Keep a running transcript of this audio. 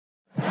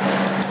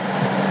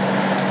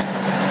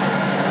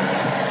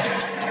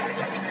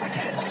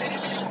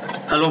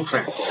Hello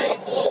friends,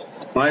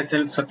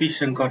 myself Satish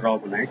Shankar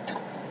Raubanite.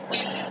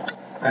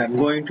 I am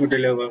going to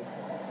deliver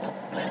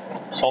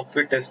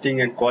software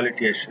testing and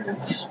quality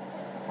assurance,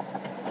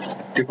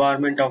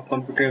 Department of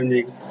Computer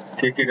Engineering,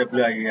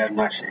 KKWIER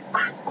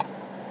Nashik.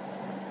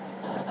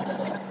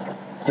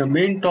 The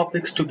main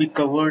topics to be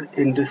covered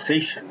in this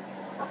session.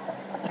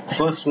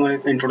 First one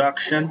is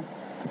introduction,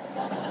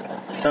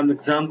 some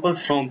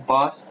examples from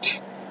past,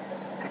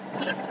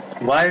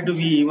 why do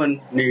we even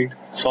need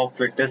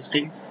software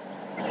testing,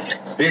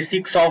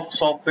 basics of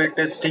software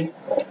testing,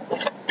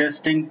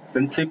 testing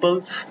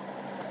principles,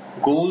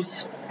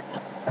 goals,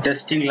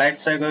 testing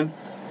lifecycle,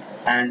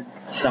 and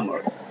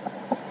summary.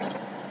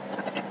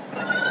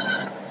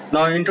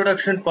 Now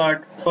introduction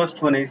part,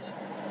 first one is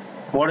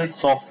what is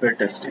software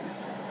testing?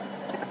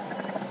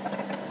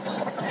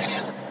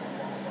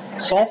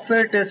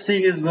 Software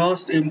testing is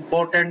most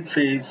important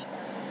phase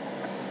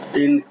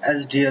in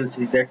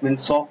SDLC, that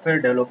means software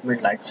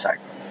development lifecycle.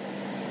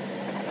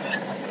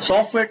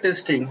 Software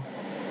testing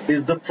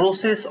is the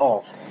process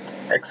of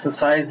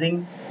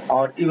exercising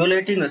or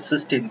evaluating a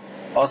system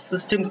or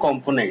system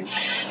component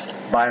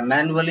by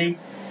manually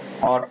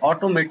or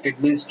automated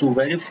means to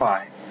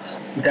verify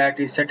that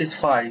it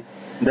satisfies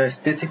the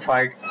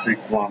specified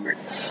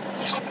requirements.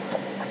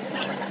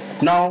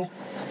 Now,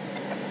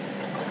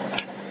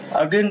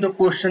 again the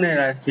question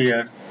arises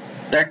here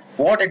that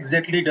what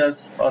exactly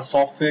does a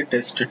software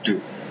tester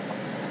do?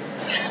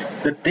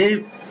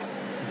 The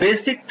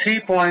basic 3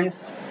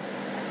 points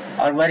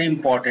are very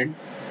important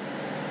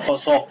for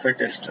software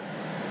tester.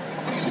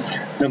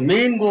 The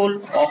main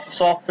goal of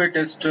software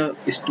tester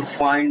is to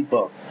find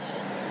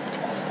bugs.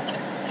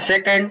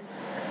 Second,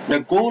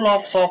 the goal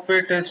of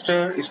software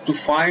tester is to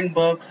find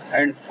bugs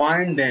and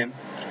find them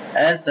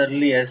as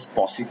early as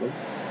possible.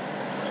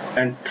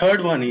 And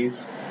third one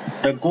is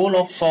the goal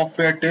of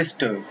software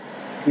tester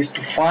is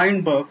to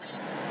find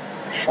bugs,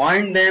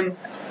 find them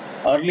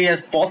early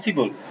as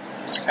possible,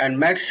 and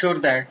make sure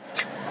that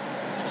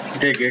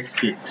they get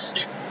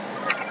fixed.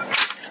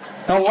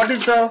 Now, what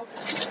is the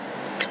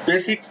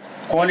basic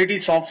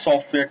qualities of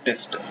software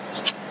tester?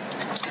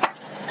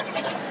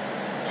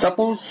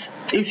 Suppose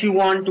if you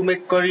want to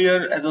make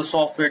career as a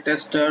software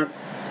tester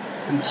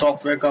in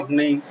software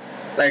company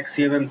like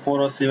CMM4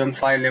 or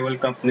CMM5 level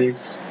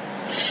companies,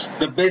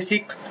 the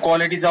basic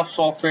qualities of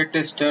software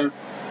tester,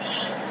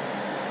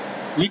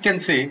 we can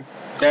say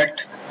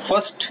that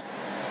first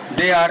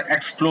they are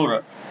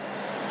explorer.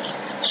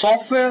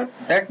 Software,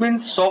 that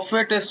means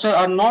software testers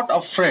are not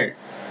afraid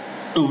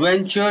to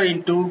venture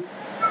into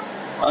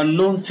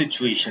unknown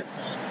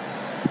situations.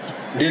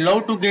 They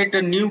love to get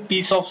a new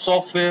piece of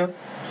software,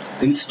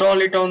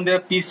 install it on their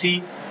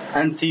PC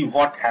and see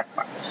what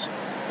happens.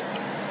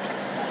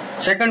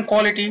 Second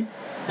quality,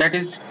 that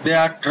is they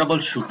are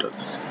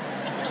troubleshooters.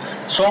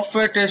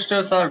 Software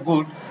testers are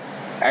good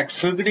at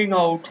figuring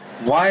out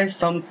why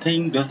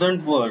something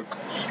doesn't work,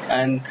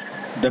 and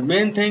the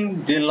main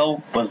thing, they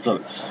love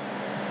puzzles.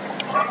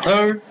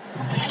 Third,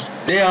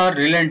 they are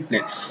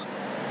relentless.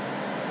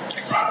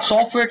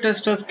 Software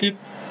testers keep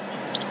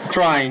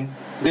trying.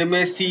 They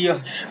may see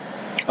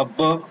a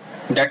bug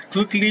that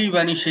quickly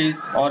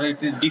vanishes or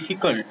it is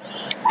difficult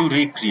to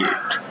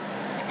recreate.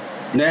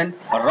 Then,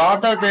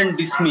 rather than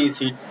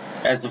dismiss it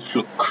as a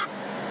fluke.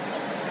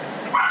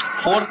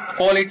 Fourth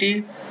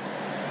quality,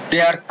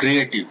 they are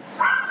creative.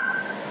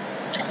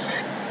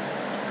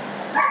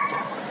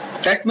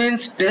 That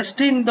means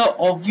testing the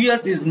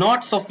obvious is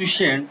not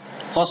sufficient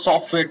for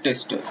software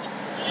testers.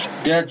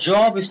 Their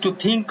job is to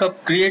think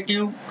up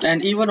creative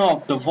and even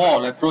off the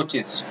wall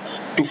approaches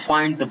to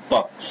find the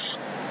bugs.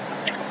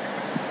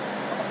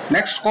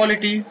 Next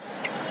quality,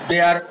 they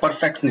are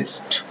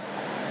perfectionists.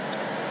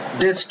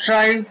 They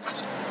strive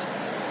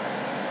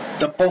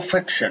the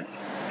perfection,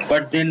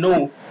 but they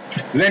know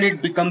when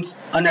it becomes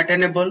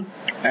unattainable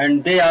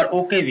and they are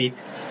okay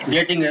with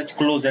getting as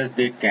close as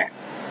they can.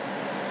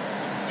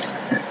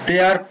 They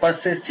are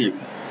pervasive.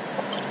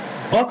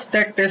 Bugs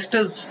that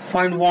testers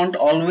find won't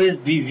always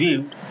be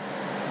viewed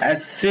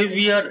as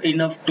severe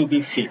enough to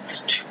be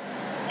fixed.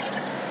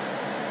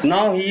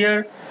 Now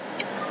here,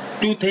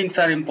 two things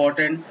are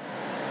important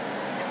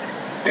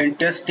in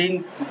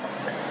testing,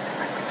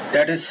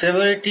 that is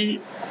severity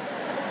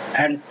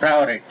and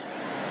priority.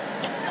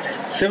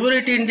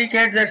 Severity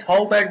indicates that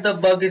how bad the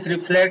bug is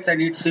reflects and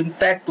its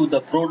impact to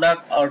the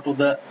product or to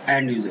the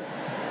end user.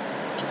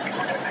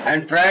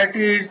 And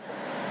priority is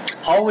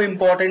how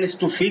important is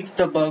to fix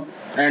the bug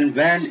and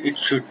when it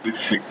should be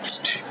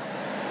fixed.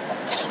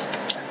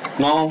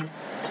 Now,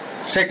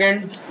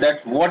 second,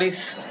 that what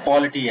is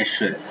quality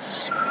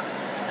assurance?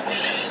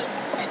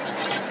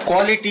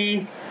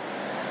 Quality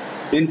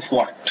means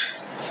what?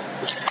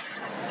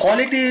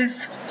 Quality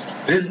is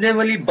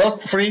reasonably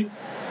bug-free,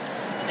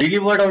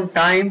 delivered on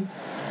time,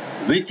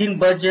 within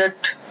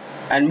budget,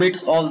 and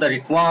meets all the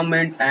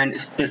requirements and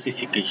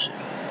specifications.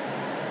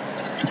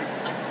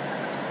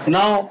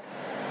 Now,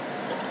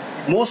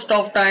 most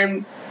of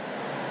time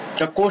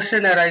the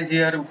question arises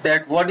here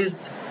that what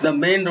is the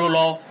main role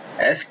of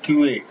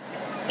SQA,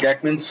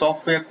 that means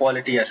software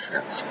quality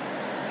assurance.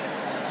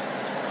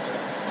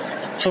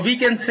 So we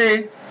can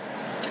say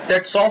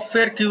that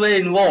software QA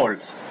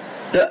involves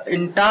the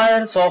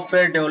entire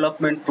software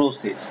development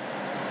process,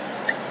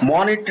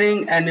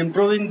 monitoring and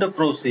improving the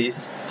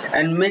process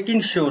and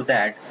making sure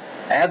that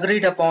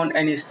agreed upon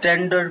any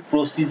standard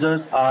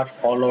procedures are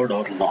followed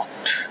or not.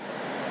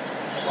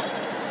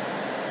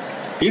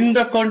 In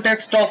the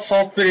context of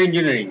software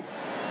engineering,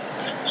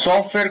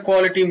 software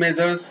quality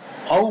measures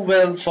how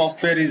well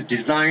software is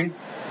designed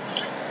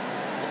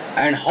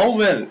and how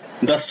well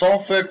the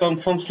software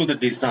conforms to the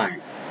design.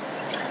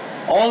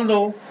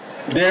 Although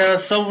there are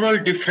several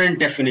different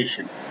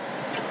definitions,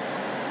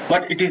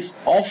 but it is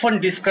often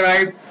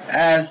described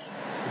as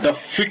the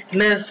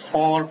fitness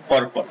for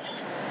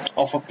purpose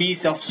of a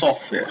piece of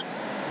software.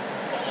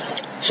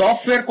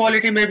 Software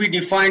quality may be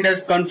defined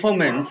as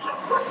conformance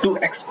to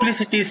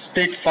explicitly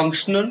state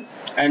functional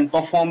and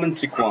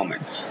performance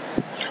requirements.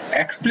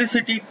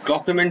 Explicitly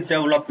documents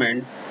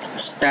development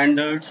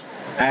standards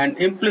and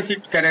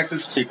implicit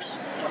characteristics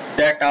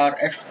that are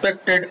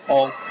expected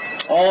of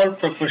all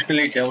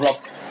professionally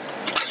developed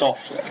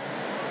software.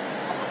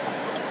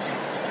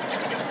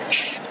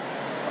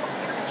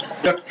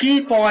 The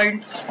key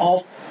points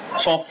of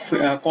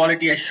software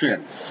quality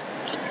assurance.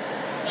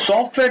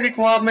 Software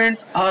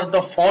requirements are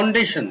the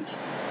foundations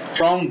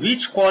from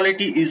which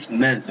quality is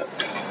measured.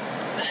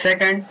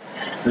 Second,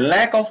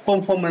 lack of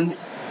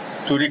conformance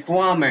to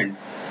requirement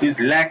is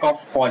lack of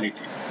quality.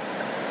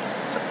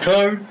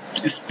 Third,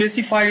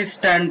 specified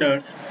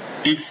standards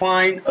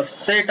define a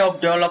set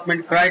of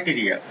development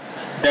criteria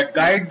that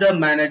guide the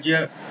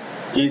manager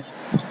is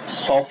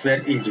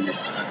software engineer.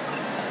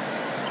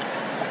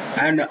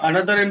 And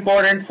another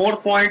important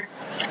fourth point,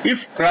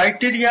 if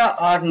criteria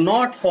are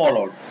not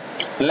followed,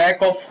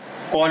 lack of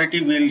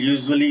quality will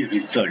usually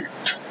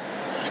result.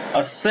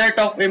 A set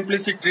of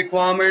implicit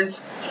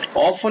requirements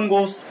often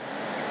goes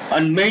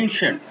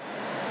unmentioned,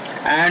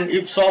 and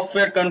if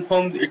software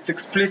confirms its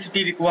explicit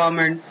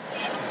requirement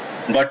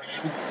but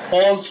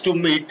fails to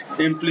meet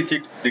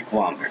implicit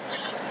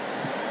requirements.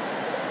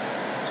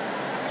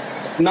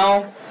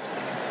 Now,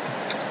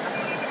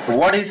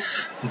 what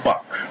is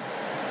bug?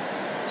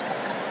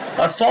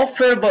 A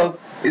software bug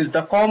is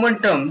the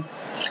common term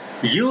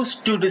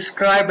used to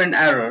describe an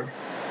error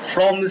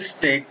from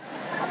mistake,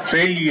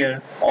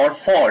 failure, or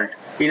fault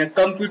in a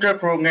computer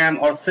program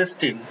or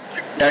system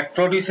that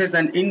produces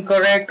an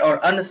incorrect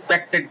or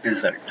unexpected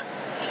result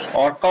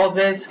or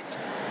causes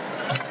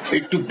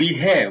it to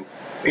behave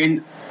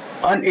in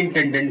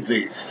unintended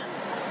ways.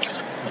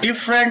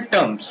 Different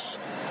terms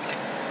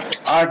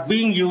are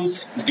being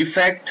used: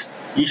 defect,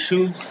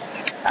 issues,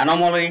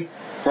 anomaly,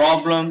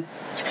 problem,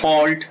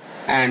 fault,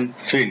 and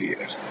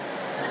failure.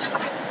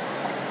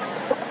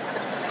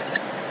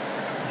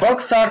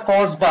 Bugs are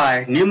caused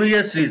by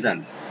numerous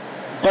reasons,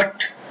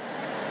 but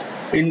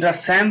in the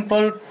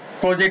sample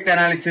project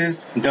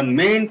analysis, the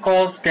main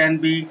cause can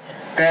be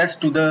traced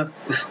to the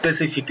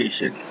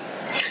specification.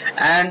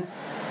 And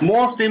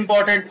most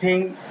important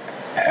thing,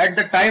 at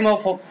the time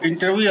of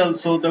interview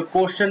also, the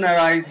question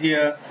arises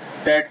here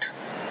that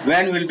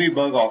when will be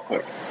bug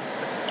occur.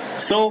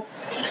 So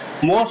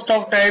most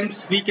of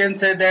times we can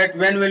say that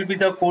when will be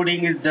the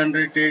coding is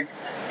generated,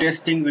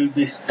 testing will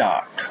be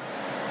start.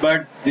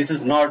 But this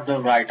is not the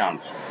right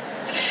answer.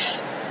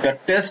 The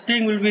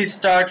testing will be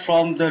start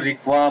from the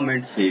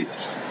requirement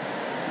phase,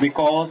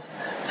 because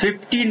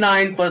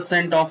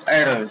 59% of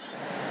errors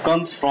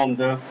comes from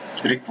the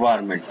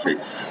requirement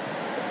phase.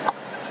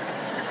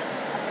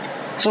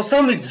 So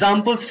some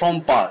examples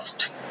from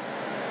past.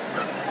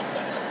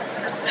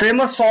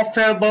 Famous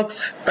software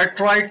bugs,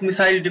 Patriot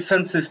missile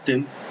defense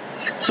system.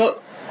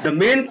 So the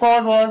main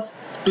cause was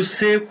to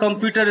save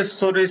computer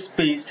storage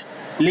space.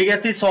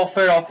 Legacy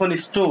software often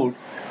stored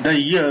the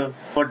year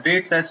for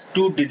dates as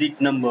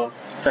two-digit number,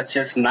 such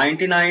as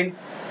 99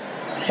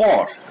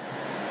 for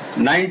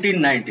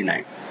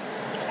 1999.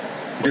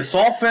 The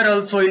software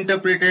also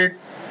interpreted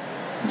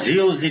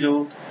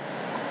 00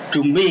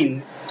 to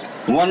mean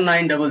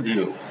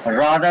 1900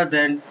 rather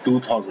than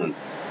 2000.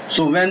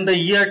 So when the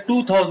year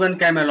 2000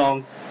 came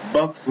along,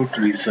 bugs would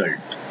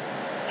result.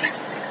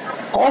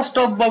 Cost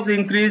of bugs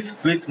increase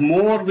with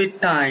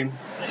time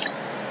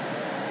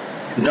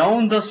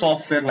down the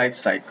software life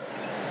cycle.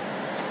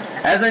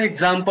 As an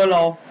example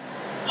of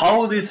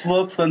how this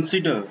works,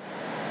 consider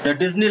the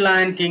Disney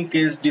Lion King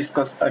case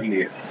discussed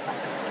earlier.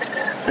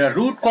 The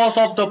root cause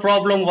of the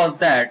problem was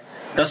that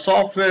the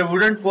software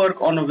wouldn't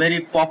work on a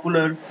very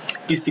popular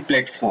PC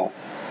platform.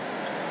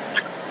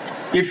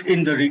 If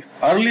in the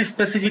early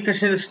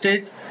specification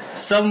stage,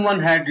 someone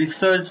had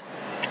researched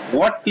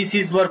what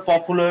PCs were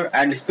popular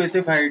and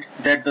specified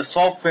that the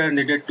software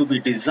needed to be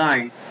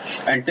designed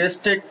and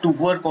tested to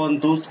work on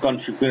those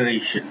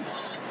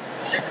configurations,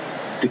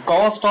 the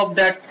cost of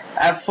that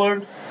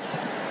effort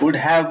would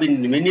have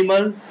been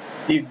minimal.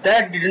 If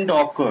that didn't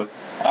occur,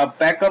 a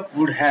backup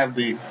would have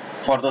been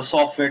for the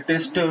software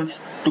testers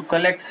to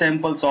collect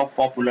samples of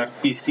popular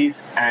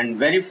PCs and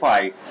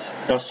verify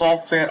the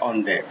software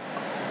on them.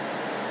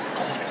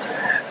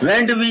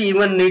 When do we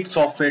even need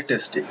software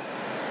testing?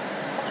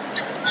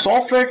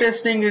 Software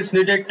testing is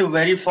needed to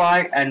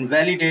verify and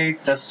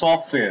validate the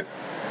software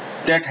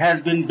that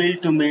has been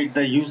built to meet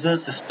the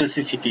user's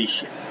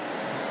specification.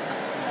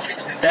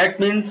 That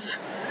means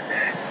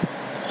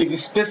if the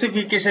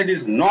specification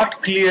is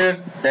not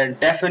clear, then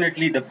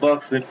definitely the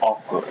bugs will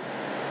occur.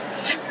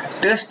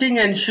 Testing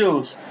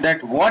ensures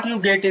that what you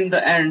get in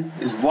the end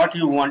is what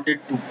you wanted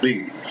to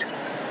build.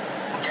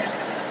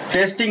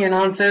 Testing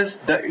enhances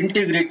the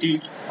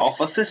integrity of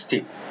a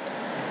system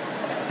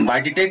by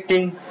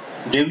detecting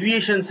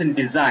deviations in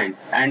design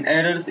and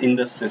errors in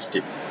the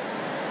system.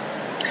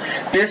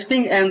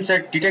 Testing aims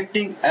at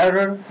detecting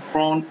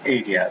error-prone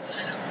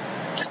areas.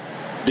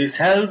 This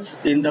helps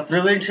in the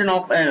prevention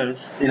of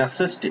errors in a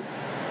system.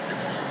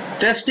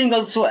 Testing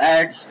also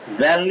adds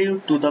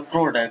value to the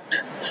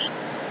product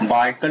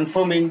by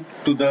conforming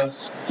to the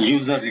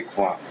user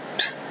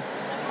requirement.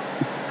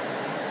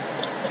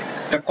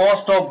 The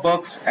cost of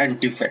bugs and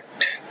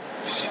defect.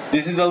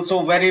 This is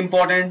also very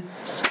important.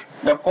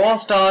 The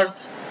costs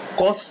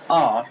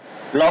are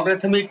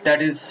logarithmic,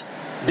 that is,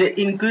 they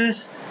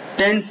increase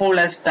tenfold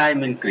as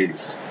time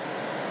increase.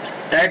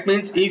 That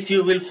means if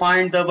you will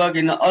find the bug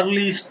in an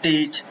early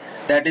stage,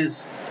 that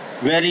is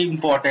very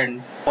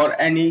important for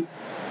any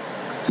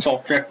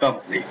software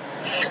company.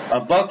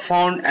 A bug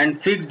found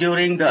and fixed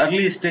during the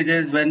early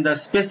stages when the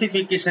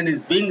specification is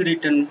being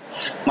written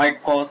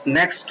might cost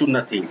next to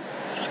nothing.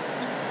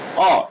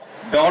 Or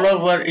dollar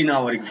were in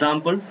our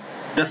example,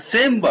 the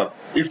same bug,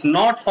 if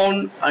not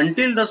found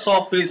until the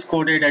software is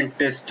coded and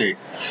tested,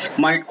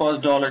 might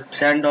cost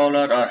 $10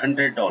 or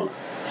 $100.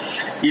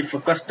 If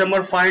a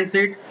customer finds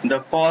it,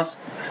 the cost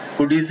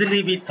could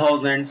easily be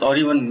thousands or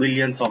even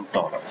millions of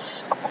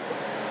dollars.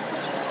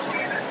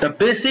 The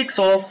basics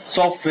of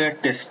software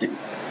testing.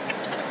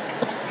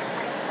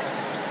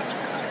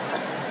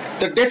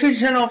 The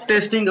definition of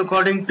testing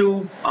according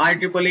to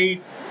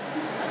IEEE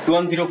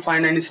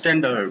 1059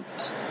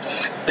 standards.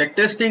 That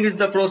testing is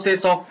the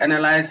process of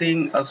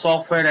analyzing a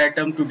software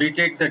item to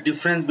detect the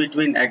difference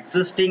between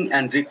existing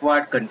and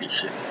required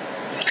condition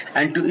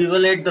and to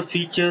evaluate the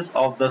features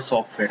of the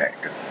software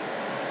item.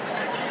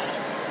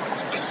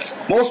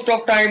 Most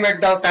of time at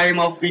the time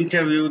of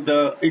interview,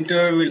 the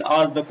interviewer will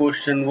ask the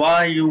question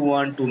why you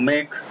want to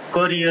make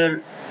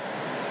career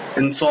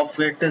in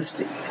software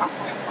testing.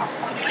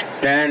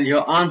 Then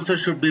your answer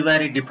should be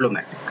very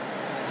diplomatic,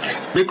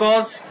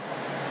 because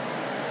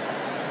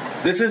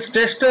this is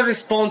tester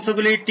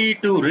responsibility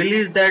to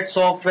release that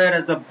software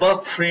as a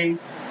bug free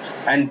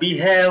and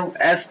behave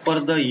as per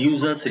the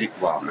user's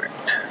requirement.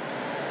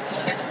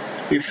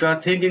 If you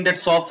are thinking that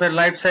software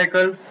life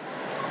cycle,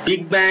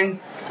 Big Bang,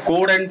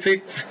 code and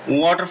fix,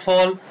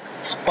 waterfall,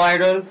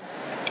 spiral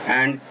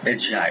and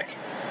agile.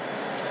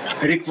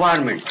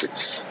 Requirement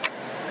phase.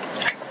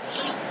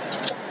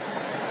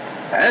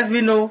 As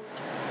we know,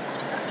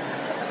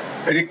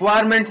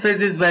 requirement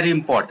phase is very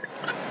important,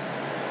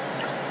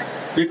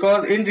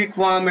 because in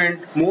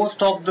requirement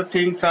most of the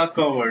things are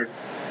covered.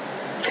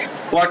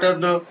 What are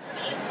the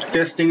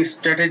testing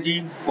strategy,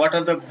 what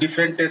are the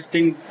different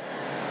testing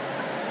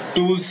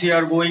tools you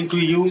are going to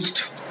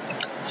use,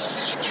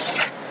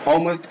 how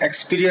much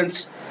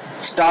experienced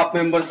staff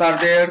members are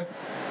there.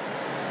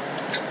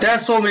 There are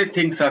so many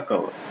things are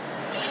covered.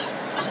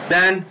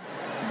 Then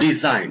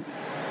design.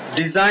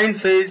 Design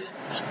phase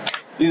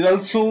is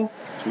also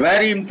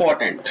very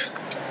important.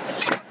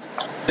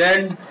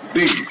 Then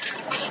build.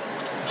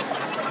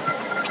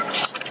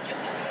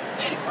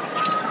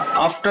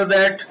 After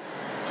that,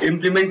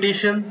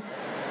 implementation,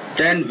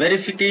 then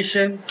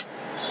verification,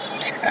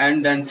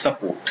 and then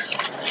support.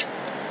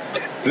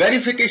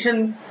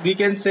 Verification, we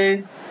can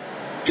say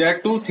there are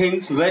two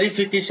things,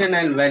 verification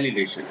and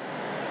validation.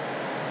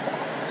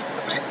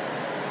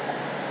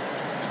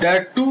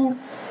 There are two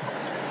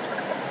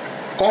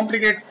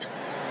complicated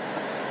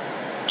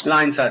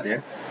lines are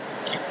there.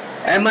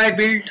 Am I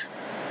built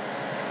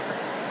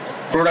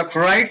product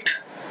right?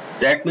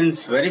 That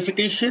means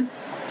verification.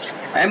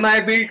 Am I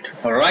built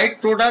right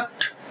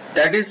product?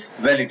 That is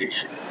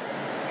validation.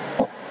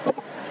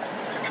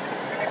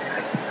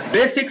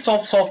 Basics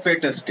of software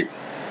testing.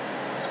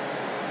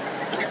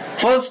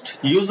 First,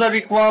 user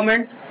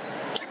requirement,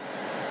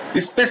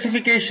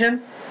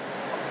 specification,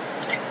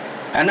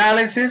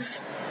 analysis,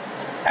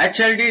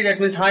 HLD, that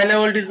means high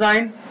level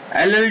design,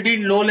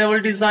 LLD, low level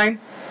design,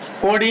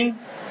 coding,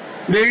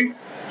 build,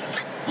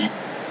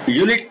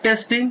 unit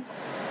testing,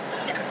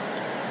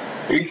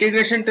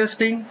 integration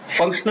testing,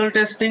 functional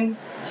testing,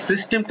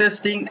 system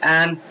testing,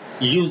 and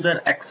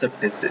user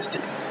acceptance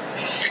testing.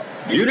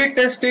 Unit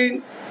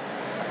testing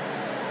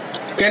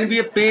can be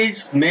a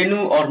page, menu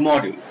or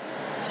module,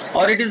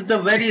 or it is the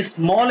very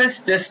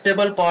smallest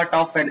testable part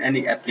of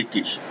any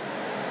application.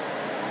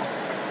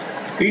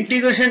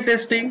 Integration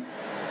testing,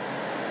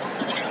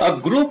 a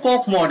group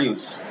of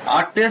modules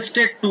are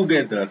tested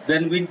together,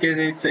 then we can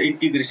say it's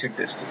integration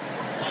testing.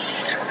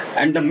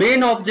 And the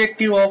main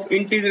objective of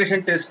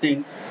integration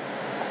testing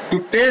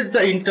to test the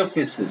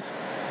interfaces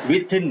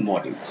within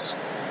modules.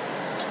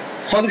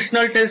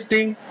 Functional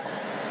testing,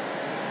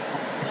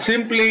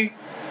 simply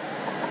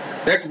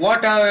that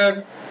what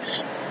are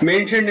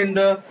mentioned in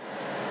the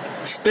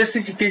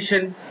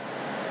specification,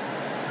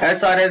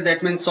 SRS,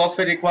 that means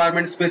software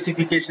requirement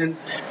specification.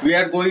 We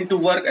are going to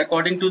work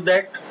according to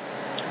that.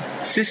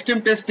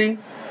 System testing,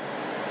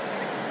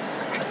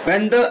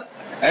 when the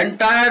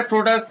entire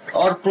product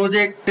or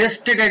project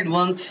tested at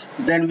once,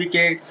 then we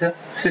get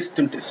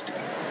system testing.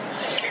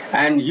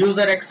 And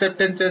user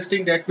acceptance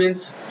testing, that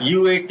means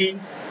UAT.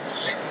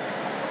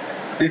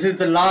 This is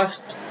the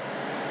last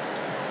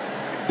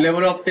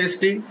level of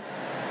testing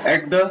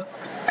at the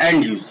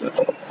end user.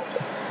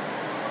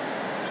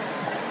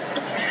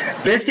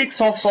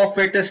 Basics of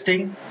software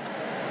testing,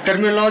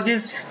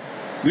 terminologies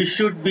we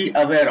should be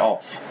aware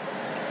of.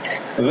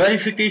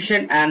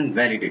 Verification and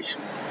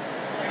validation.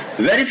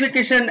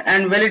 Verification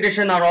and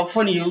validation are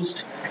often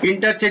used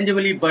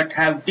interchangeably but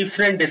have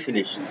different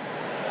definitions.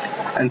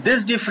 And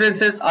these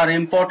differences are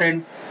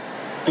important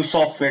to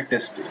software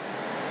testing.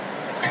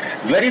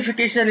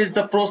 Verification is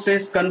the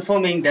process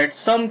confirming that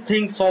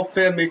something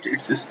software meets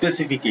its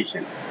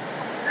specification.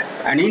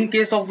 And in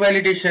case of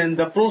validation,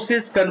 the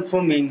process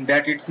confirming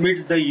that it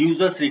meets the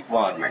user's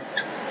requirement.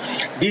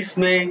 This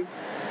may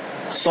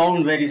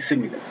sound very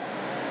similar.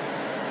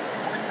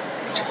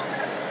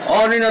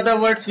 Or in other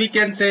words, we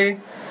can say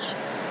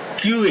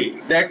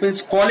QA, that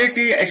means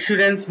quality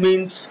assurance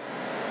means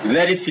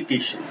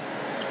verification,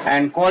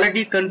 and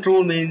quality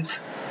control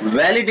means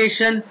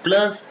validation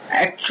plus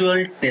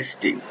actual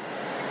testing.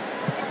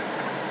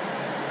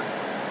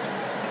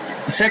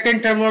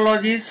 Second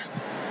terminology is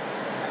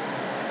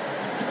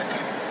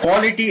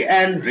quality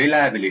and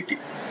reliability.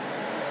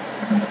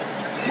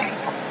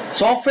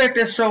 Software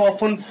testers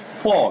often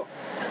fall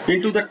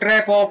into the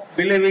trap of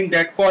believing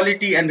that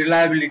quality and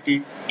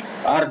reliability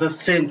are the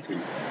same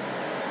thing.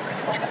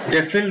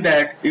 They feel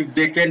that if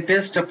they can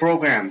test a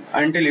program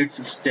until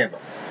it's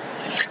stable,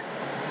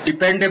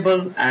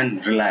 dependable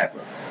and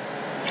reliable,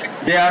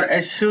 they are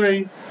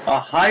assuring a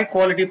high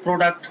quality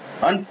product.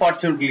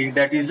 Unfortunately,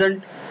 that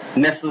isn't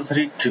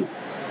necessary too.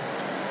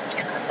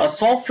 A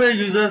software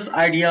user's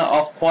idea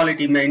of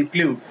quality may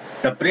include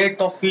the breadth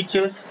of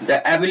features,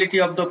 the ability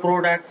of the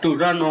product to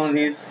run on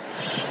his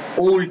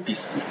old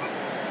PC.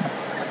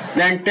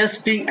 Then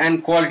testing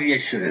and quality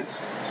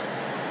assurance.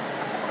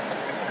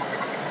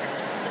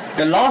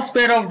 The last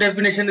pair of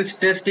definition is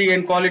testing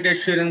and quality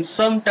assurance,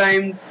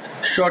 sometimes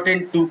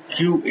shortened to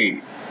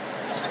QA.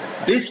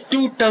 These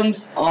two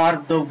terms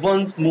are the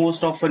ones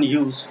most often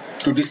used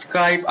to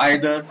describe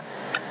either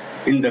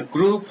in the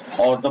group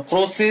or the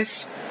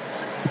process.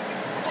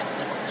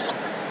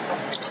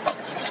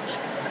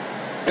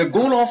 The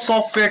goal of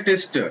software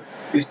tester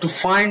is to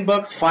find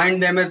bugs,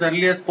 find them as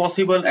early as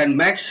possible and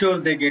make sure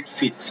they get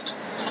fixed.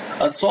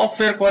 A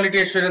software quality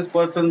assurance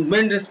person's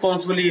main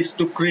responsibility is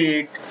to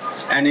create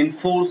and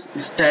enforce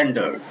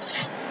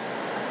standards.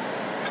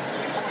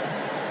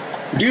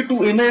 Due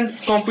to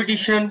immense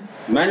competition,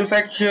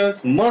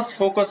 manufacturers must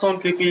focus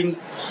on keeping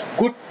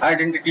good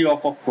identity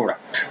of a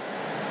product.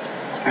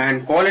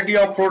 And quality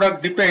of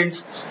product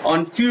depends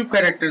on few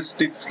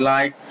characteristics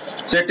like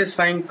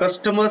satisfying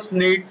customers'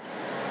 need,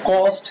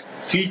 cost,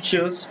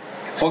 features,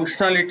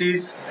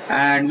 functionalities,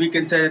 and we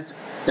can say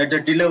that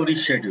the delivery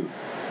schedule.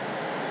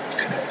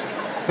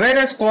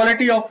 Whereas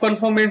quality of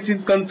performance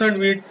is concerned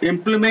with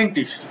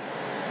implementation,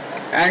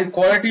 and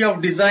quality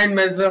of design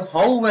measures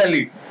how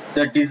valid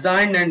the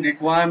design and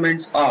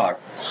requirements are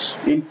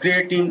in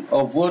creating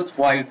a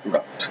worthwhile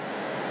product.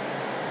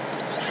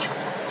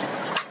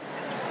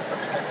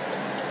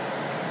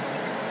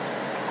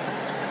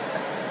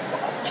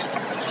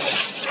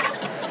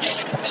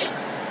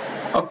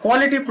 A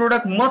quality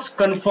product must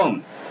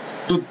conform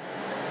to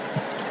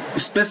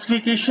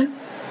specification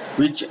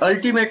which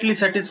ultimately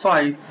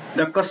satisfies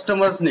the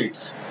customer's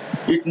needs.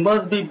 It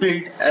must be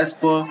built as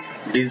per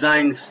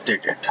design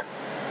stated.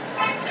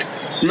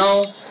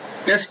 Now,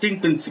 testing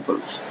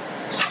principles.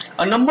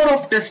 A number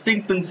of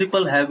testing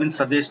principles have been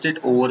suggested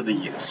over the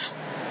years.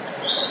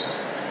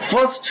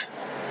 First,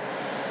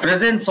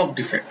 presence of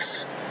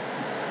defects.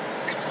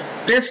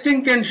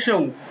 Testing can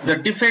show the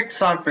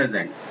defects are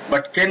present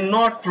but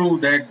cannot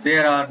prove that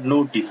there are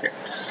no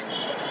defects.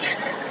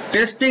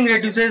 Testing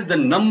reduces the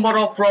number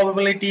of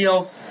probability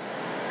of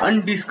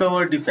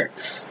undiscovered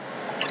defects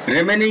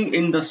remaining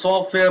in the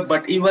software,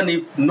 but even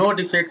if no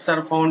defects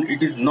are found,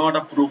 it is not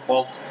a proof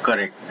of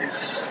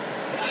correctness.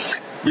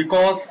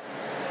 Because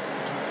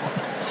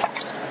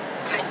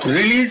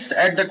release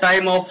at the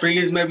time of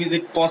release maybe is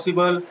it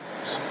possible,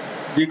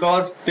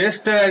 because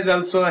tester is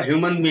also a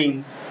human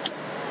being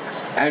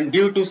and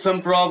due to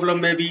some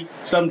problem maybe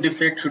some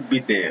defect should be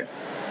there.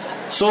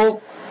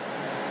 So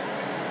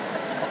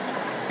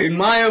in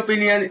my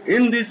opinion,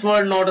 in this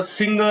world not a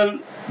single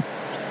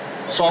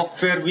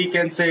software we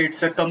can say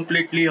it's a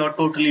completely or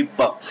totally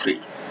bug free.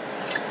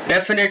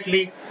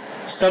 Definitely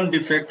some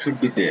defect should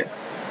be there.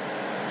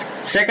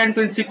 Second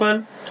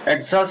principle,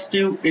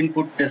 exhaustive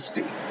input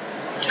testing.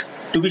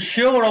 To be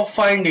sure of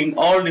finding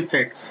all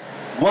defects,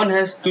 one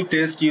has to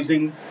test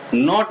using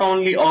not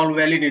only all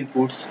valid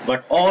inputs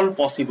but all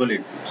possible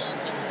inputs.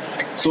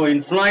 So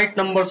infinite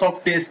numbers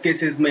of test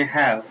cases may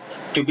have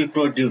to be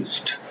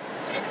produced.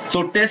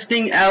 So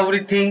testing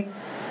everything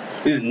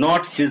is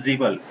not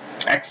feasible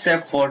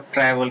except for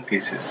travel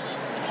cases.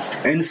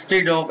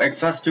 Instead of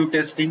exhaustive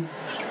testing,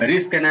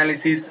 risk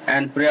analysis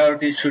and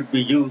priority should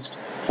be used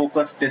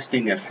focused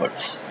testing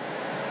efforts.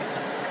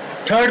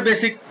 Third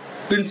basic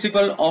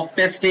principle of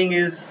testing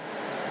is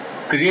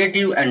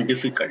creative and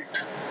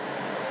difficult.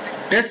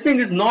 Testing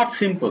is not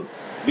simple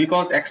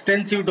because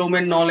extensive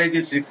domain knowledge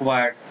is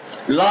required.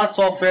 Large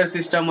software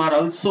systems are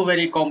also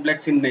very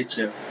complex in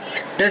nature.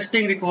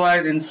 Testing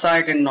requires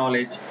insight and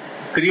knowledge,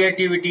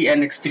 creativity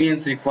and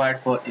experience required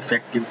for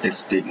effective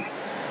testing.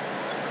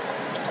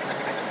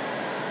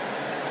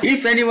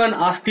 If anyone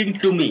asking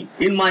to me,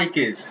 in my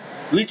case,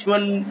 which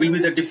one will be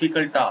the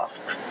difficult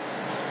task,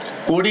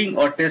 coding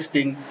or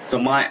testing, so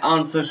my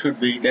answer should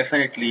be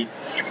definitely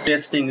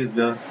testing is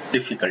the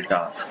difficult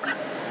task.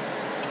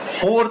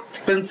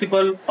 Fourth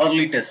principle,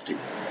 early testing.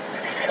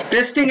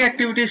 Testing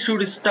activities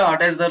should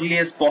start as early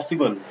as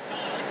possible.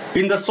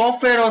 In the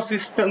software or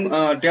system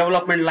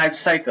development life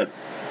cycle,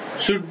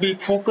 should be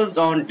focused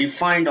on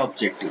defined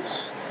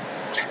objectives.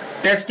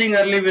 Testing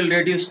early will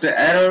reduce the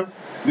error,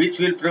 which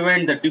will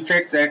prevent the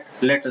defects at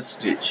later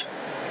stage.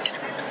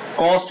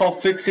 Cost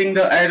of fixing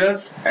the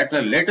errors at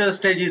a later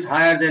stage is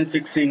higher than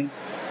fixing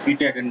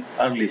it at an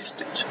early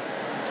stage.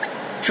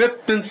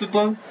 Fifth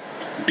principle,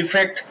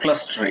 defect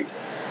clustering.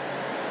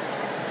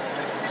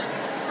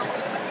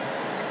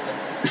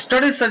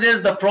 Studies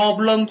suggest the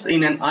problems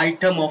in an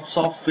item of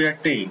software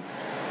team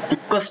to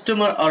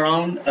customer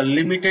around a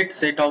limited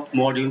set of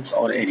modules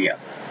or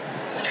areas.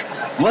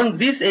 Once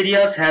these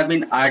areas have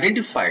been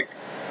identified,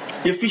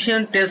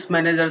 efficient test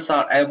managers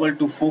are able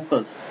to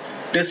focus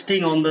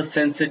testing on the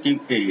sensitive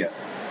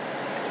areas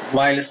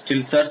while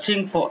still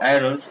searching for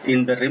errors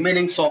in the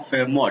remaining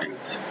software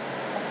modules.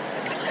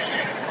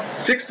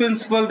 Sixth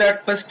principle,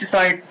 that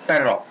pesticide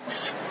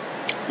paradox.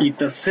 If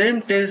the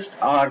same tests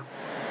are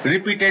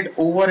repeated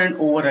over and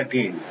over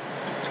again,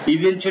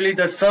 eventually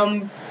the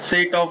sum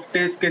set of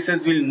test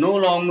cases will no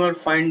longer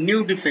find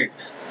new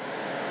defects.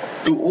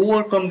 To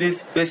overcome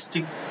this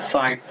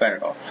pesticide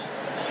paradox,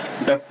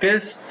 the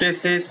test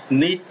cases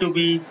need to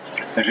be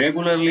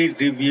regularly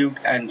reviewed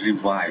and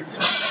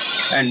revised,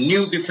 and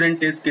new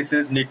different test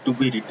cases need to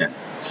be written.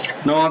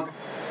 Now,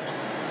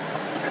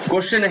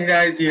 question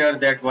arises here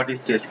that what is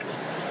test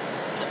cases?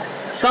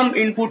 Some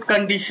input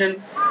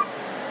condition,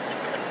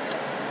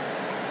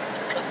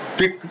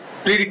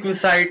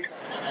 prerequisite,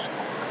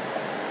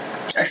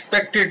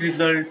 expected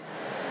result,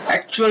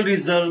 actual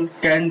result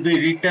can be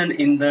written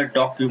in the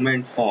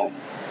document form.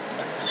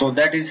 So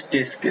that is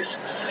test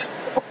cases.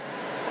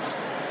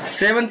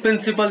 Seventh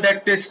principle,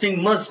 that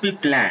testing must be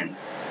planned.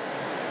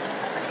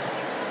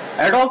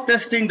 Ad hoc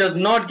testing does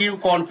not give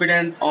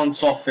confidence on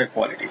software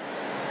quality.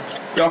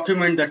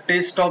 Document the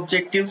test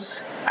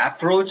objectives,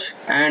 approach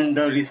and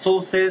the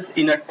resources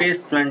in a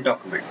test plan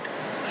document.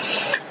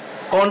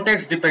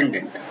 Context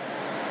dependent.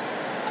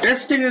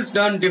 Testing is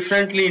done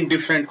differently in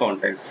different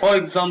contexts. For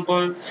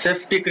example,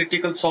 safety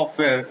critical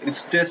software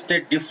is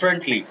tested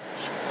differently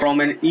from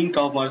an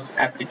e-commerce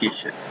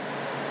application.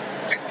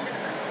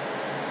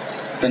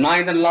 The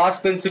ninth and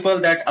last principle,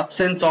 that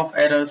absence of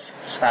errors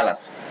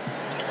fallacy.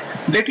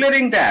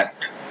 Declaring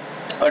that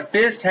a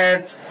test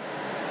has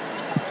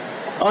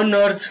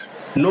unearthed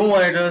no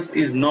errors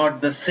is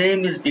not the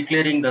same as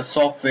declaring the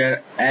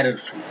software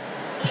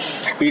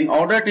error-free. In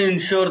order to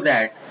ensure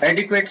that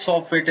adequate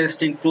software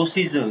testing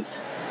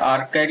procedures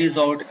are carried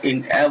out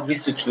in every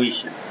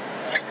situation,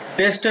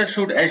 testers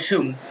should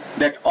assume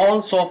that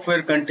all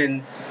software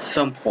contains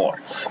some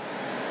faults.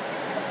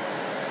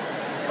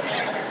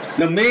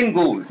 The main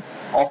goal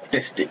of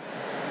testing.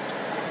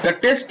 The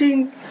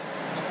testing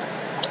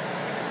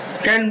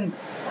can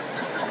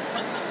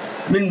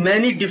mean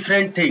many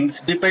different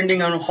things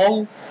depending on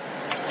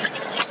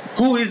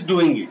who is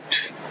doing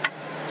it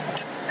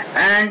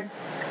and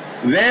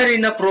where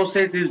in a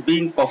process is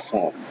being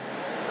performed.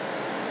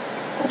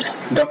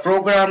 The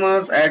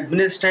programmers,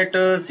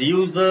 administrators,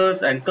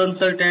 users and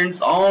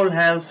consultants all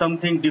have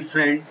something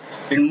different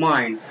in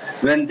mind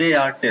when they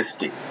are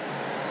testing.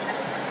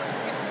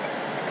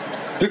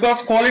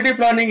 Because quality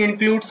planning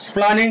includes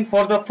planning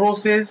for the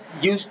process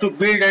used to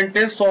build and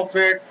test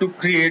software to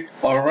create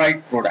a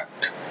right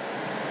product,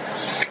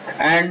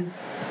 and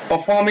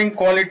performing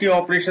quality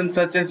operations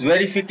such as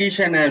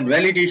verification and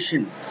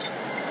validation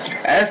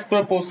as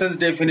per process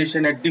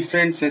definition at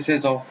different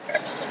phases of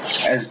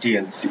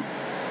SDLC.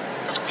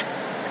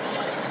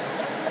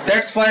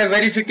 That's why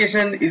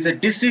verification is a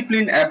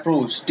disciplined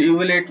approach to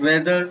evaluate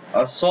whether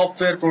a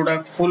software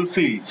product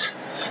fulfills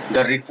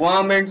the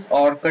requirements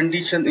or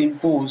conditions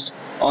imposed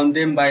on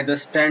them by the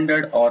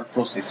standard or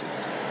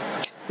processes.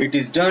 It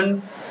is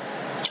done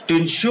to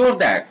ensure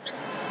that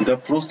the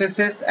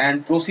processes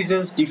and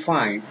procedures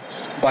defined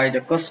by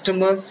the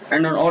customers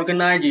and an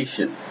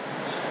organization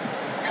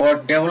for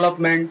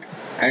development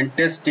and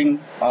testing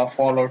are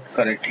followed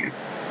correctly.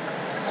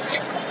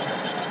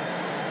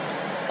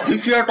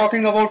 If you are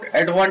talking about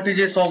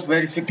advantages of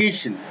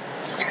verification,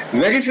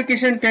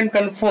 Verification can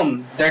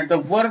confirm that the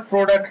work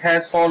product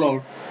has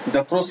followed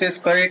the process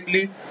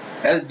correctly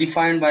as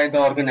defined by the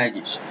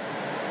organization.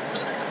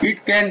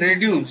 It can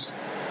reduce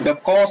the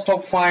cost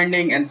of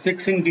finding and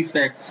fixing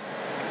defects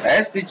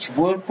as each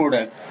work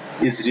product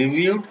is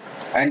reviewed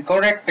and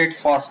corrected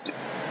faster.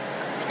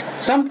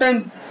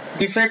 Sometimes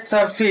defects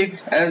are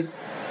fixed as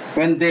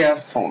when they are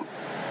found.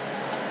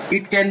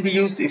 It can be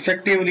used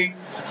effectively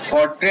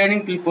for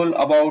training people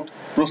about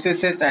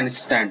processes and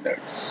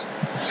standards.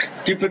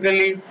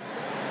 Typically,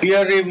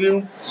 peer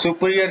review,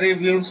 superior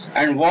reviews,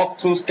 and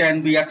walkthroughs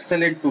can be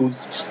excellent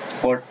tools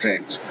for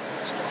training.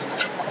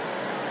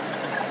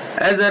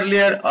 As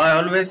earlier, I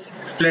always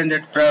explained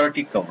that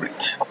priority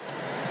coverage.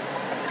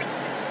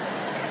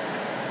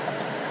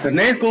 The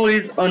next goal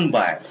is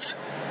unbiased.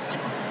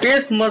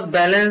 Tests must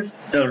balance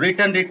the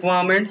written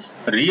requirements,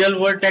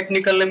 real-world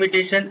technical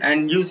limitation,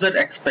 and user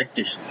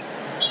expectation.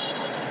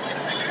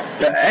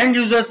 The end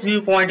user's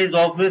viewpoint is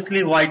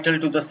obviously vital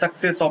to the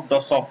success of the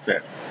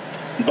software,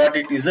 but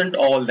it isn't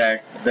all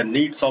that the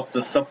needs of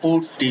the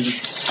support team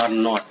are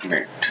not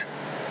met.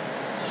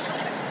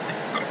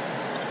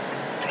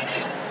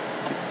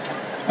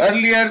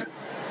 Earlier,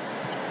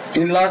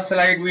 in last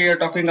slide, we are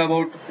talking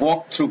about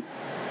walkthrough.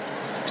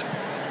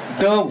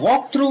 The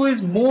walkthrough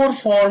is more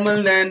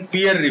formal than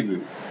peer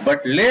review,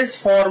 but less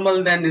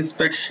formal than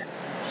inspection.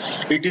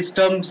 It is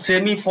termed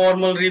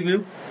semi-formal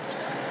review,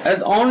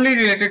 as only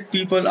related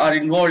people are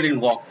involved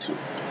in walkthrough.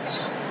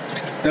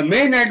 The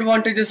main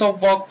advantages of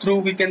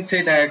walkthrough, we can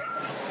say that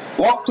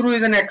walkthrough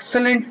is an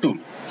excellent tool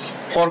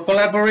for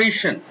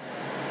collaboration,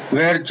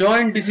 where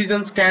joint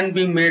decisions can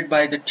be made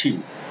by the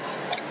team.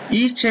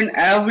 Each and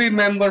every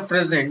member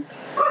present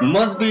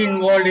must be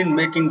involved in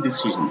making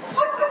decisions.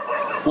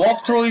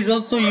 Walkthrough is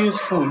also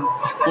useful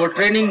for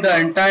training the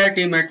entire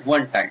team at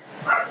one time,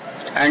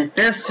 and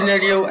test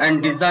scenario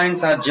and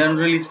designs are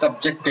generally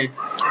subjected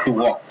to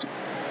walkthrough.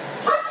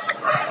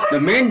 The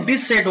main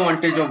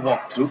disadvantage of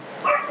walkthrough: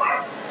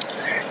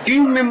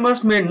 team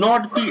members may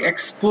not be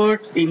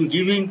experts in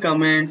giving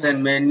comments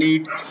and may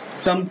need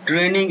some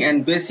training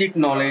and basic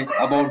knowledge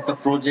about the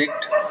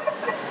project,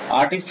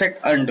 artifact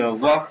under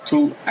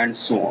walkthrough, and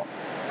so on.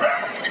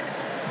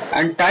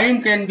 And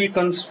time can be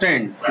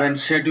constrained when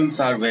schedules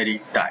are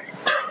very tight.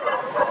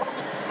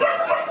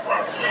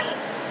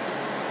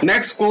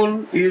 Next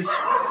goal is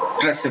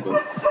traceable.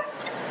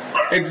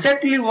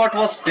 Exactly what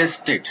was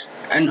tested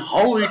and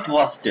how it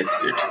was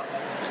tested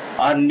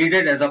are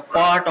needed as a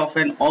part of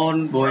an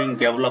ongoing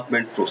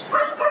development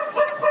process.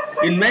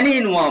 In many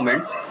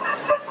environments,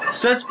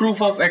 such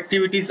proof of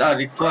activities are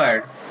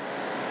required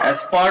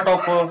as part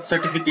of a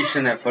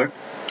certification effort,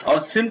 or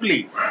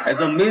simply as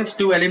a means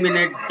to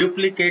eliminate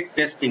duplicate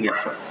testing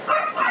effort.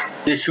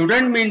 This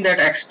shouldn't mean that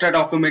extra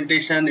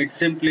documentation, it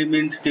simply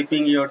means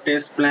keeping your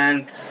test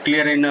plan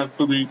clear enough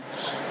to be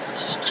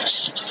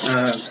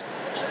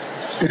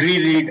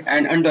reread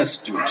and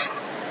understood.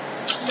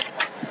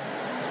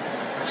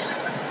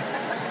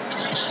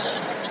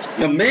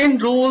 The main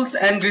roles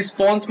and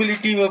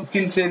responsibility of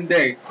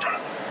Kinsey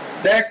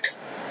that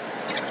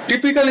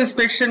typical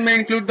inspection may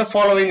include the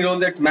following role: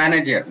 that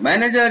manager.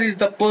 Manager is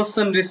the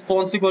person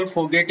responsible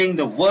for getting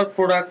the work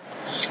product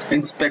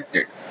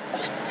inspected.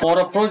 For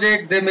a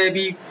project, there may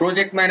be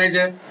project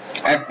manager,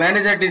 and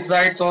manager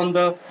decides on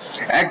the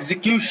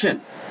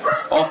execution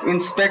of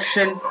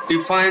inspection,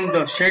 define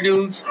the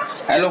schedules,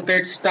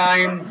 allocates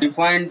time,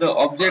 define the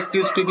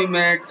objectives to be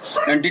met,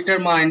 and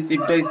determines if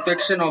the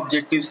inspection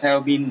objectives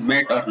have been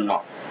met or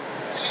not.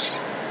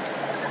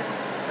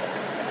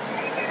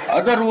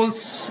 Other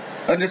roles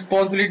and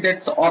responsibility,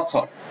 that's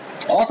author.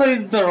 Author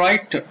is the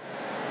writer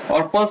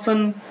or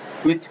person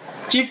with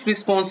chief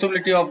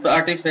responsibility of the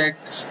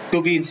artifact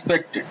to be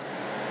inspected.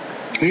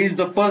 He is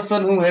the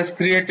person who has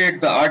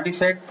created the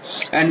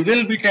artifact and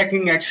will be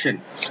taking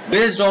action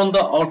based on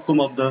the outcome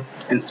of the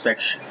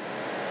inspection.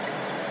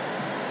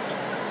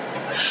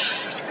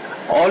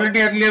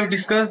 Already earlier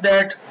discussed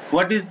that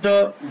what is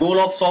the goal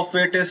of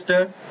software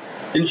tester.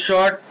 In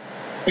short,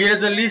 here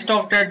is a list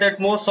of tasks that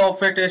most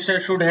software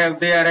testers should have.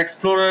 They are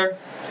explorer,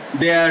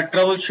 they are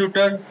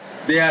troubleshooter,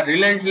 they are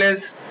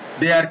relentless,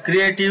 they are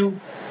creative,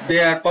 they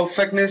are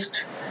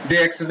perfectionist, they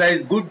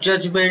exercise good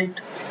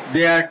judgment,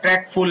 they are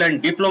tactful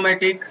and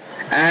diplomatic,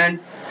 and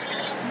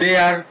they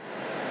are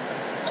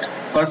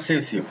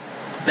persuasive.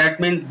 That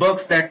means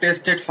bugs that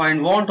tested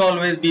find won't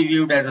always be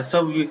viewed as a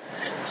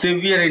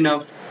severe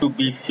enough to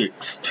be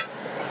fixed.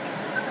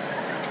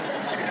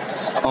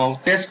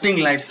 Testing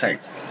life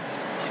cycle.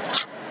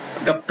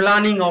 The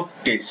planning of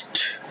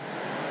test.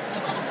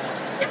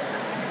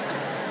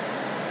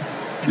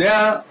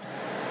 The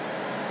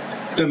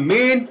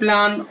main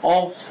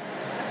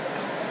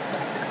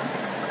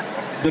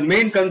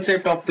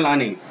concept of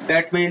planning.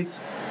 That means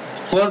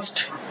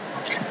first,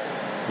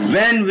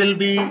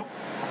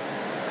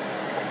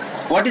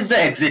 what is the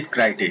entry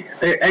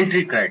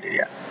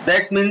criteria?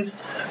 That means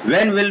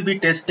when will be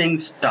testing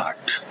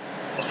start?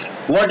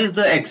 What is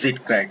the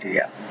exit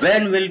criteria?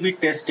 When will be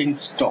testing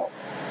stop?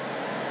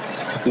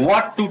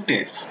 What to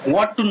test?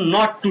 What to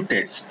not to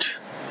test?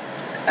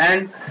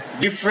 and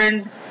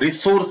different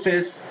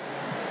resources,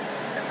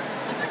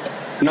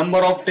 number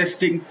of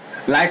testing,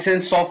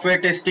 licensed software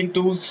testing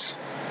tools,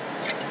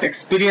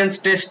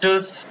 experienced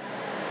testers,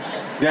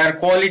 their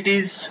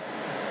qualities,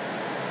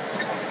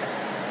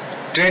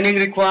 training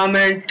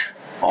requirement,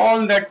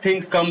 all that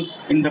things comes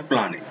in the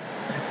planning.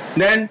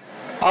 Then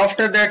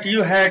after that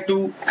you have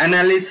to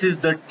analysis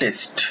the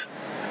test,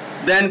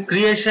 then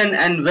creation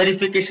and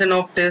verification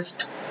of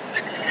test,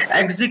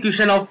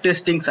 execution of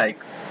testing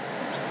cycle.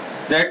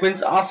 That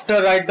means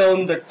after write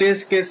down the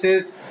test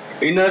cases,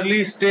 in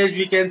early stage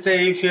we can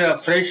say if you are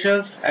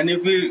freshers and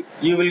if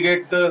you will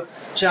get the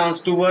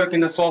chance to work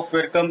in a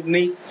software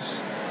company.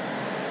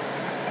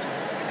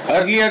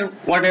 Earlier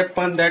what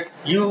happened that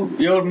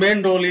your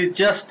main role is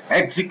just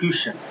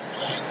execution.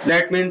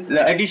 That means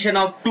the addition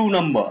of two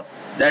number,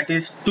 that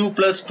is 2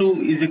 plus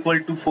 2 is equal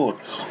to 4.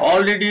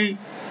 Already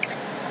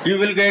you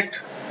will get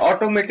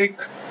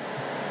automatic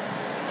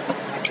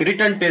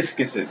written test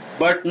cases,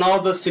 but now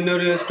the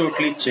scenario is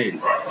totally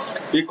changed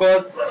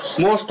because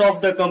most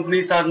of the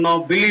companies are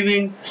now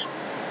believing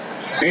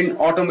in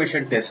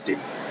automation testing.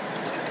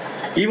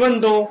 Even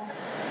though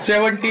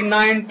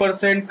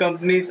 79%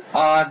 companies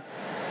are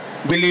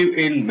believe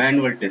in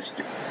manual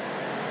testing.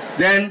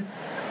 Then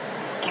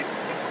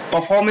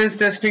performance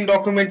testing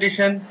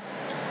documentation,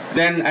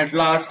 then at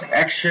last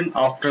action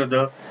after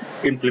the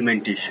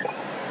implementation.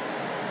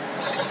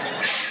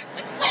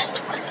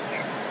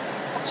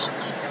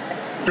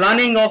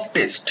 Planning of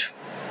test.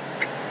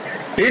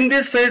 In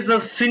this phase, the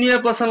senior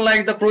person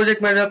like the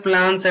project manager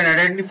plans and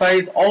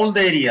identifies all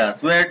the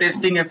areas where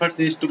testing efforts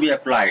needs to be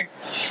applied,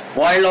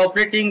 while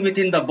operating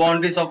within the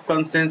boundaries of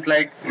constraints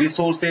like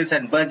resources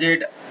and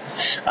budget,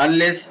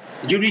 unless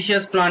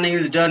judicious planning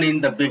is done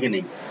in the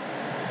beginning.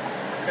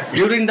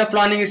 During the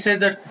planning stage,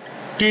 the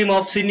team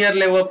of senior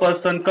level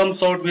person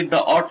comes out with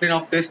the outline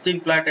of testing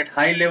plan at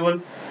high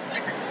level.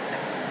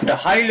 The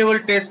high level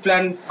test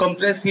plan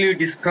comprehensively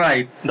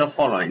describes the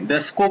following: the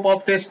scope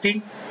of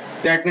testing,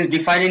 that means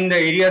defining the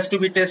areas to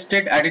be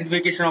tested,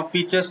 identification of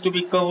features to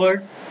be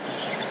covered,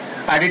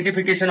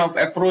 identification of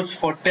approach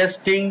for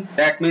testing,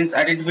 that means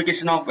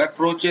identification of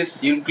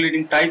approaches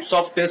including types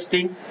of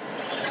testing,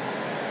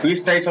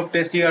 which types of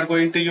testing are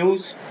going to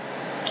use,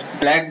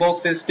 black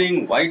box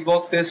testing, white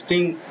box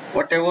testing,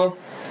 whatever.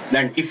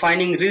 Then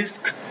defining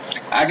risk,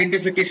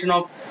 identification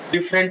of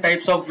different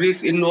types of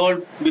risks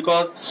involved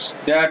because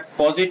there are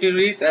positive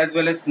risks as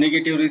well as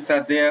negative risks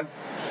are there.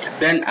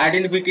 Then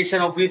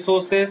identification of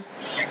resources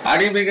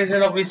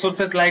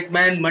like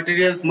man,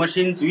 materials,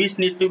 machines which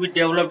need to be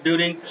developed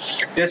during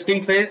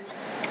testing phase.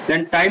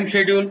 Then time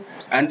schedule,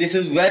 and this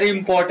is very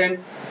important.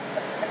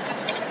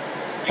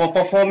 For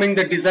performing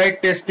the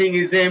desired testing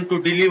is aimed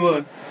to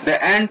deliver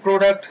the end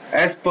product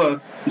as per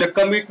the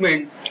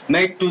commitment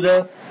made to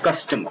the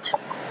customer.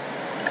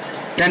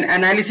 Then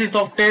analysis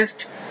of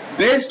test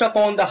based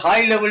upon the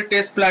high level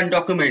test plan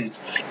document.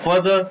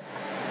 Further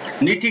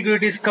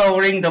nitty-gritties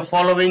covering the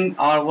following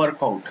are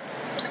worked out: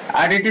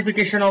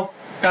 identification of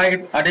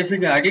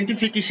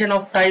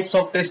types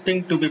of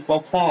testing to be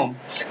performed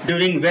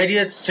during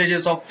various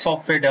stages of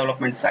software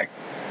development cycle.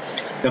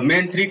 The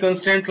main three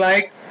constraints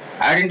like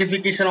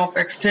identification of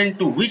extent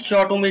to which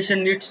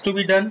automation needs to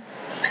be done,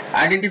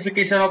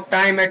 identification of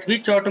time at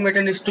which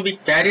automation is to be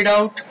carried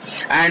out,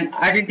 and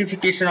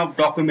identification of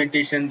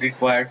documentation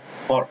required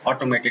for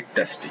automated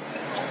testing.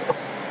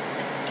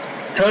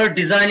 Third,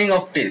 designing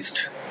of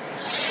test.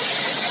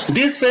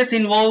 This phase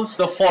involves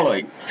the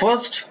following: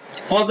 first,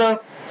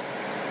 further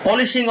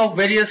polishing of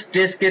various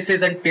test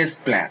cases and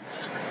test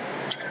plans,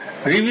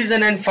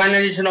 revision and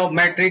finalization of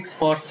metrics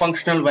for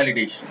functional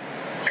validation,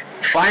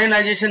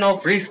 finalization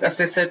of risk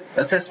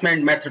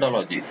assessment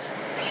methodologies.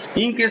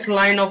 In case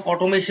line of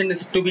automation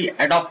is to be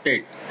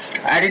adopted,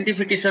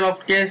 identification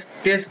of test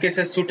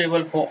cases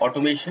suitable for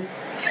automation,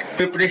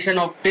 preparation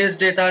of test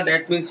data,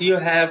 that means you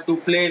have to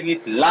play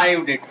with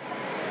live data,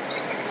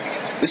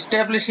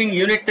 establishing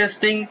unit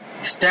testing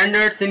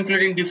standards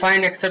including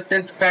defined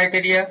acceptance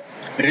criteria,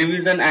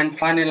 revision and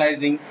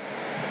finalizing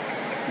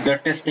the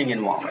testing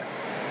environment.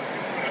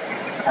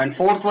 And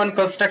fourth one,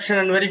 construction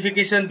and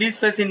verification. This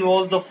phase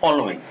involves the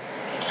following: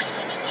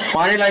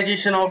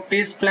 finalization of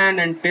test plan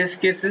and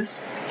test cases,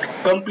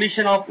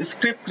 completion of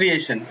script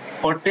creation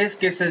for test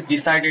cases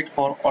decided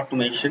for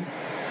automation,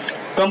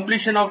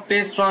 completion of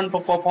test run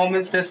for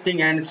performance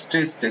testing and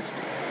stress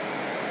testing.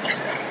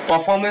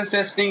 Performance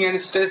testing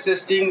and stress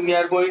testing we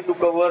are going to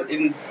cover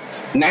in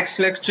next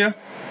lecture.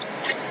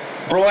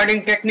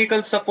 Providing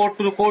technical support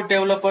to code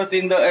developers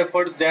in the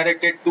efforts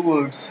directed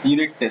towards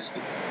unit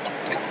testing,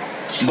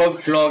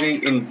 bug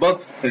logging in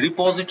bug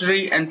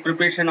repository and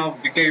preparation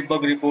of detailed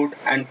bug report,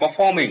 and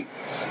performing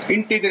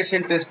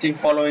integration testing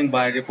following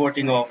by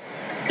reporting of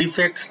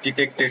defects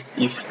detected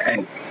if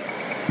any.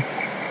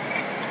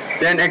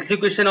 Then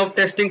execution of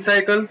testing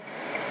cycle,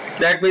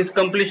 that means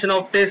completion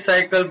of test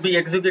cycle be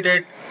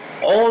executed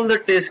all the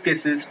test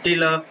cases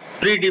till a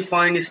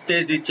predefined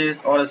stage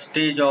reaches or a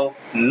stage of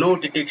no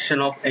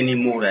detection of any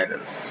more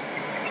errors.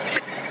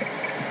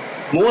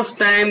 Most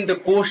time the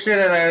question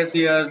arises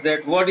here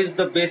that what is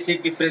the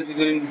basic difference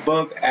between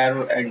bug,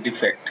 error and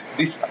defect.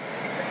 These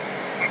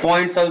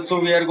points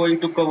also we are going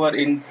to cover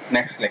in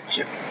next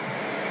lecture.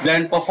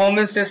 Then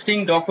performance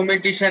testing,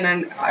 documentation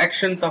and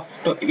actions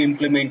after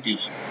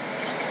implementation.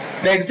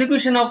 The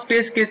execution of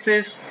test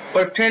cases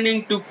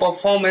pertaining to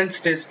performance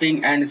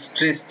testing and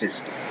stress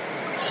testing.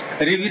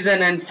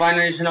 Revision and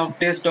finalization of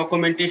test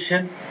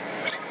documentation.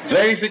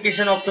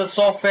 Verification of the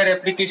software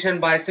application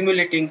by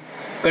simulating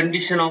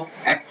condition of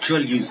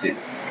actual usage.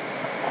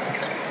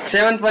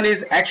 Seventh one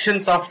is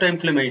actions after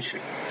implementation.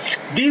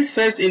 These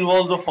phases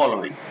involve the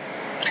following: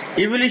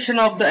 evaluation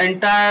of the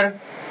entire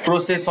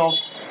process of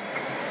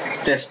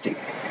testing,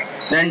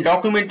 then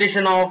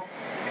documentation of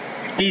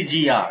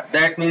TGR,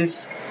 that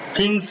means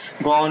things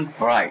gone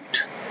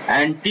right,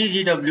 and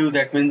TGW,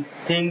 that means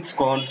things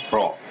gone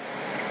wrong.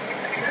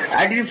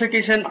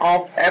 Identification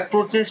of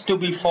approaches to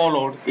be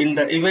followed in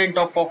the event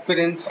of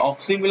occurrence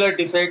of similar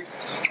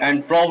defects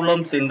and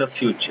problems in the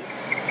future,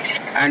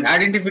 and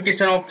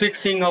identification of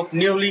fixing of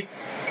newly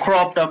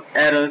cropped up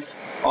errors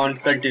on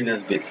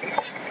continuous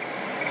basis.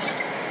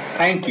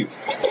 Thank you.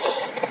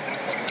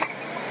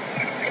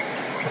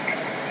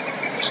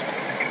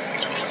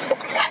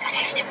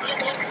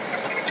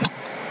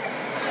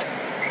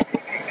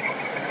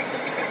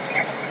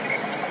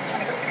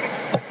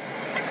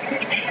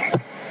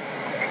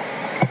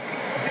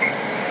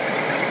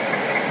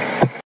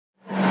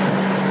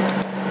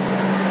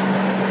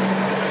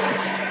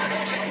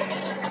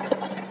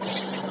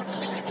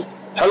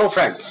 Hello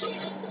friends,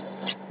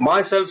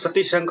 myself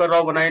Satish Shankar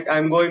Rao Banait. I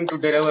am going to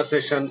deliver a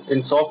session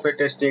in software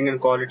testing and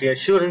quality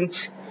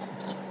assurance,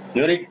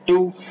 Unit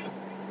 2.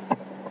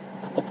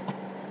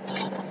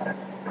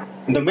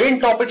 The main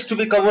topics to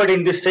be covered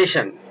in this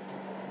session: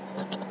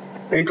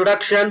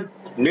 introduction,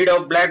 need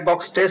of black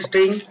box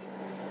testing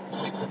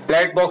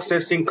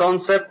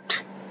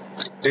concept,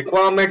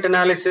 requirement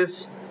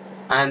analysis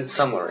and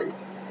summary.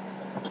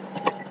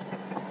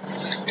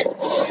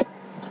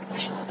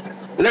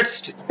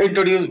 Let's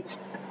introduce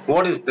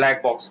what is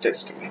black box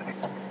testing.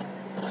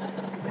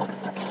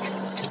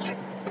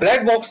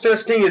 Black box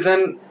testing is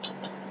a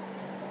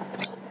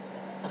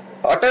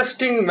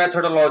testing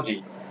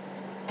methodology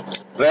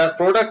where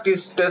product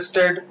is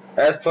tested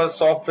as per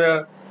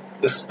software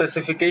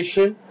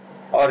specification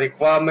or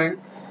requirement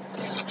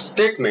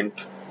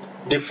statement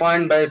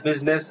defined by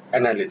business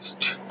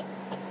analyst.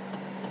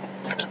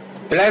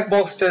 Black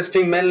box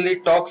testing mainly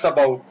talks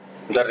about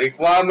the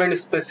requirement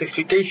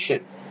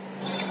specification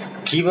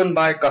given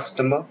by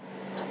customer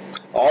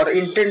or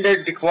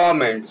intended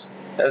requirements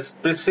as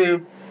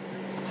perceived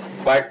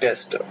by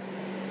tester.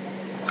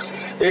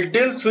 It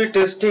deals with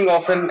testing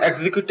of an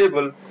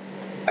executable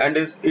and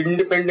is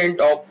independent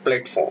of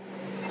platform,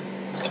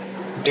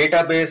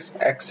 database,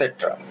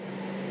 etc.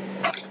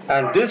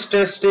 And this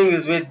testing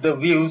is with the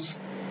views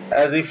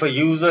as if a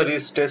user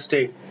is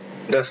testing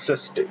the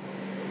system.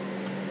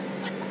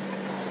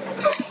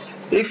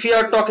 If we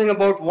are talking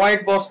about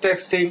white box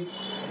testing,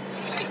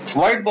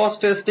 white box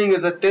testing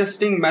is a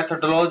testing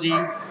methodology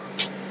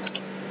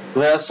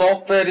where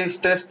software is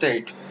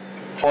tested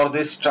for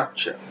this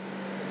structure.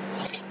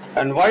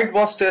 And white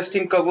box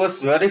testing covers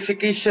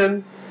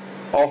verification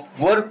of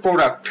work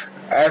product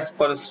as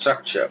per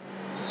structure,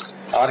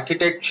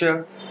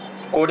 architecture,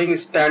 coding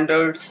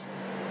standards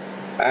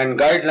and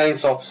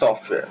guidelines of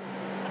software.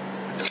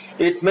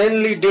 It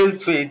mainly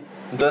deals with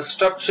the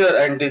structure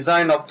and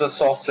design of the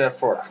software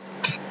product.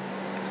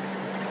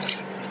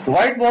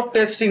 White box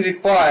testing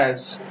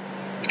requires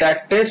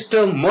that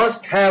tester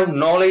must have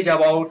knowledge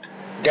about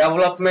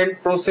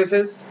development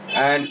processes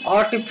and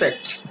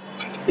artifacts,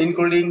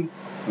 including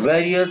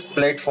various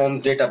platform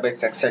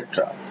database,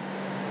 etc.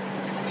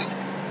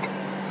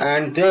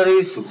 And there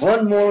is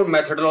one more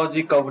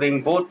methodology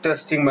covering both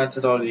testing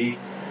methodology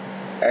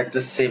at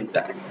the same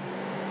time.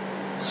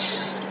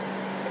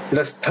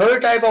 The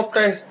third type of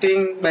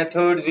testing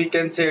method, we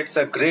can say it's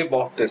a gray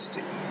box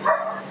testing.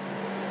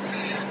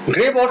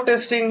 Gray box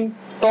testing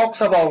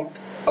talks about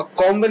a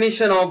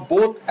combination of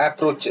both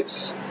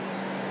approaches,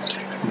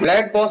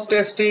 black box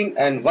testing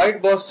and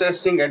white box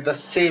testing at the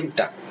same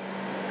time.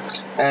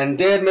 And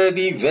there may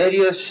be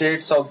various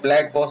shades of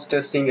black box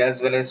testing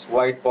as well as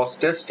white box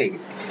testing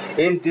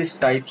in these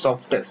types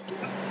of testing,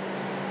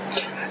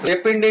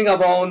 depending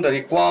upon the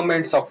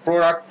requirements of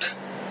product.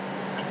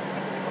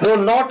 Though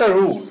not a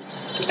rule,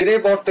 gray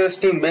box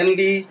testing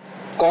mainly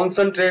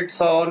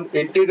concentrates on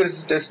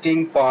integration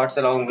testing parts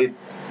along with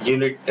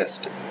unit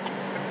testing.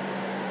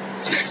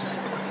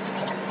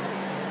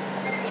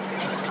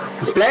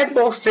 Black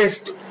box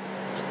test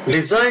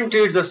design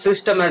treats the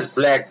system as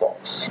black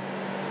box,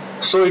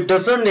 so it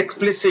doesn't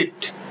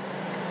explicitly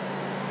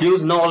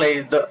use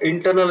knowledge the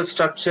internal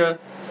structure.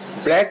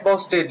 Black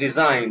box test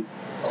design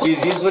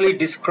is usually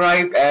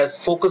described as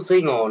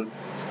focusing on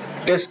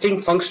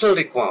testing functional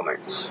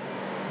requirements,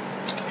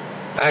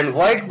 and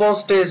white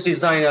box test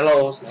design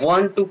allows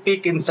one to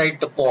peek inside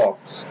the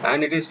box,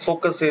 and it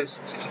focuses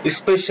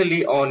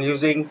especially on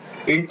using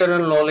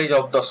internal knowledge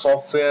of the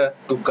software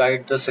to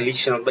guide the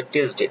selection of the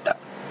test data.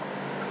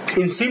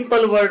 In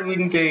simple word,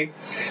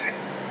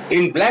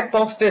 in black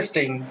box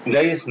testing,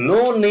 there is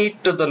no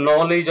need to the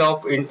knowledge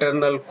of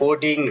internal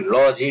coding,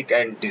 logic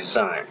and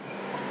design.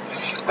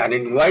 And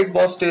in white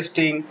box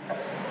testing,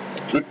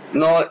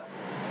 no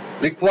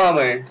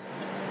requirement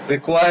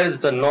requires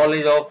the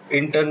knowledge of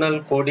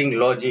internal coding,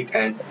 logic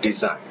and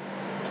design.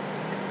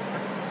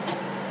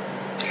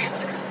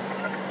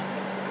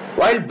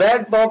 While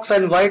black box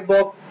and white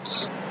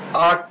box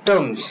are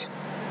terms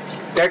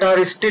that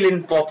are still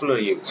in popular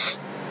use,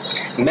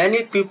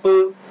 many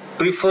people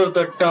prefer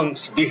the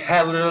terms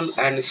behavioral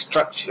and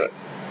structural.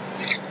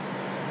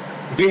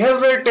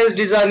 Behavioral test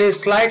design is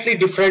slightly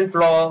different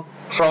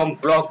from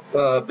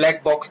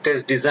black box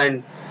test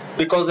design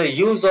because the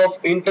use of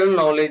internal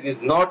knowledge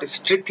is not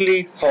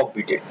strictly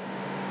forbidden.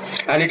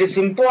 And it is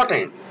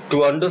important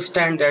to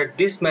understand that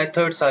these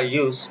methods are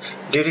used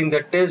during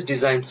the test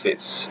design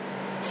phase,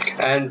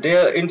 and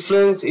their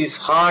influence is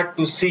hard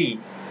to see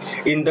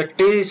in the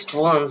test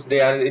once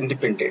they are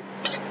independent.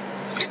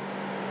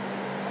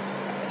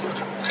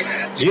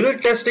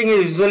 Unit testing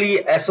is usually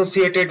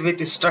associated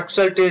with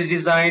structural test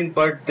design,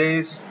 but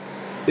this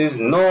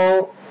is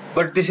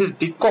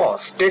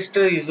because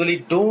testers usually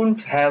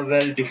don't have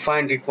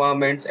well-defined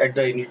requirements at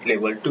the unit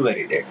level to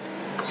validate.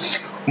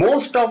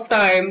 Most of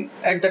time,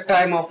 at the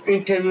time of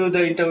interview,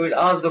 the interviewer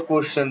asks the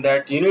question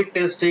that unit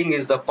testing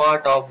is the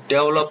part of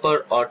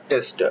developer or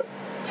tester.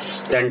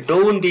 Then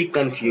don't be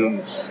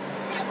confused.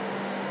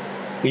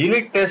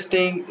 Unit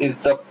testing is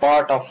the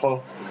part of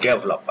a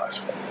developer.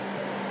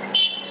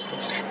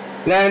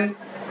 Then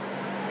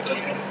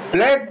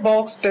black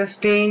box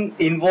testing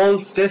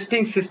involves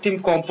testing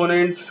system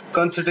components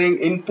considering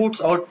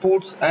inputs,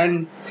 outputs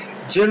and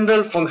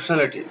general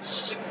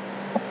functionalities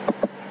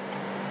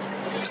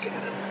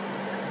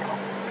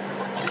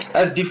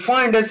as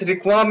defined as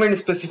requirement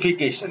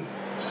specification.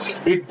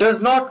 It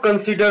does not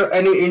consider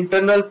any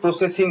internal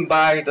processing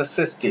by the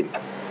system,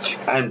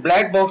 and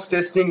black box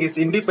testing is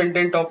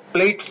independent of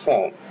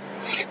platform,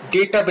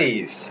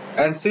 database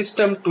and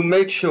system to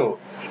make sure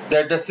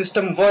that the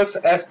system works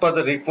as per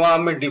the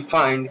requirement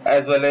defined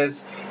as well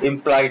as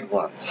implied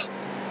ones.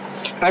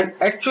 An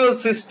actual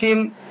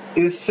system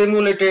is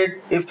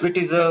simulated if it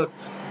is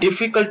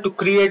difficult to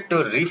create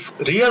a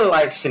real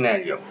life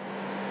scenario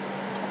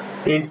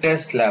in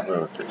test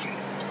laboratory.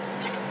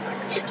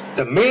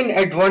 The main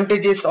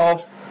advantages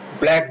of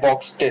black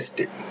box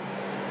testing.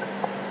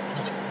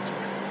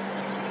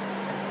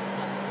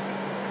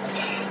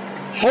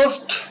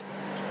 First,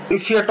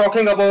 if you are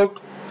talking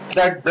about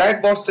that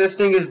black box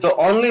testing is the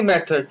only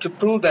method to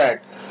prove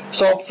that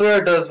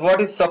software does what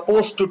it's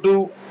supposed to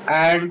do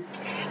and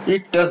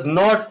it does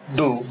not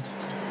do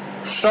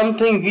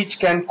something which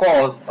can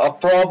cause a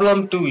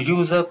problem to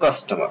user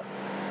customer.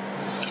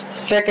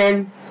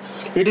 Second,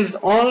 it is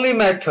the only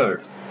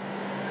method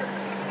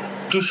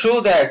to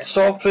show that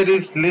software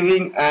is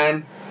living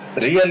and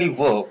really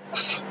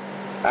works.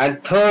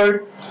 And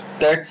third,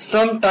 that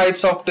some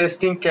types of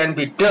testing can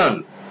be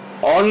done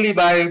only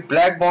by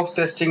black box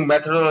testing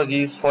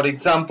methodologies, for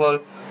example,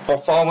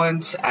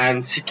 performance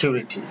and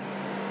security.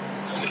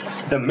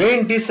 The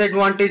main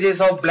disadvantages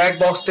of black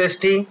box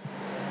testing,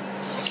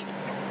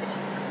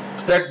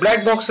 that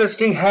black box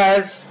testing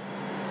has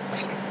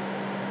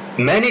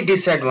many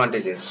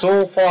disadvantages.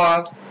 So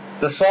far,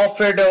 the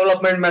software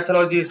development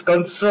methodology is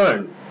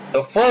concerned.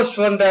 The first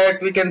one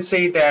that we can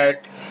say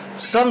that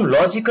some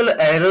logical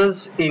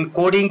errors in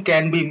coding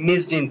can be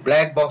missed in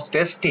black box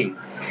testing,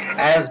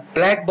 as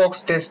black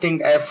box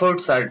testing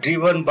efforts are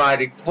driven by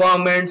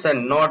requirements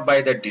and not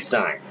by the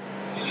design.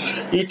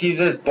 It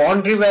uses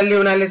boundary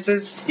value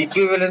analysis,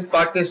 equivalence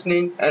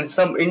partitioning, and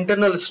some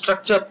internal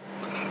structure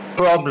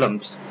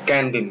problems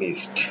can be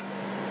missed.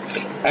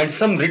 And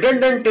some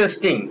redundant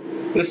testing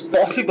is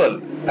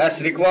possible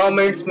as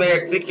requirements may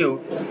execute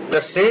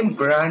the same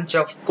branch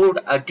of code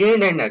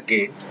again and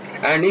again,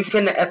 and if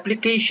an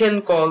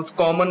application calls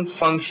common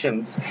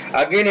functions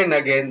again and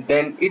again,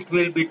 then it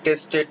will be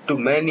tested too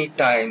many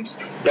times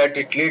that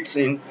it leads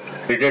in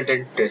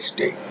redundant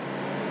testing.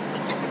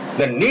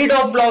 The need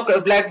of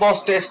black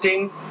box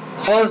testing,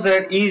 first,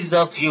 there ease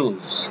of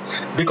use,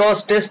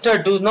 because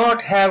testers do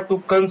not have to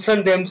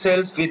concern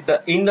themselves with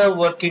the inner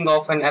working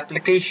of an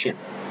application.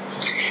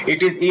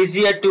 It is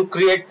easier to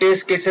create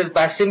test cases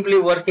by simply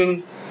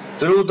working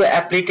through the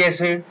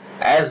application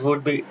as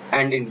would be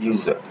an end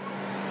user.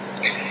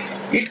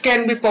 It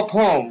can be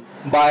performed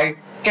by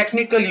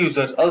technical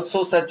users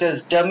also, such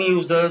as dummy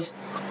users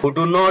who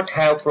do not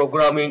have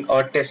programming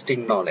or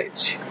testing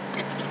knowledge.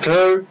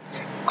 Third,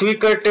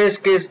 quicker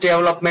test case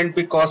development,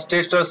 because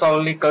testers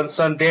only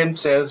concern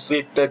themselves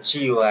with the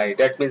GUI,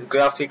 that means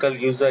graphical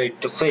user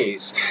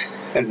interface,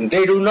 and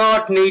they do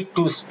not need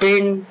to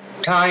spend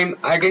time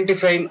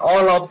identifying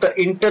all of the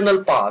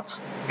internal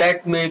paths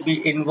that may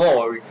be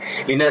involved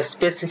in a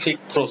specific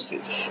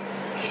process,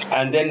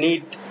 and they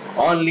need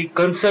only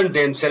concern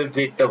themselves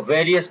with the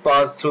various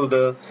paths through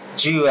the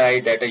GUI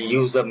that a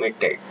user may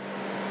take.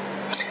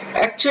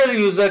 Actual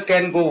user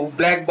can go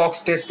black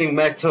box testing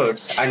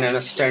methods and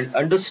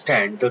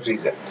understand the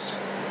results.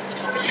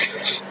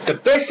 The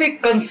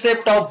basic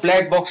concept of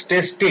black box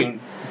testing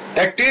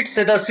that treats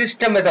the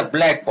system as a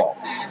black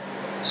box.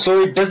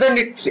 So it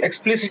doesn't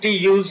explicitly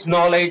use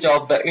knowledge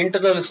of the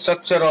internal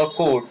structure or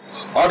code,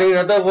 or in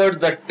other words,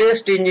 the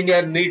test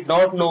engineer need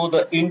not know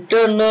the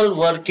internal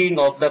working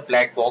of the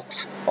black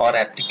box or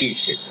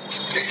application.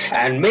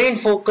 And main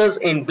focus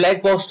in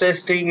black box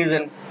testing is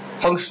in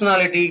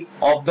functionality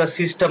of the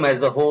system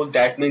as a whole.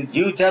 That means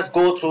you just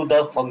go through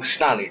the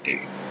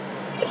functionality.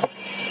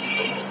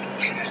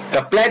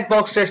 The black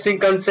box testing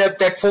concept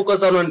that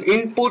focus on an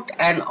input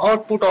and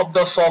output of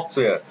the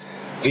software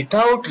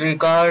without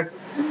regard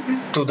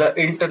to the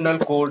internal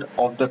code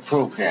of the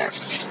program.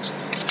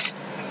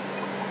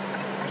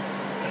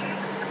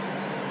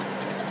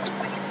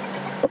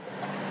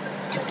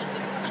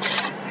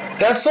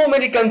 There are so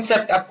many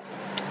concepts of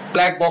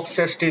black box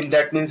testing,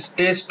 that means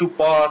test to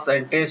pass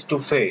and test to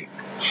fail.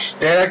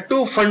 There are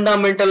two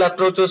fundamental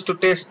approaches to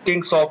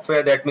testing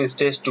software, that means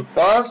test to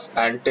pass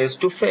and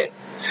test to fail.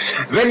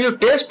 When you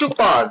test to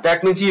pass,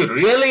 that means you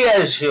really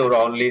assure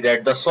only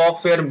that the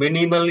software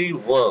minimally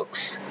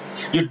works.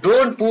 You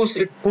don't push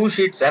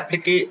its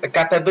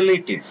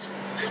capabilities.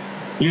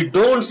 You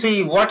don't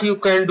see what you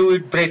can do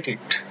it, break it.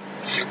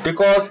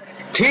 Because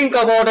think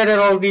about an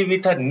ROV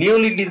with a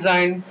newly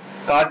designed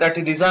car that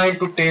is designed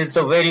to test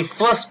the very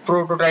first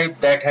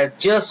prototype that has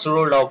just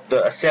rolled off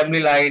the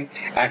assembly line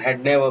and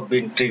had never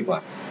been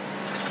driven.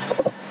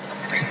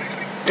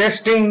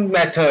 Testing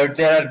method.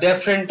 There are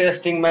different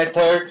testing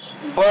methods.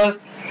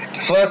 First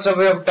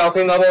we are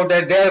talking about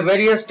that there are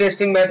various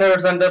testing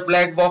methods under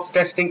black box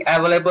testing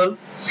available.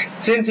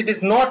 Since it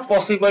is not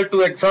possible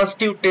to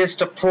exhaustive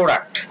test a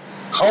product,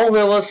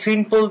 however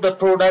simple the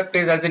product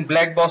is, as in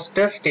black box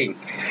testing,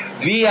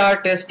 we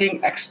are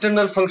testing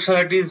external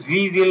functionalities.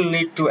 We will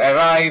need to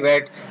arrive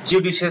at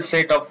judicious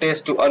set of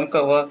tests to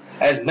uncover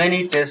as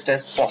many tests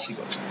as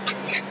possible.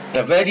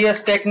 The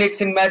various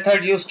techniques and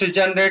methods used to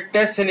generate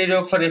test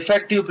scenario for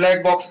effective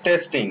black box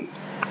testing.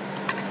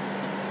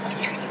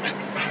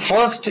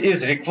 First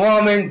is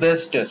requirement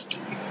based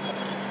testing.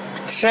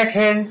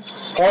 Second,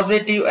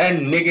 positive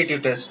and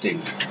negative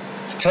testing.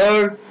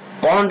 Third,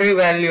 boundary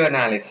value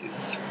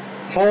analysis.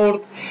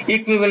 Fourth,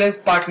 equivalence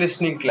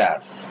partitioning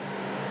class.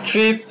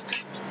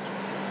 Fifth,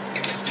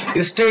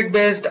 state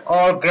based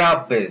or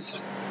graph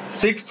based.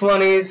 Sixth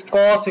one is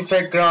cause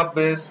effect graph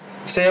based.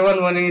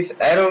 Seventh one is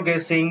error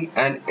guessing,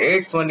 and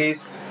eighth one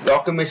is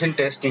documentation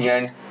testing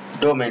and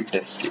domain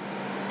testing.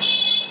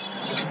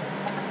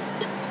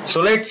 So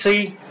let's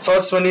see,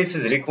 first one is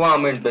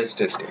requirement based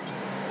testing.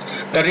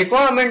 The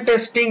requirement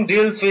testing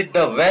deals with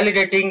the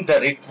validating the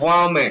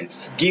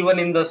requirements given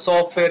in the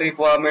software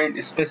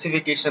requirement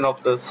specification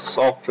of the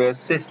software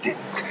system.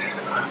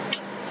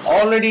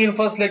 Already in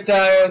first lecture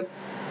I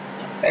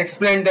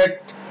explained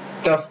that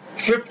the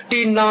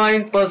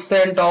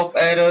 59% of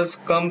errors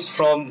comes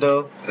from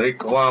the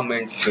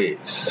requirement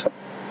phase.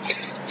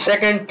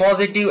 Second,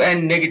 positive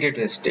and negative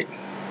testing.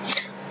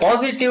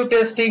 Positive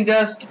testing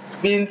just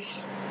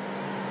means,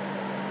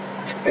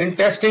 in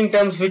testing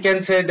terms we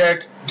can say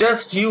that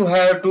just you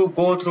have to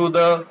go through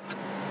the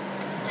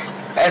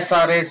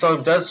SRS,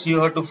 or just you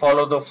have to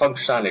follow the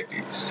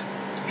functionalities.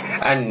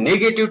 And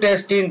negative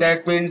testing,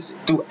 that means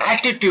to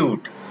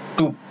attitude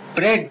to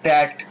break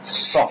that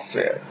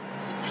software.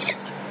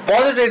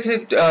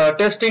 Positive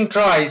testing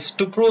tries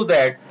to prove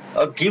that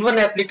a given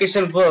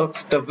application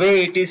works the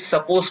way it is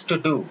supposed to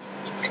do.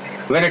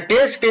 When a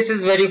test case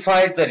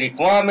verifies the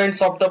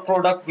requirements of the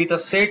product with a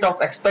set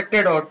of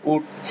expected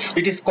output,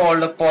 it is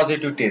called a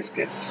positive test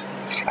case.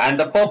 And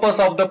the purpose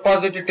of the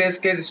positive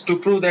test case is to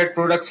prove that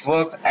products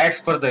work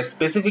as per the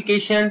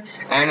specification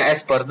and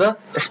as per the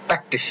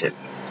expectation.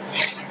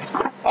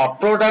 A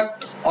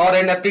product or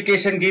an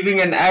application giving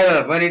an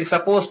error when it is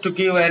supposed to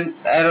give an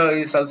error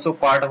is also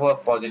part of a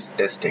positive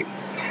testing.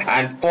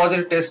 And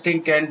positive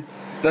testing can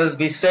thus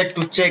be said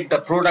to check the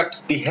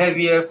product's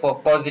behavior for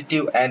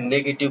positive and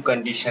negative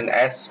condition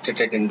as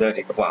stated in the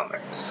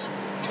requirements.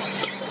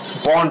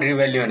 Boundary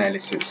value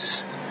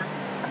analysis.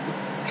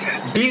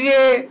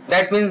 BVA,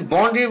 that means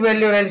boundary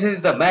value analysis,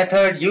 is the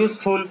method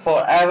useful for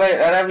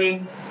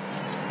arriving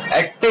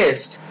at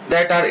tests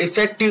that are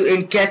effective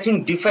in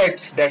catching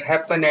defects that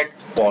happen at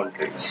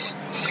boundaries.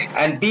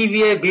 And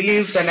BVA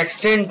believes and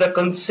extends the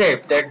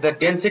concept that the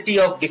density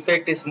of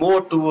defect is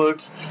more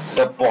towards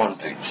the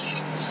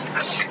boundaries.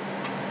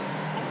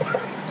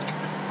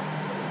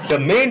 The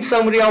main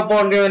summary of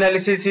boundary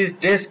analysis is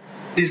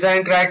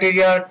design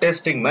criteria,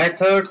 testing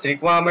methods,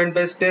 requirement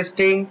based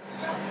testing,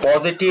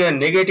 positive and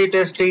negative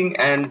testing,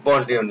 and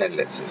boundary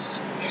analysis.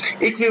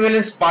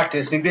 Equivalence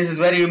partitioning, this is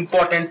very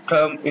important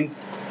term in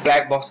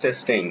black box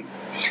testing.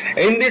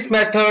 In this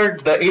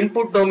method, the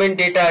input domain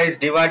data is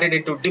divided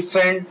into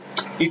different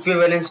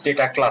equivalence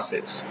data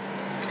classes.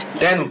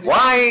 Then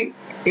why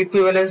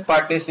equivalence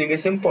partitioning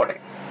is important?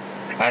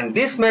 And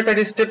this method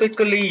is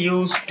typically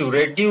used to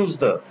reduce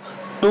the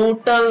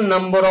total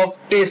number of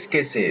test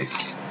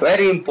cases.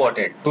 Very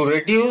important, to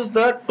reduce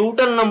the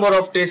total number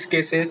of test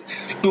cases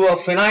to a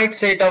finite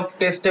set of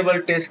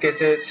testable test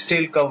cases,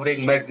 still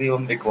covering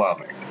maximum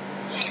requirement.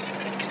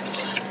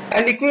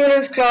 An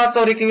equivalence class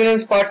or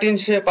equivalence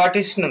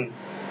partition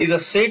is a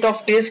set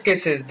of test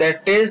cases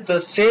that test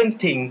the same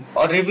thing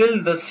or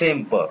reveal the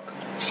same bug.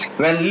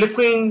 When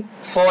looking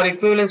for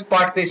equivalence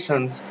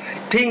partitions,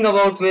 think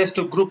about ways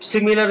to group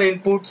similar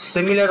inputs,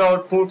 similar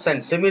outputs,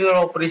 and similar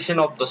operation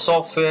of the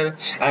software,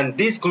 and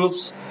these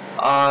groups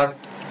are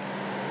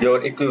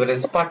your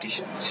equivalence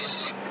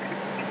partitions.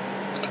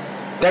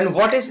 Then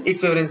what is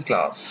equivalence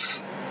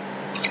class?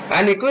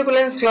 An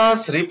equivalence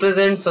class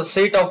represents a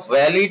set of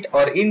valid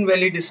or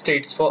invalid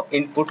states for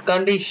input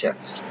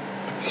conditions.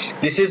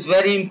 This is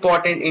very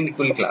important in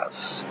equivalence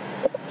class.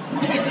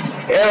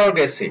 Error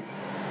guessing.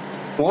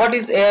 What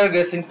is error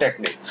guessing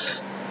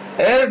techniques?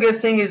 Error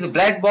guessing is a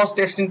black box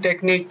testing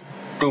technique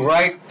to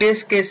write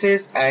test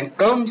cases and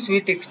comes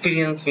with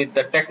experience with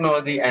the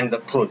technology and the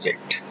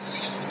project.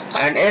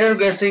 And error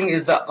guessing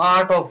is the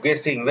art of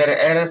guessing where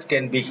errors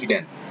can be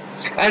hidden.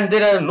 And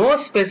there are no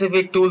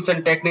specific tools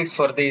and techniques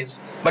for this,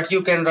 but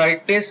you can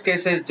write test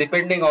cases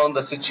depending on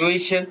the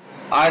situation,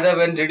 either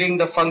when reading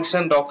the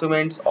function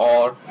documents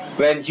or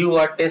when you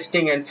are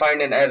testing and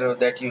find an error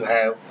that you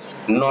have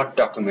not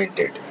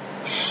documented.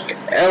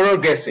 Error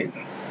guessing.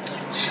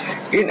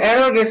 In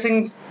error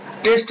guessing,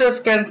 testers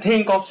can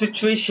think of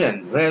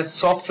situation where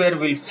software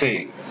will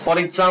fail. For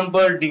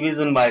example,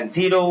 division by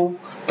 0,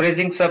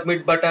 pressing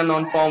submit button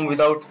on form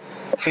without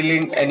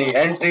filling any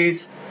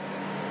entries,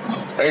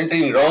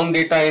 entering wrong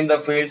data in the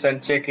fields,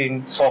 and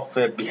checking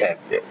software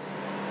behavior.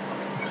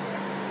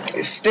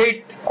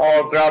 State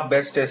or graph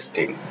based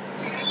testing.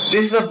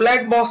 This is a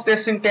black box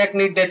testing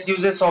technique that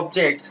uses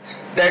objects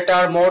that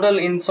are modeled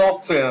in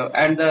software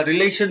and the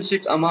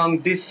relationship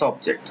among these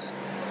objects.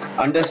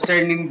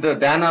 Understanding the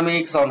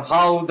dynamics on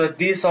how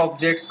these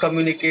objects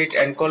communicate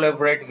and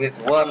collaborate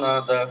with one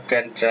another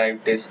can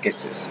drive test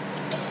cases.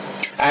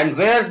 And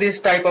where this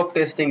type of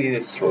testing is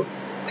useful.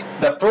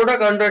 The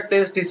product under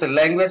test is a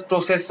language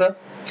processor,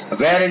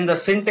 wherein the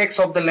syntax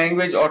of the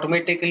language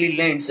automatically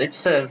lends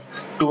itself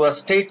to a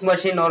state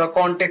machine or a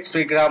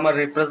context-free grammar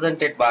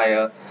represented by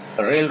a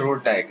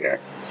railroad diagram.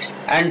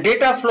 And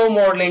data flow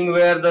modeling,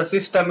 where the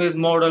system is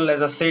modeled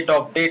as a set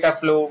of data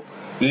flow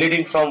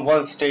leading from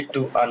one state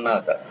to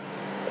another.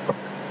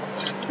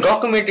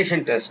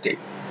 Documentation testing.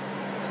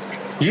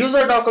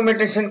 User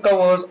documentation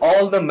covers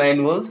all the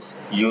manuals,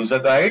 user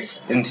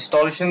guides,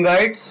 installation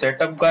guides,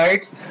 setup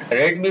guides,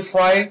 README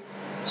file,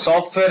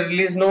 software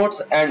release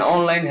notes, and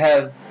online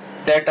help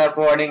that are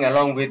providing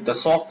along with the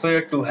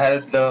software to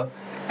help the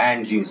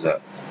end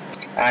user.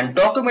 And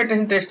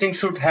documentation testing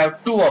should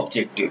have two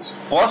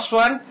objectives. First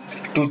one,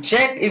 to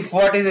check if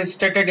what is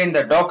stated in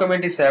the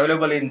document is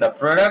available in the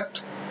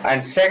product,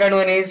 and second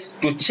one is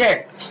to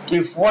check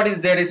if what is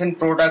there is in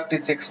product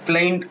is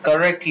explained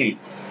correctly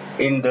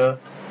in the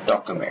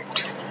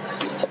document.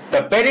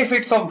 The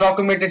benefits of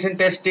documentation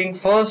testing: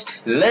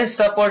 first, less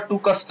support to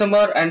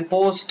customer and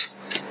post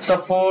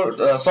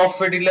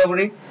software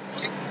delivery.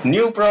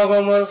 New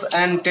programmers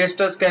and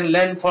testers can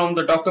learn from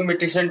the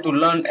documentation to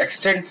learn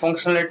extend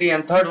functionality,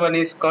 and third one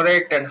is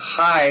correct and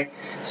high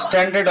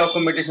standard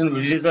documentation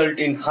will result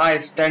in high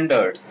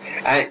standards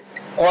and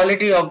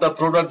quality of the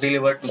product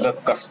delivered to the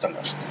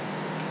customer.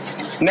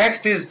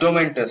 Next is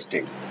domain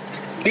testing.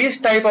 This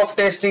type of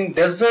testing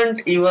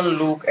doesn't even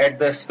look at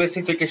the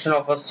specification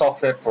of a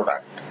software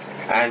product,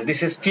 and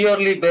this is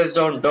purely based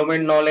on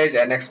domain knowledge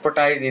and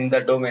expertise in the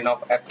domain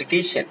of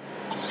application.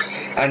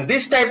 And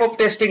this type of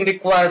testing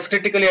requires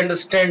critical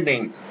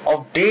understanding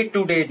of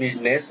day-to-day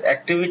business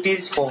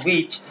activities for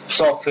which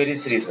software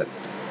is written.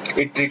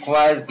 It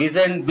requires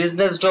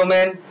business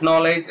domain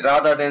knowledge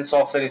rather than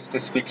software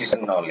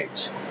specification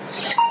knowledge.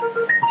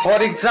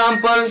 For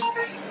example,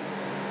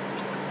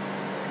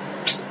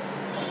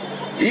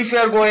 if you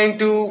are going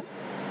to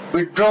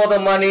withdraw the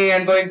money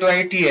and going to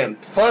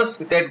ATM,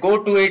 first then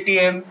go to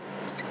ATM,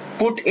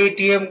 put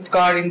ATM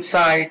card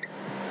inside,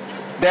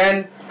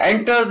 then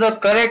enter the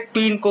correct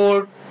PIN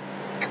code,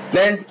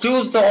 then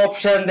choose the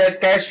option that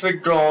cash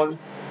withdrawal,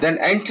 then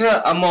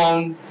enter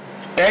amount,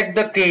 take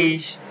the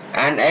cash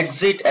and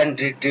exit and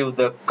retrieve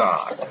the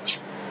card.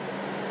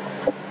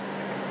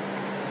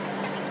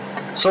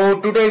 So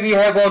today we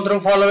have gone through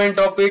following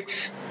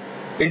topics: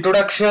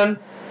 introduction,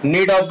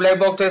 need of black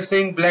box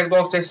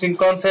testing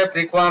concept,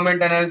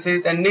 requirement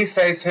analysis, and next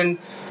section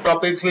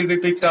topics will be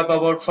picked up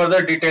about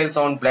further details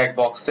on black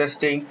box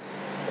testing.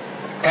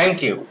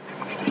 Thank you.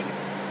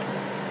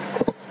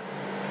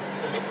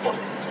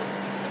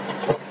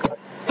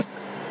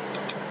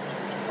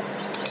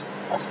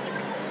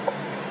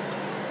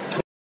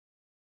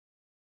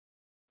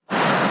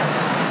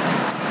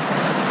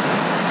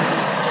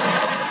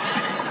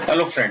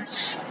 Hello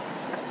friends,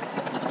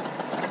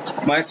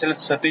 myself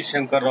Satish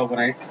Shankar Rao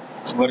Banaik,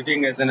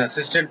 working as an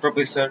assistant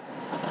professor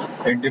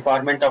in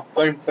Department of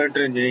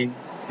Computer Engineering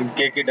in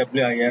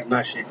KKWIR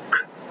Nashik.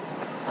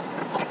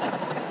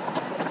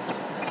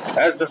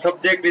 As the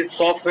subject is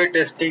software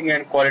testing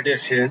and quality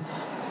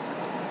assurance,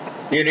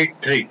 Unit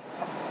 3.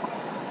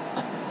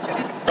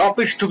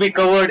 Topics to be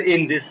covered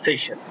in this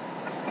session: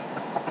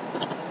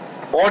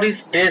 what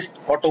is test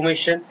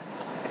automation,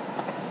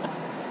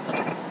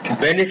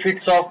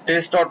 benefits of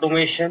test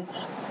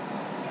automations,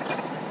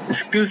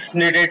 skills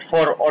needed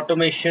for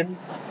automation,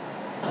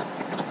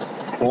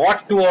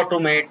 what to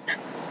automate,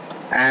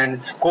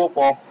 and scope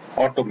of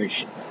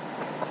automation.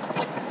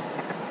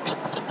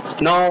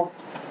 Now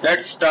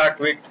let's start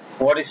with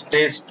what is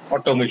test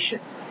automation.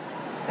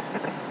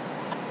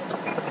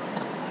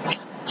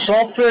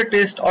 Software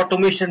test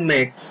automation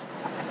makes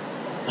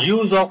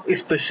use of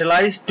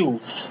specialized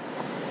tools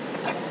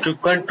to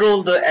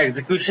control the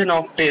execution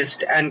of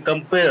tests and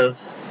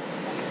compares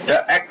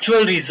the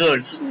actual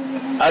results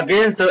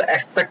against the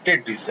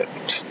expected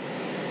result.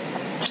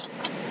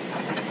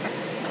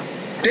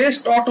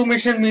 Test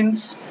automation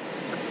means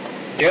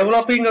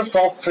developing a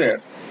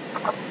software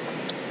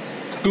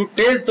to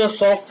test the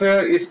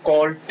software is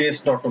called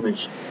test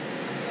automation.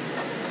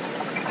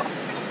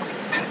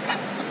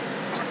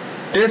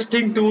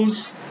 Testing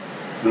tools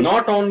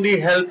not only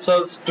helps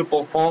us to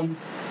perform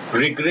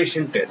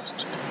regression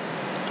tests,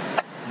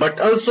 but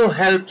also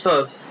helps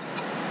us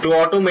to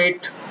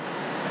automate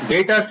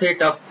data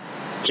setup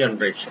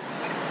generation,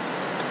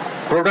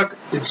 product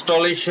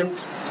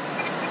installations,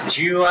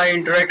 GUI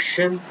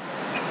interaction,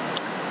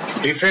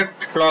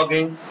 defect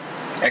logging,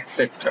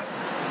 etc.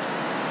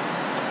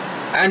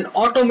 And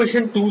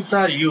automation tools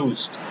are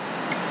used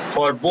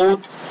for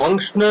both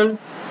functional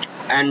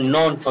and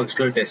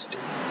non-functional testing.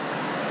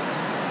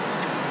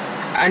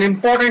 An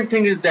important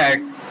thing is that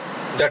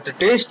the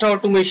test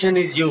automation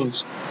is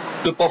used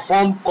to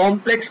perform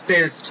complex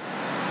tests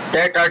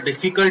that are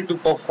difficult to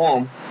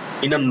perform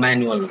in a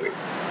manual way,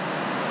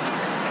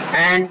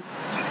 and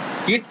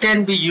it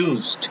can be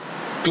used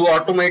to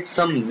automate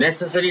some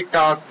necessary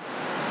tasks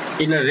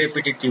in a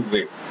repetitive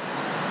way.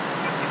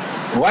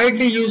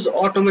 Widely used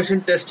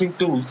automation testing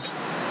tools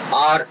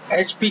are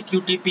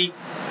HPQTP,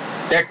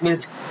 that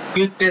means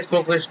Quick Test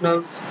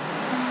Professionals,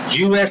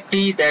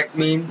 UFT, that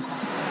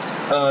means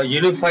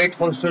Unified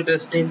Functional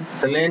Testing,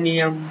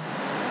 Selenium,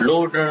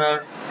 Load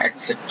Runner,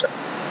 etc.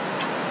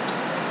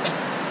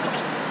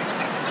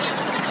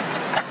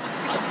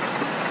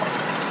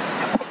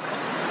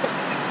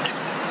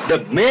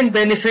 The main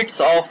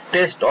benefits of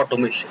test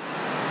automation.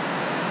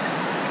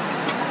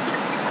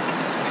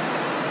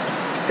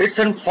 It's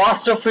a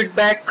faster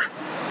feedback,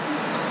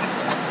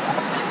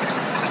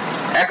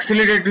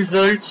 accelerated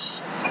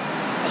results,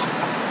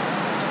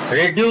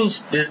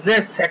 reduced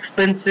business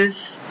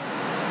expenses,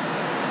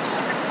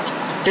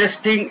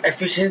 testing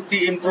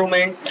efficiency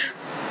improvement,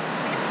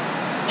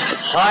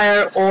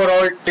 higher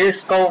overall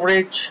test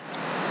coverage,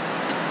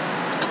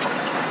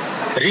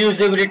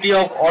 reusability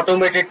of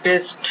automated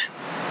tests,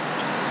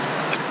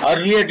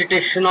 earlier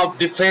detection of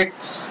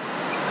defects,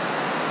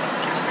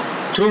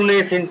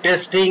 thoroughness in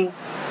testing,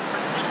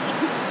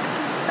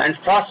 and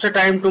faster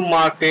time to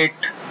market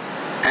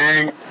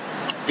and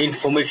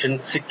information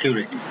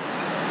security.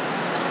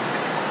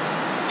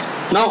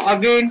 Now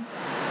again,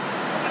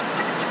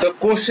 the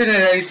question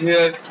arises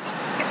here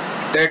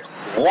that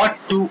what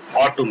to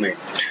automate.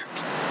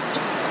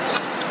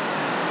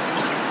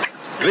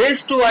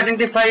 Ways to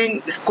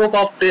identifying scope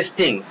of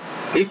testing.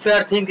 If you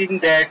are thinking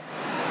that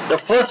the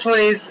first one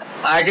is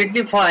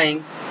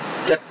identifying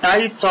the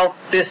types of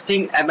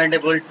testing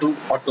amenable to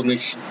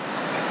automation.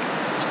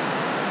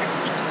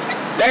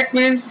 That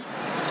means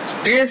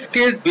test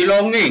case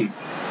belonging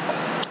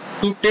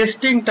to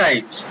testing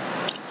types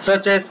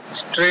such as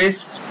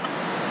stress,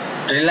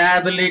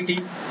 reliability,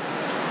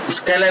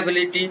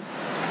 scalability,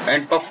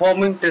 and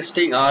performing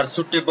testing are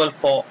suitable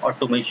for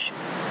automation.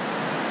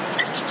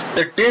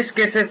 The test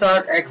cases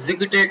are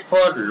executed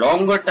for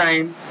longer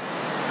time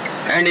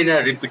and in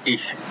a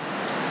repetition.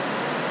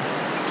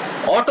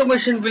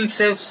 Automation will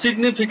save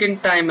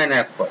significant time and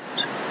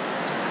effort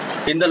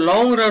in the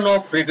long run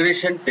of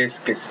regression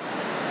test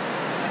cases.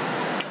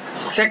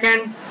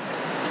 Second,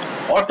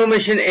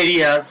 automation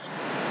areas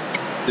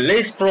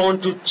less prone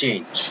to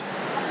change.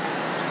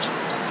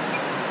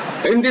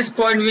 In this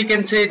point we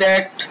can say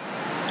that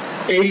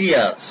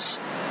areas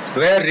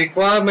where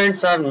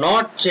requirements are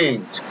not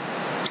changed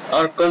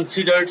are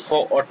considered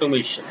for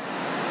automation.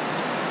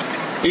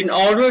 In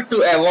order to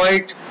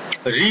avoid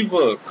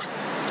rework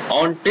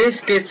on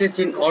test cases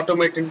in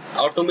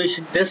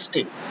automation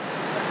testing,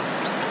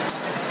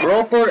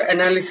 proper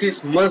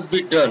analysis must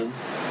be done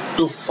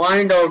to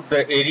find out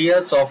the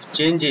areas of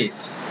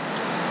changes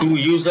to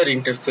user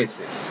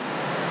interfaces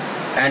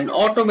and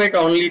automate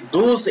only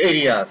those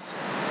areas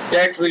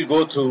that will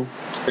go through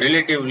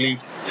relatively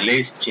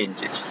less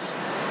changes.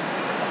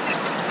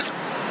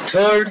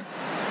 Third,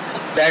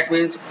 that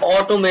means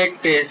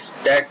automate tests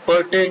that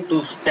pertain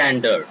to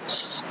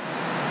standards.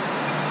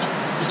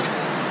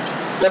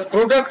 The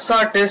products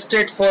are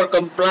tested for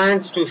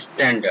compliance to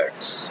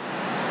standards.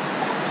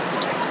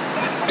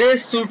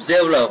 Test suites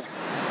developed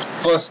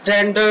for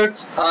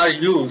standards are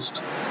used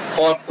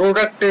for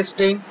product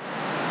testing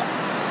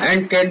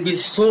and can be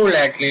sold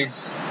at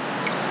least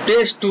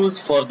test tools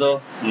for the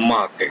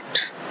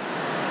market.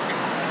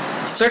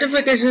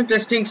 Certification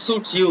testing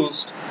suites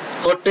used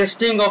for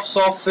testing of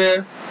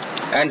software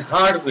and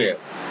hardware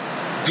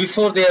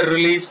before they are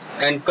released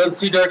and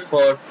considered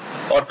for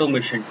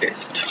automation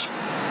test.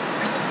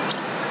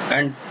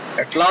 And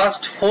at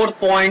last, fourth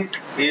point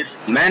is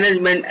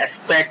management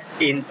aspect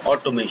in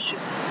automation.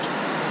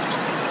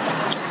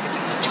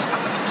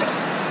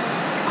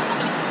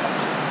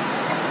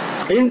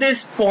 In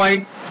this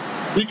point,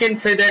 we can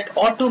say that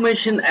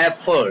automation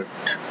effort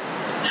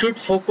should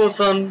focus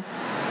on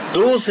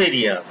those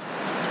areas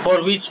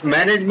for which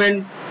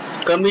management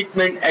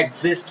commitment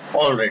exists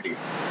already.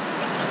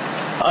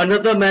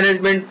 Another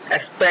management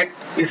aspect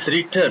is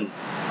return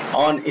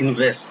on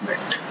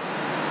investment.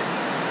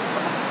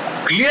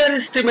 Clear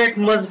estimate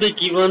must be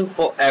given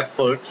for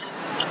efforts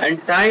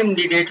and time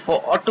needed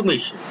for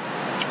automation.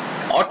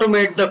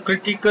 Automate the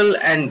critical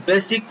and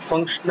basic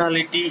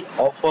functionality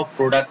of a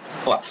product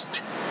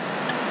first,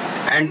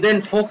 and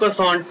then focus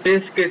on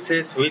test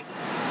cases with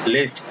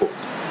less code.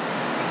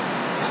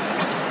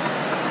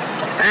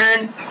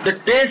 And the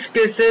test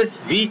cases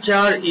which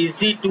are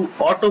easy to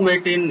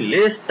automate in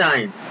less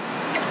time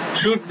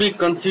should be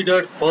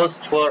considered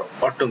first for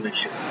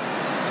automation.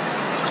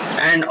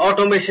 And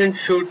automation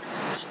should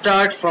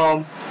start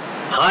from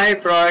high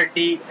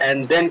priority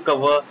and then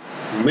cover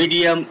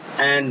medium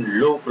and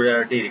low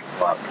priority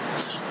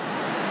requirements.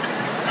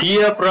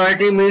 Here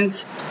priority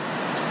means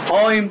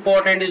how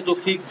important is to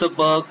fix the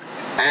bug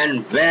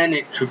and when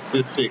it should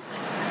be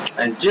fixed.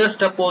 And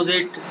just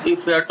opposite,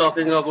 if we are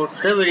talking about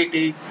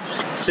severity,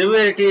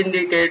 severity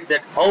indicates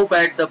that how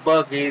bad the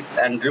bug is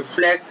and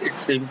reflects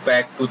its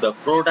impact to the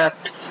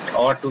product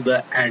or to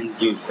the end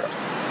user.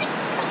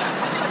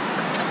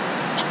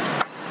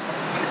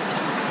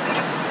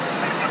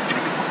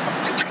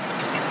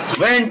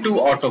 When to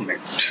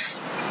automate?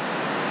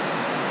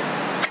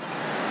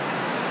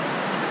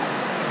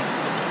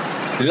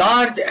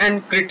 Large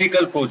and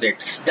critical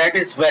projects, that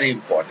is very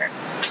important.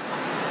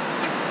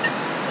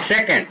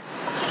 Second,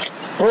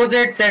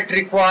 projects that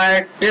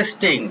require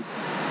testing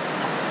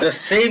the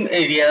same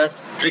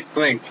areas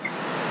frequently.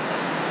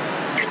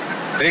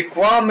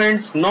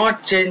 Requirements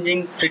not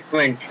changing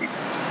frequently.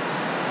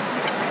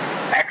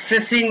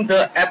 Accessing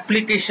the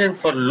application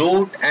for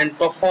load and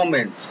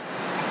performance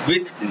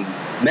with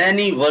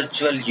many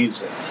virtual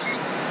users.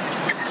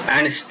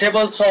 And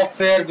stable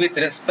software with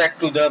respect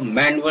to the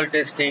manual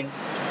testing.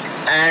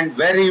 And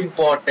very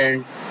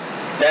important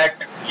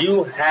that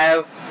you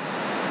have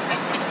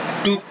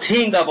to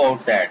think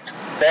about that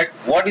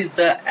what is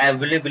the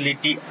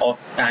availability of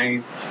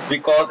time,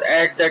 because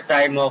at the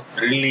time of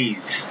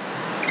release,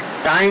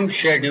 time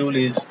schedule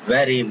is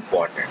very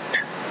important.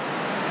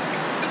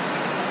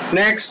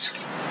 Next,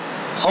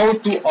 how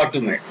to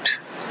automate.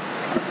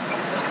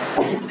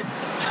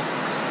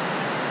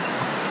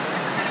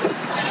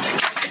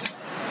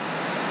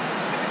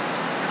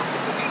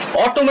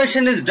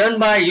 Automation is done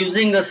by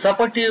using a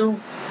supportive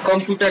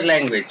computer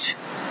language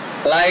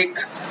like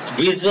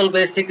Visual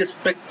Basic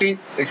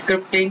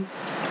scripting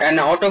and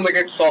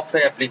automated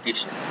software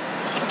application.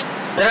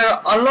 There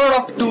are a lot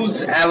of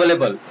tools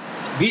available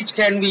which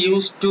can be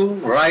used to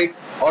write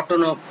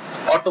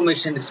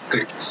automation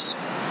scripts.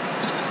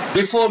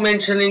 Before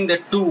mentioning the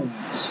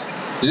tools,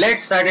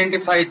 let's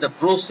identify the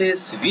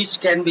process which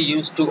can be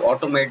used to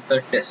automate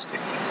the testing.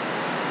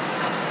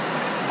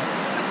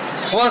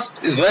 First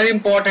is very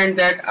important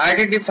that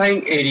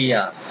identifying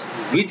areas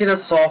within a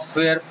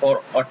software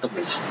for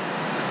automation.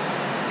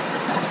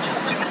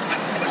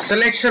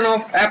 Selection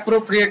of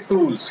appropriate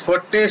tools for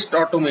test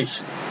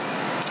automation.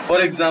 For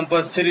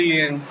example,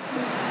 Cerulean,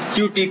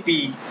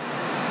 QTP,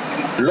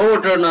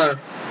 Load Runner,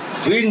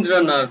 Wind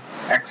Runner,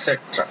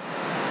 etc.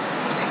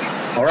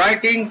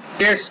 Writing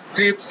test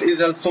scripts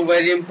is also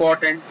very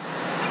important.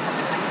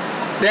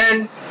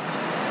 Then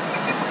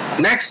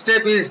next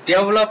step is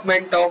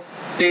development of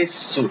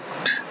test suite.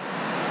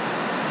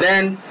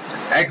 Then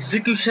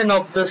execution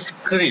of the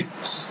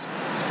scripts.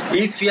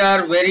 If you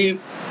are very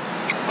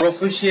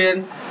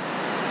proficient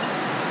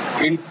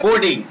in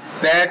coding,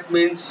 that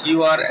means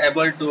you are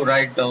able to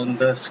write down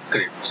the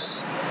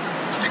scripts.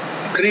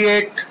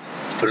 Create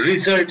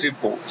result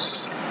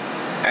reports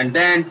and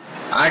then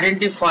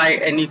identify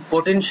any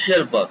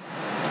potential bug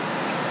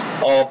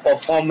or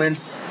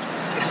performance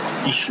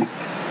issue.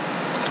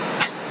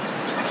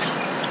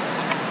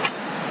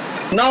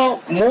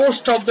 Now,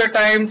 most of the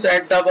times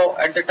at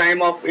the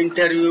time of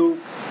interview,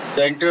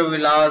 the interview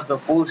will ask the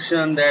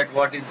question that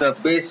what is the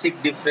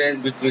basic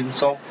difference between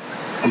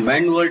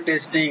manual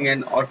testing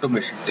and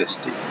automation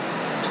testing.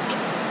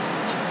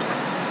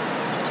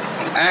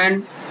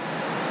 And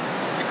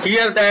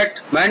here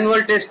that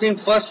manual testing,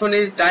 first one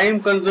is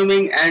time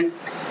consuming and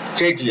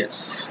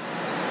tedious.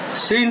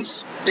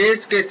 Since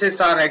test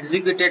cases are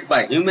executed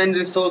by human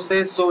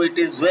resources, so it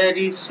is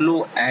very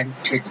slow and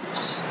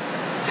tedious.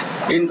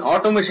 In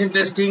automation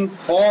testing,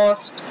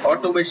 fast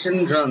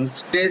automation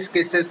runs test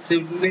cases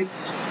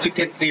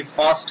significantly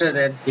faster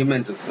than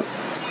human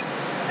resources.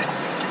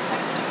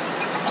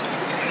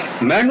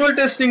 Manual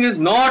testing is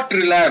not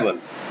reliable.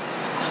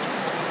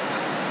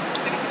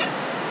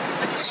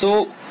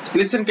 So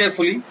listen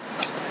carefully.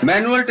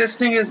 Manual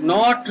testing is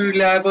not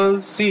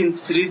reliable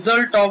since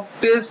result of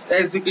test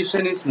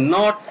execution is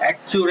not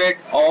accurate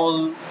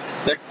all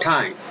the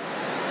time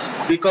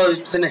because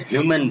it's in a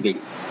human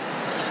being.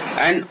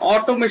 And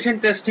automation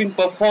testing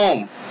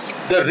perform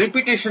the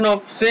repetition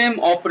of same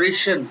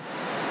operation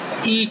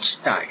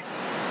each time.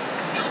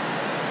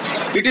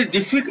 It is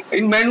difficult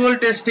in manual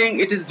testing.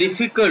 It is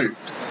difficult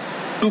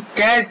to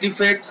catch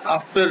defects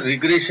after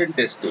regression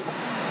testing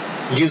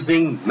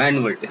using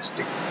manual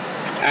testing.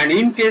 And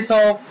in case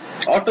of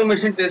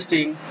automation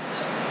testing,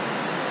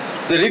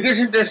 the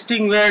regression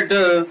testing where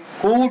the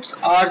codes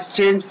are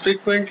changed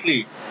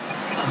frequently,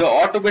 the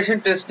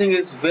automation testing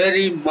is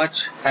very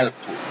much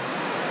helpful.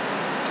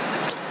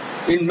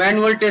 In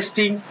manual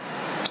testing,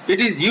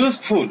 it is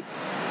useful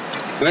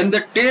when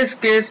the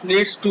test case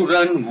needs to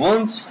run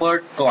once or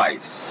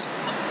twice.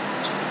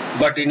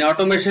 But in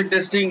automation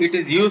testing, it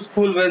is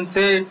useful when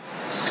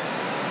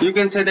you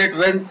can say that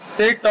when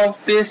set of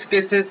test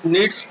cases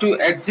needs to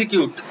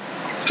execute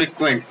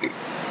frequently.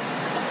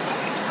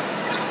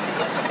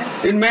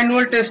 In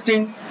manual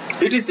testing,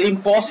 it is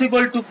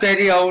impossible to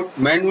carry out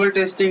manual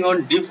testing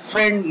on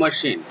different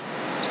machines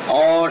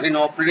or in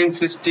operating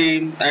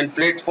system and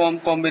platform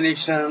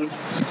combinations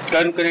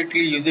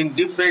concurrently using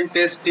different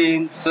test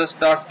teams. Such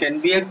tasks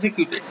can be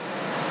executed.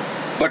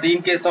 But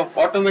in case of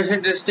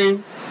automation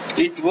testing,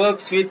 it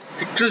works with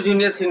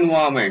heterogeneous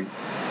environment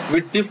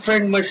with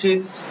different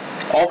machines,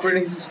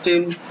 operating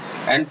system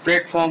and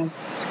platform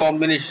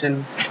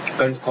combination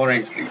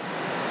concurrently.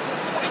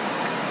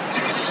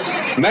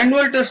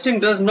 Manual testing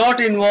does not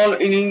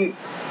involve any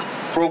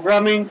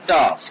programming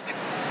task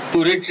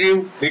to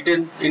retrieve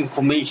hidden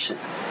information.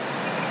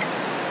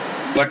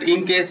 But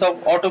in case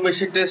of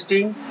automation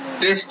testing,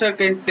 tester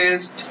can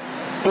test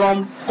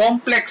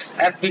complex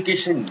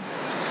application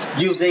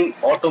using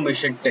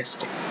automation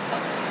testing.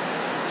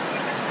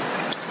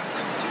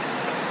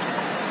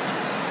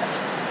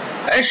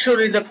 As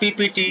shown in the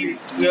PPT,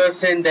 we are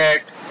saying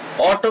that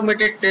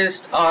automated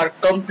tests are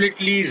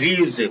completely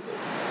reusable,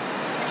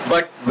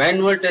 but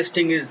manual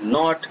testing is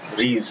not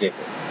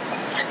reusable.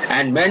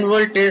 And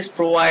manual tests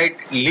provide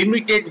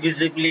limited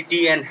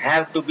visibility and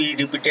have to be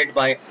repeated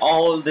by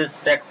all the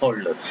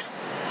stakeholders.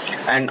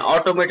 And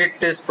automated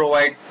tests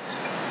provide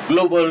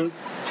global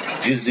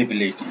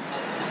visibility.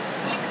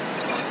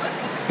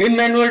 In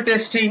manual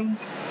testing,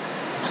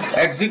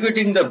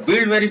 executing the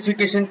build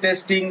verification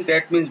testing,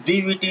 that means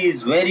BVT,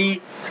 is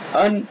very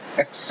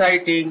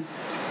unexciting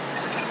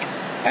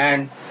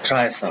and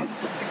tiresome.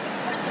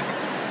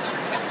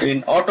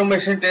 In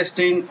automation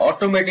testing,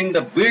 automating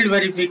the build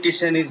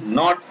verification is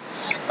not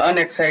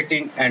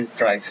unexciting and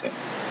tiresome.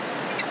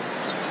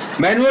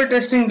 Manual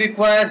testing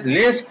requires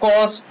less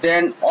cost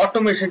than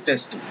automation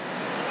testing.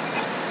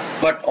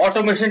 But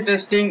automation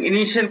testing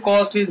initial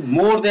cost is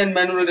more than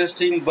manual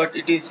testing, but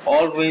it is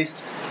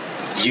always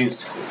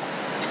useful.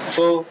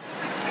 So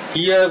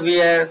here we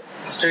have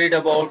studied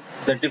about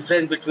the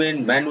difference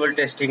between manual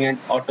testing and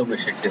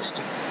automation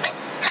testing.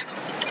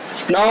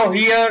 Now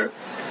here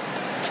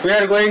we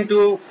are going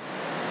to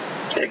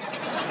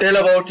tell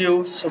about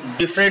you some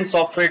different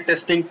software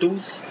testing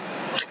tools.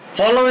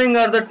 Following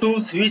are the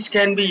tools which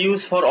can be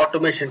used for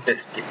automation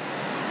testing.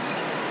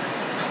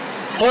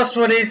 First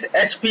one is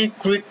HP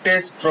Quick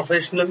Test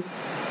Professional.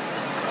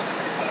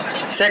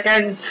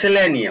 Second,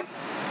 Selenium.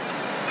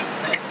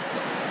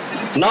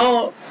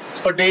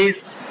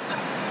 Nowadays,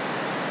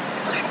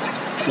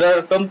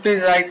 the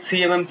companies like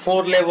CMM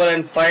 4 level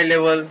and 5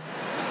 level,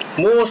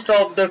 most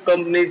of the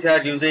companies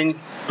are using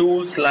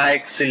tools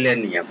like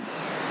Selenium.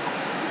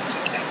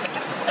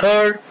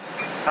 Third,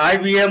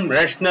 IBM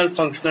Rational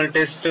Functional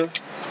Tester,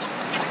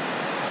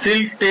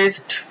 Silk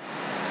Test,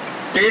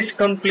 Test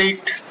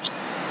Complete,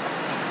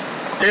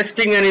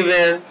 Testing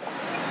Anywhere,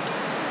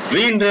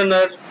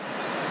 Windrunner.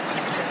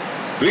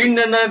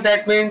 Windrunner,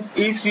 that means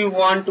if you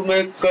want to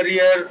make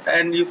career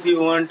and if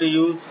you want to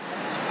use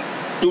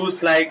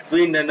tools like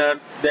Windrunner,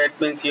 that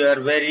means you are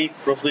very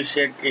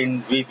proficient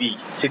in VB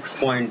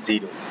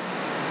 6.0.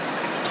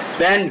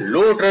 Then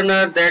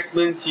LoadRunner, that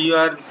means you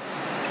are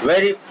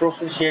very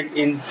proficient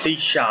in C#.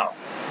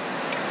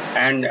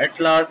 And at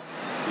last,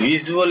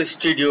 Visual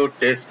Studio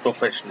Test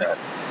Professional.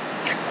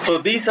 So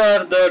these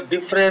are the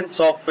different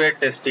software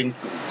testing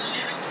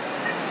tools.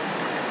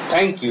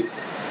 Thank you.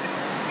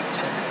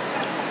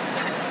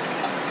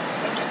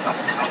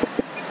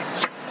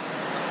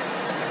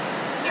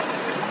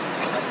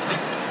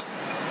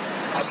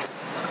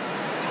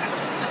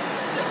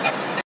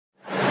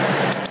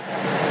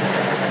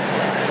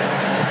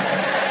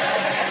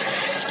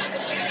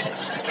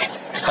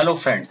 Hello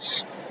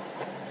friends,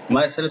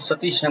 myself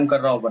Satish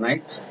Shankar Rao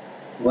Banait,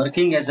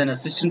 working as an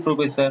assistant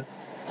professor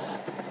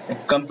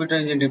at Computer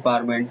Engineering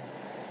Department,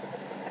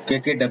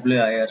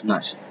 KKWIR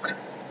Nashik.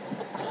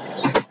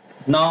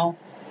 Now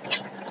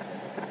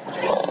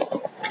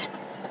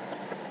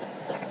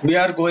we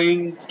are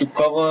going to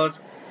cover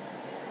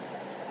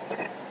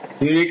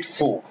Unit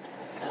 4,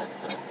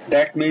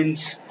 that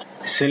means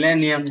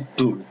Selenium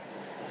tool.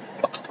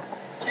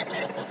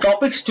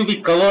 Topics to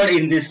be covered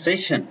in this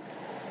session.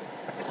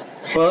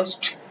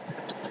 First,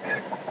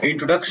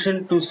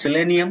 introduction to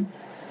Selenium,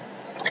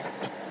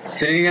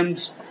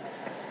 Selenium's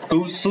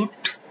tool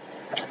suite,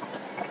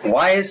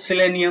 why is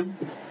Selenium,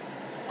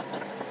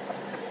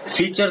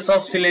 features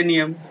of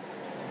Selenium,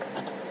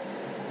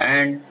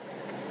 and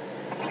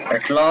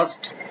at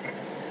last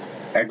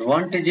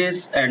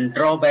advantages and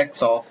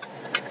drawbacks of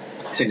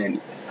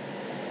Selenium.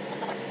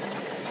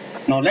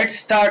 Now let's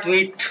start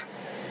with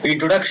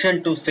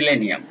introduction to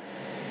Selenium.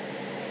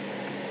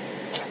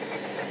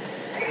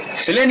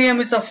 Selenium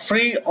is a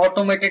free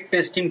automated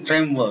testing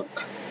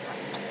framework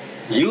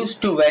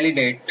used to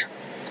validate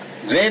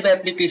web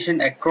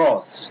applications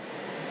across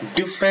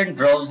different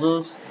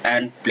browsers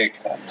and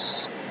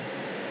platforms.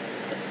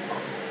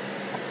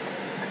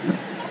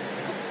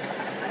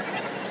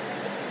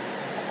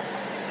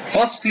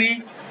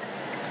 Firstly,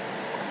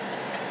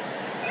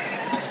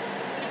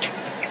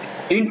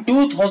 in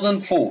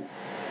 2004,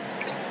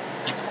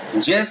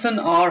 Jason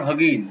R.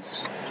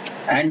 Huggins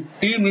and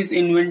team is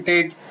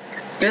invented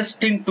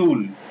testing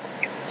tool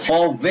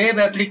for web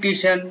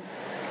application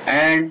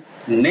and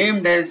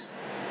named as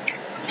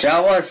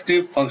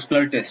JavaScript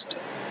functional tester.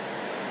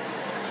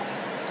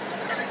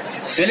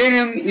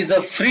 Selenium is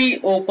a free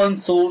open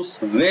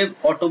source web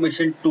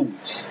automation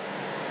tools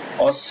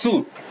or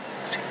suite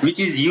which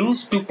is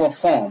used to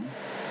perform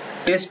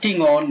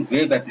testing on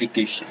web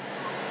application.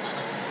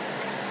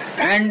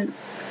 And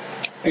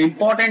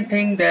important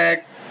thing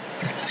that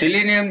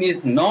Selenium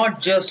is not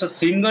just a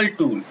single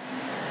tool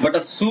but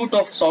a suite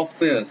of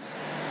softwares,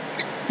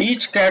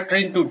 each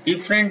catering to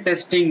different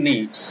testing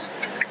needs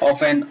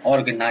of an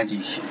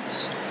organization.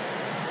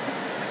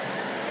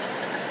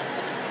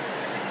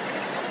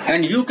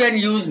 And you can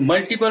use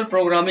multiple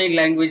programming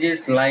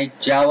languages like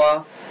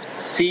Java,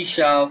 C#,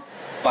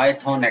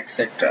 Python,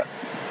 etc.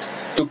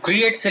 to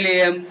create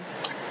Selenium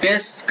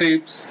test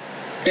scripts.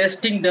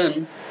 Testing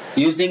done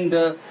using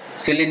the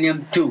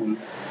Selenium tool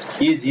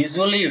is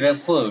usually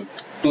referred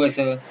to as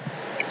a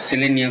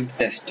Selenium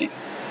testing.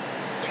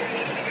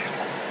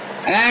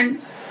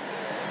 And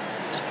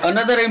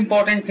another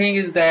important thing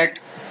is that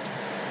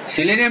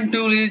Selenium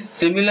tool is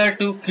similar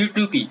to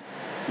Q2P,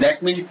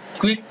 that means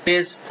Quick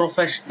Test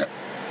Professional,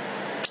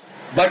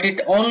 but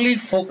it only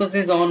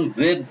focuses on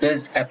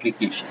web-based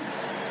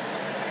applications.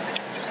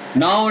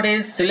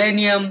 Nowadays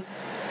Selenium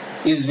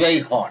is very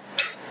hot,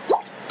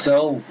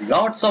 so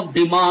lots of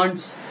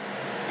demands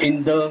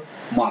in the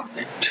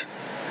market.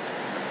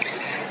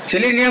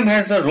 Selenium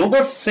has a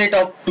robust set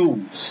of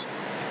tools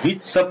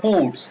which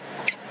supports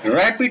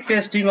rapid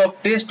testing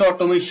of test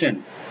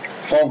automation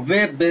for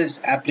web-based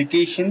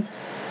applications,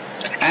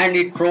 and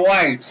it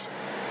provides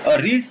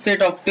a rich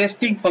set of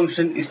testing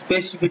functions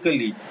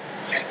specifically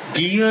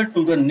geared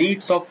to the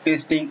needs of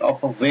testing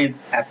of web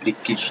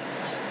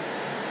applications.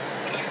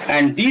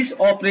 And these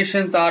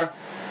operations are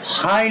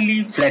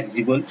highly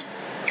flexible,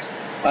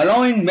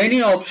 allowing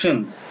many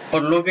options for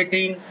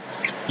locating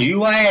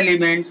UI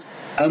elements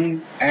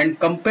and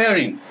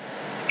comparing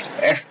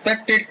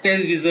expected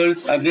test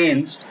results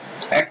against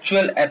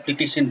actual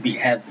application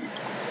behavior.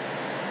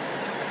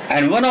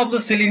 And one of the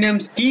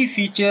Selenium's key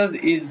features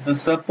is the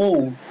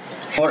support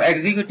for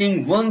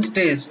executing one's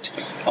test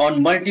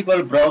on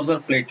multiple browser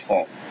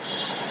platforms.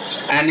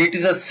 And it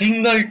is a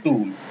single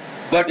tool,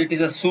 but it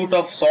is a suite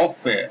of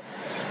software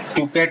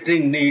to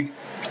catering need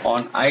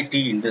on IT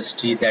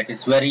industry. That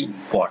is very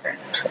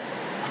important.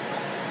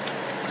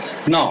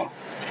 Now,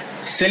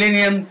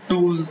 Selenium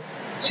tool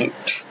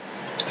suite.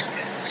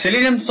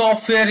 Selenium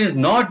software is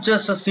not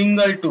just a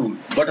single tool,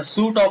 but a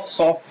suite of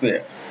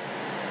software,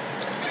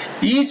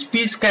 each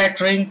piece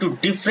catering to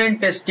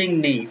different testing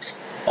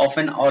needs of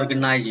an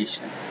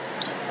organization.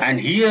 And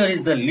here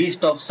is the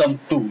list of some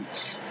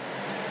tools.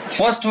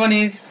 First one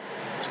is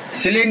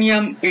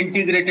Selenium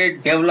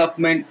Integrated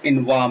Development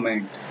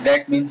Environment,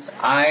 that means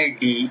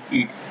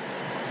IDE.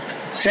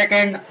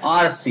 Second,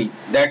 RC,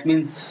 that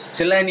means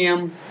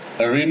Selenium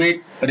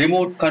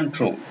Remote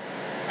Control.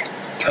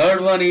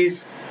 Third one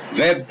is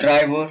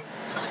WebDriver,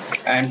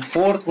 and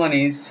fourth one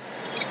is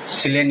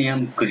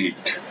Selenium Grid.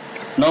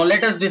 Now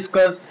let us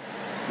discuss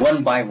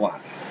one by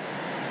one.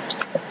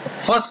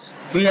 First,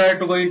 we are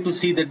going to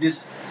see that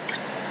this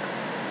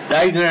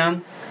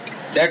diagram,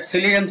 that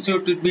Selenium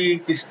suite will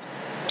be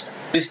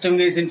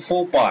distinguished in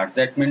four parts.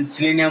 That means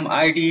Selenium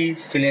IDE,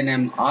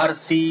 Selenium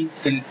RC,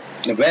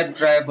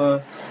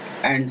 WebDriver,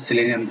 and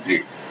Selenium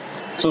Grid.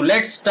 So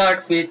let's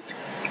start with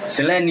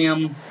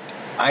Selenium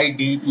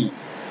IDE.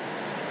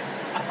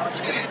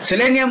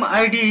 Selenium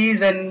IDE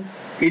is an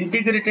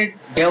integrated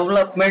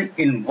development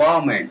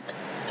environment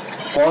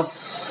for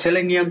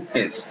Selenium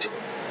test.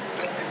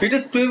 It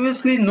is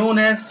previously known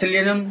as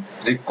Selenium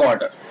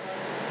Recorder,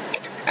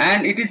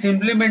 and it is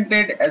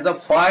implemented as a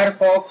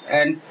Firefox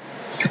and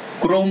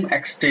Chrome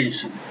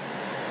extension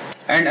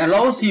and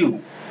allows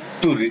you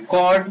to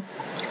record,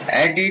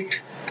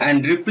 edit,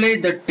 and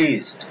replay the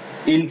test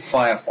in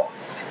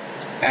Firefox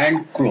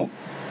and Chrome.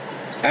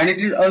 And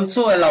it is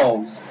also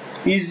allows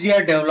easier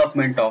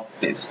development of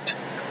test.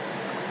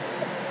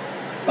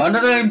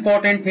 Another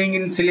important thing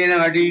in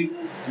Selenium IDE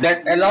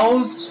that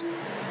allows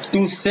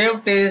to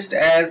save test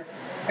as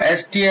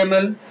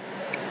HTML,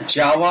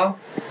 Java,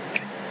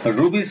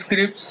 Ruby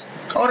scripts,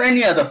 or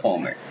any other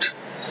format.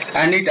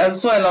 And it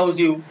also allows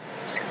you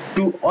to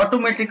to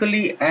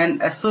automatically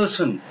an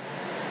assertion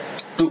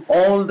to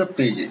all the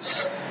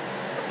pages,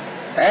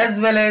 as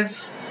well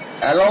as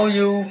allow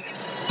you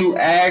to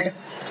add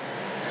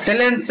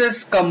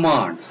silences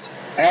commands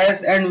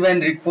as and when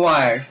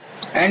required,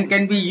 and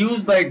can be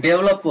used by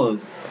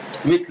developers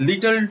with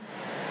little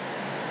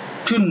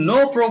to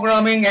no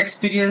programming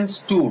experience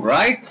to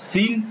write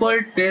simple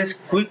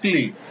tests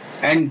quickly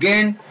and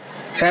gain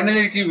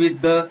familiarity with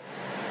the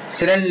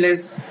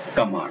silenceless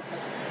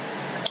commands.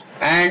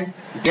 And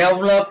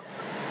develop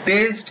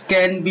test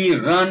can be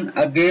run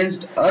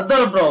against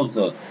other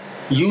browsers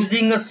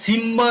using a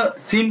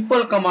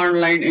simple command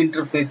line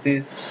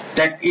interfaces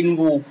that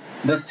invoke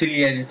the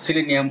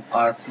Selenium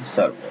RC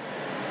server.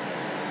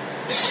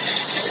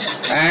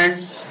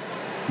 And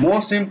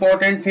most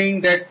important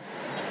thing, that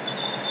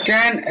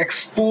can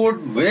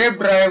export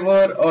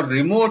WebDriver or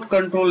remote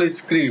control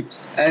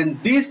scripts,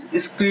 and this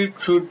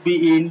script should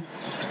be in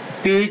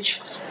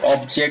page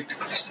object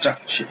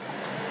structure.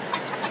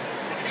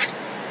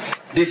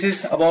 This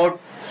is about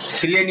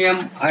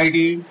Selenium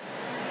IDE.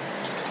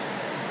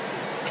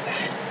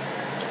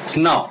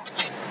 Now,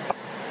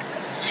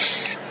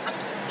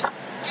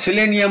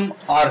 Selenium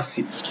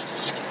RC.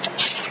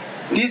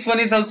 This one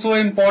is also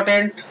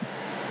important.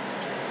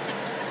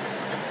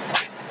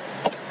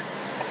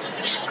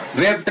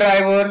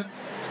 WebDriver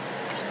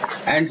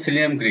and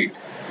Selenium Grid.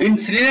 In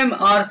Selenium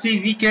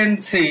RC, we can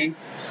say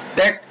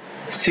that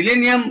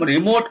Selenium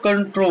remote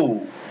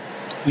control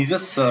is a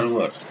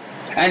server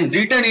and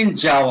written in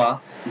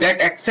Java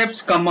that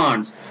accepts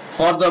commands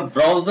for the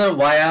browser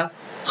via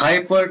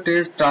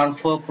Hypertext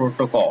Transfer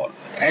Protocol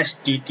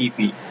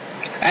 (HTTP).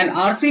 And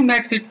RC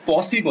makes it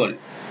possible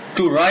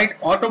to write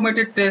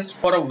automated tests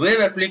for a web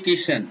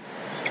application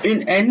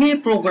in any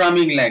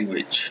programming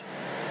language.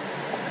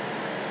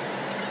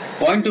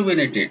 Point to be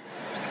noted.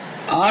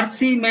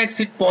 RC makes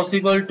it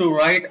possible to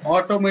write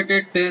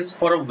automated tests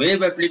for a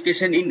web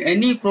application in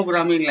any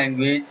programming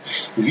language,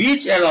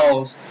 which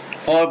allows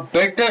for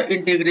better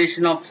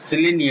integration of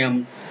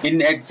Selenium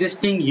in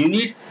existing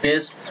unit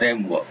test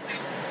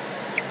frameworks.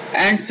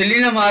 And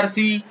Selenium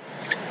RC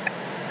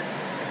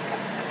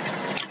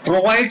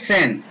provides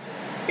an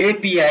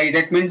API,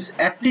 that means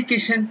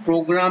application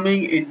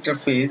programming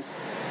interface,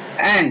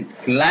 and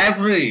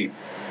library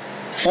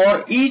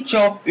for each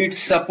of its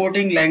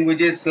supporting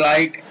languages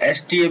like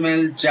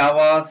HTML,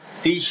 Java,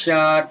 C#,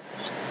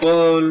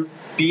 Perl,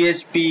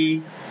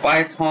 PHP,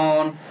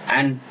 Python,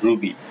 and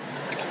Ruby.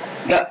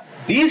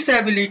 This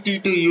ability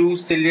to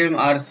use Selenium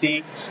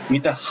RC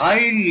with a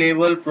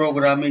high-level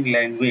programming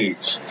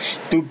language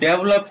to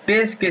develop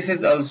test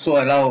cases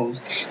also allows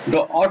the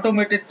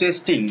automated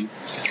testing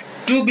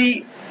to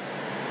be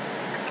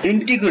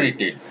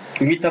integrated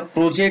with a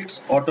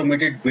project's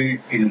automated build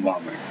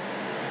environment.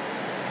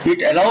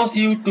 It allows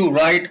you to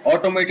write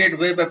automated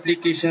web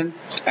application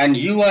and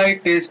UI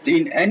test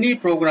in any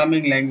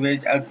programming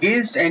language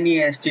against any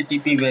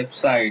HTTP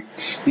website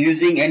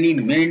using any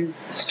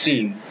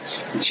mainstream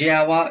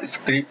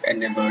JavaScript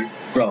enabled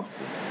browser.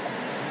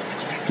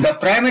 The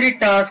primary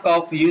task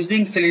of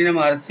using Selenium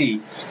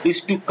RC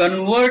is to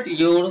convert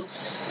your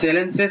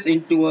silences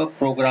into a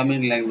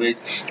programming language,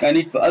 and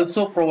it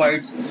also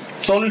provides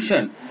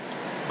solution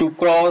to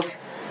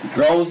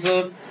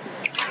cross-browser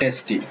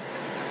testing.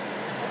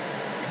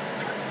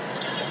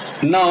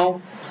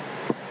 Now,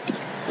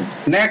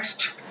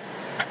 next,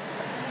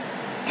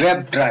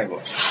 WebDriver.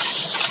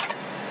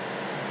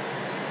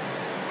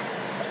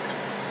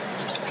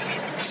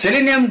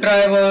 Selenium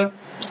driver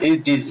is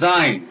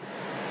designed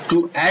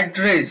to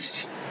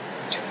address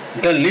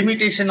the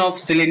limitation of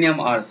Selenium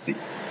RC,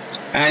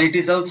 and it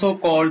is also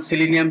called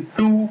Selenium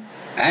 2,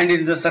 and it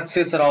is the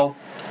successor of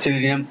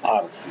Selenium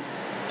RC.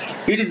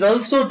 It is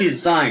also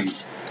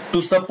designed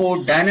to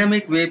support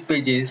dynamic web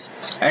pages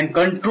and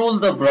control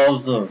the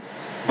browsers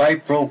by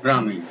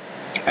programming,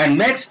 and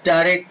makes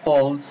direct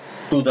calls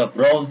to the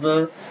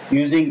browser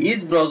using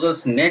each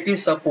browser's native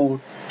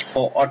support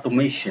for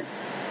automation.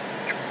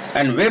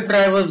 And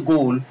WebDriver's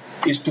goal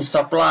is to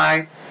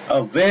supply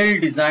a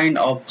well-designed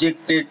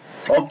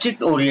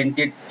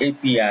object-oriented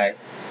API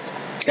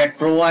that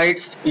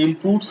provides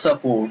improved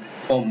support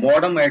for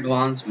modern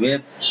advanced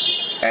web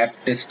app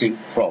testing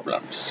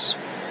problems.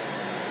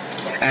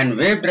 And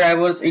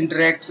WebDrivers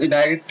interacts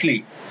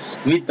directly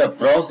with the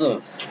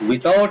browsers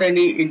without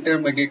any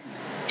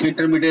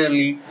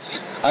intermediary,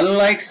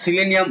 unlike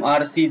Selenium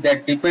RC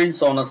that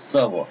depends on a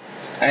server,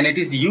 and it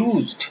is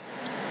used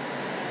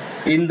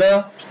in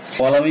the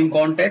following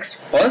context.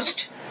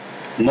 First,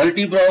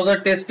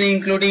 multi-browser testing,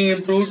 including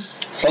improved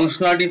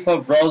functionality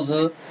for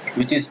browser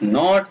which is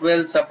not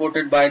well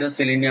supported by the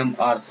Selenium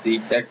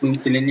RC, that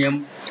means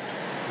Selenium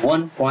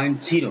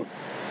 1.0.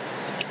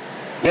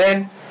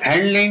 Then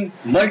handling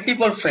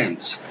multiple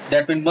frames,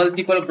 that means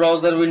multiple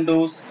browser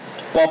windows,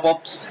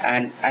 pop-ups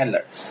and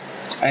alerts,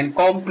 and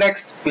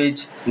complex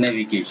page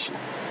navigation.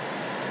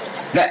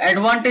 The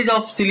advantage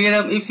of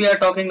Selenium, if we are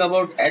talking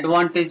about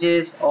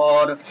advantages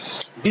or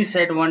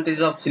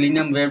disadvantages of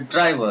Selenium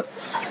WebDriver,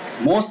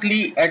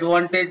 mostly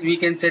advantage we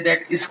can say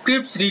that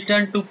scripts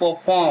written to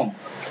perform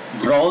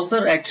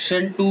browser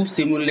action to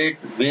simulate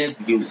web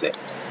user.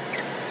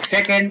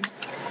 Second,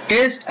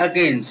 test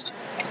against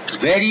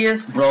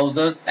various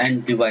browsers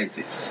and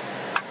devices.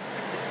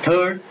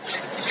 Third,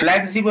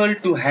 flexible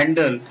to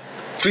handle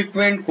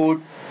frequent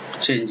code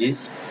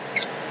changes.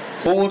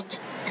 Fourth,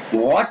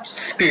 watch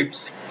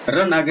scripts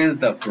run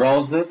against the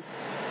browser.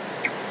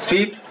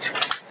 Fifth,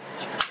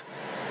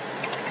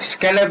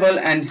 scalable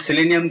and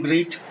Selenium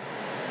Grid.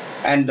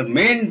 And the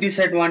main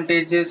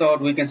disadvantages or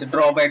we can say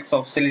drawbacks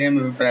of Selenium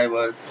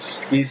WebDriver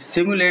is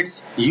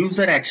simulates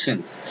user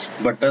actions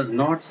but does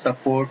not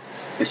support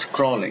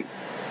scrolling.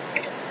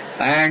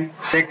 And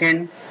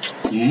second,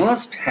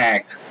 must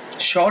hack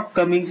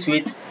shortcomings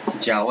with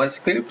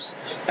JavaScripts,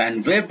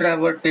 and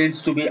WebDriver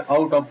tends to be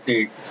out of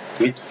date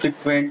with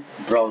frequent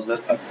browser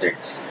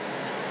updates.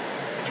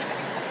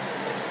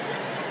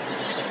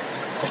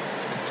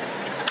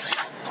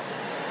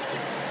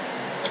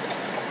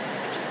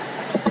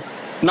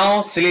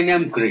 Now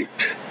Selenium Grid.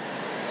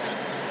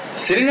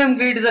 Selenium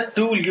Grid is a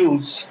tool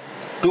used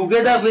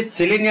together with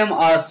Selenium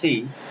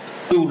RC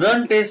to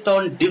run tests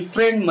on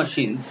different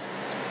machines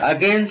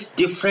against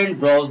different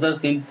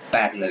browsers in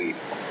parallel.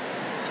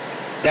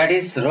 That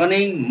is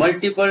running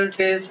multiple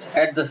tests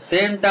at the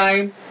same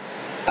time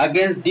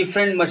against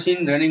different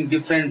machines running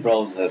different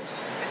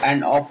browsers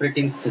and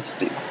operating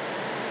system.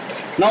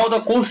 Now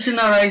the question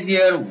arises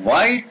here,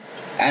 why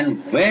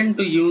and when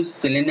to use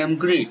Selenium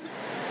Grid?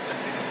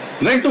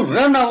 When to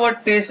run our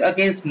test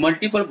against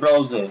multiple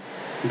browsers,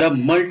 the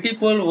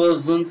multiple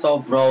versions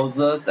of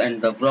browsers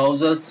and the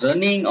browsers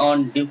running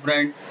on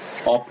different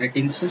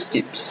operating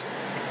systems.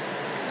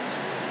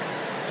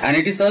 And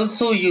it is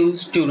also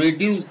used to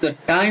reduce the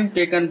time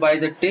taken by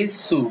the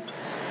test suite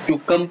to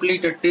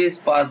complete a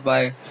test pass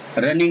by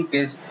running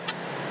tests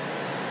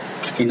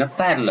in a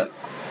parallel.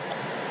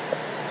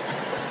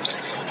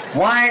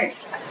 Why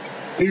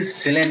is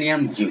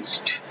Selenium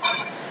used?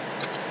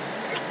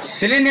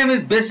 Selenium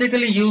is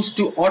basically used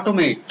to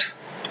automate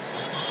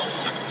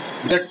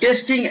the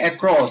testing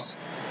across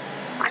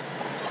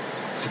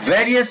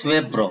various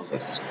web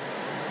browsers,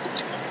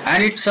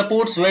 and it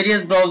supports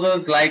various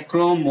browsers like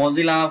Chrome,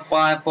 Mozilla,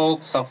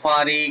 Firefox,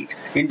 Safari,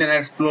 Internet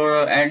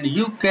Explorer, and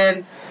you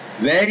can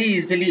very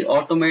easily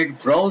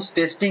automate browse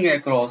testing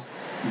across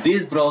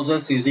these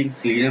browsers using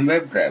Selenium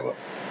WebDriver.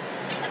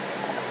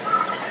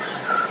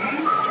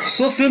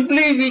 So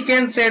simply we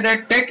can say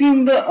that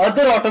taking the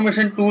other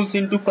automation tools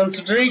into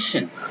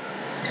consideration,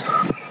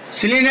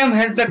 Selenium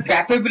has the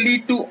capability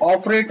to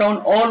operate on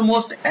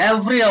almost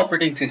every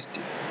operating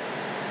system.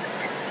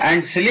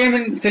 And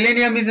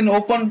Selenium is an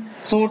open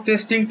source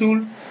testing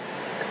tool,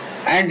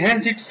 and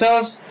hence it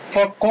serves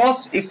for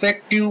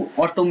cost-effective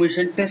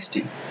automation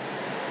testing.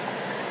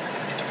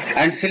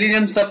 And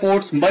Selenium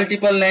supports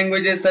multiple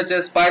languages such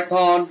as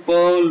Python,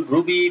 Perl,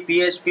 Ruby,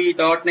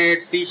 PHP,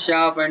 .NET, C#,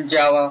 and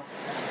Java,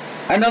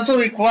 and also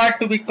required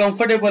to be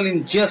comfortable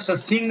in just a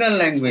single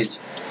language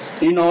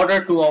in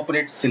order to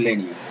operate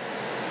Selenium.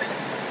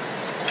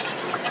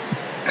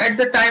 At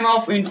the time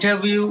of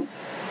interview,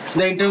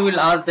 the interview will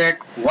ask that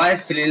why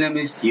Selenium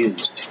is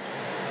used.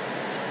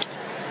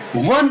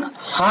 One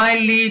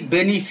highly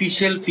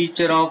beneficial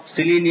feature of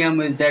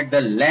Selenium is that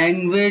the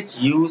language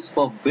used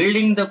for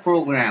building the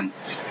program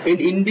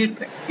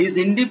is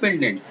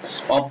independent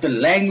of the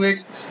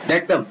language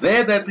that the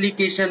web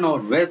application or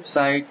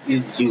website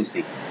is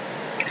using.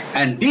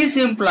 And this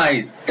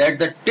implies that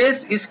the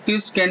test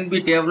scripts can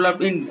be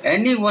developed in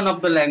any one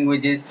of the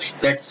languages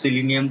that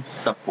Selenium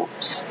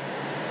supports.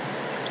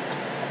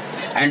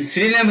 And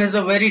Selenium has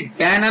a very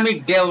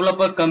dynamic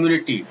developer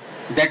community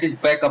that is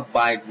backed up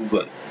by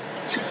Google.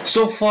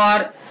 So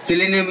far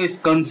Selenium is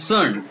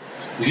concerned,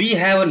 we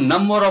have a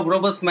number of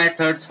robust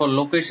methods for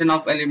location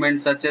of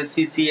elements such as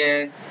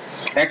CCS,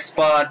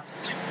 XPath,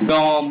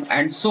 DOM,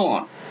 and so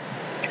on.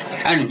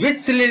 And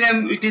with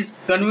Selenium, it is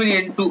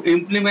convenient to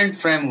implement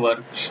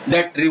frameworks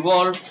that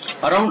revolve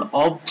around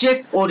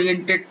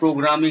object-oriented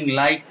programming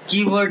like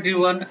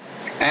keyword-driven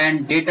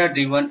and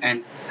data-driven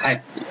and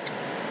hybrid.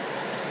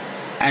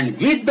 And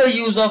with the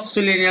use of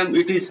Selenium,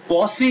 it is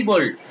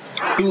possible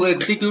to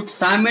execute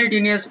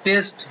simultaneous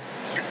tests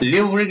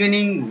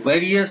leveraging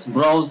various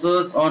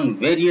browsers on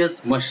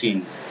various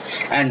machines.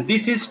 And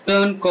this is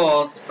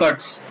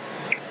cuts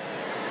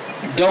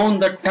down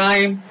the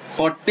time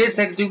for test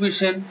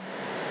execution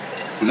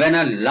when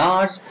a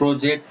large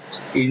project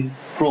is in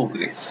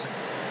progress.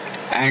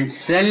 And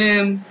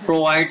Selenium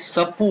provides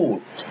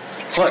support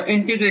for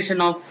integration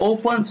of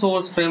open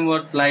source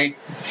frameworks like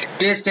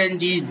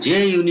TestNG,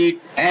 JUnit,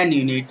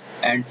 NUnit,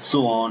 and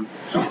so on.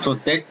 So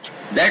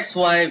that's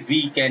why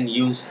we can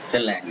use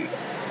Selenium.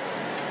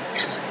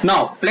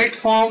 Now,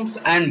 platforms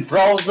and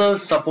browsers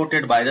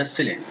supported by the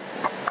Selenium.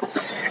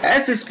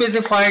 As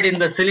specified in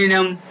the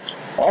Selenium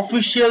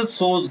official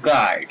source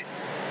guide,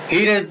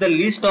 Here is the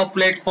list of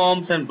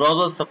platforms and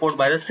browsers supported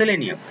by the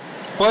Selenium.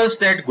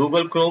 First at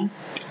Google Chrome,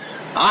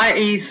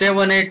 IE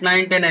 7, 8,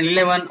 9, 10 and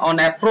 11 on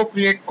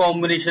appropriate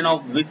combination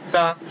of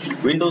Vista,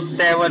 Windows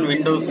 7,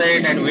 Windows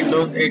 8 and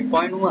Windows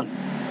 8.1.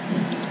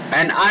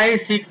 And IE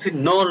 6 is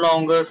no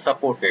longer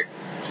supported.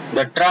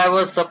 The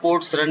driver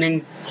supports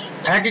running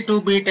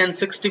 32-bit and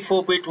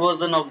 64-bit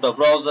version of the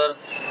browser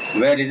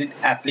where is it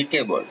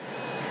applicable.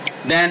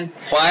 Then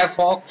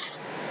Firefox,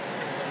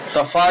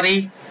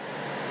 Safari,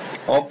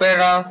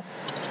 Opera,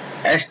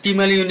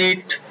 HTML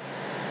Unit,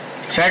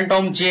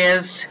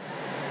 Phantom.js,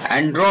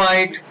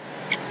 Android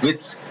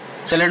with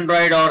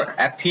Selendroid or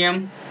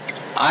Appium,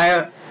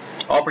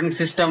 operating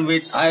system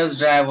with iOS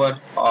driver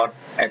or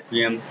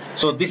Appium.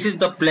 So this is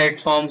the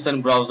platforms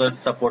and browsers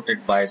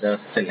supported by the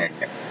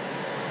Selenium.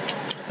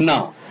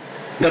 Now,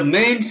 the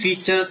main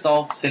features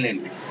of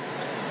Selenium.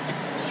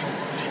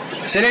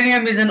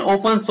 Selenium is an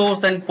open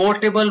source and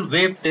portable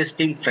web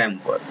testing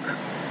framework.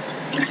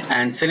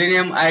 And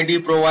Selenium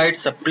IDE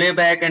provides a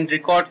playback and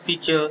record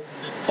feature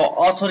for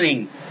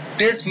authoring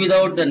tests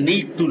without the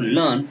need to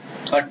learn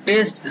a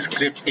test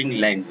scripting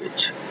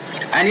language.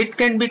 And it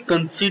can be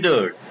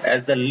considered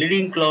as the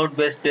leading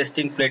cloud-based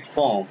testing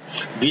platform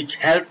which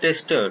helps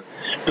testers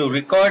to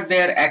record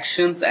their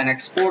actions and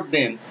export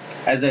them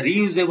as a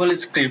reusable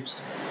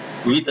scripts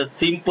with a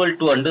simple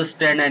to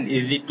understand and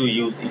easy to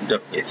use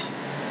interface.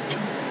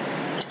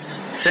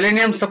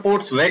 Selenium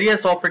supports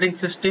various operating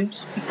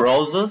systems,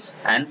 browsers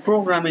and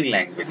programming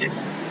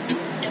languages.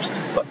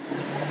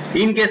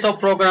 In case of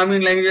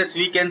programming languages,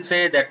 we can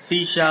say that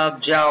C#,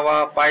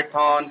 Java,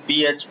 Python,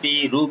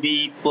 PHP,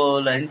 Ruby,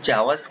 Perl and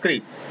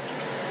JavaScript.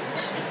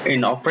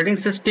 In operating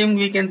system,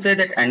 we can say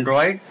that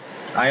Android,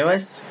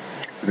 iOS,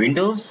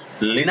 Windows,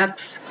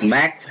 Linux,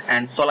 Mac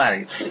and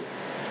Solaris.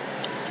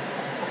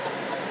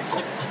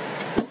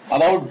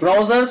 About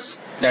browsers,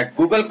 that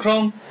Google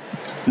Chrome,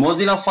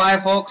 Mozilla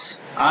Firefox,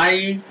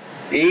 IE,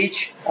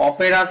 Edge,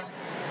 Opera,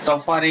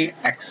 Safari,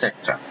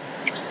 etc.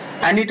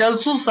 And it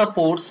also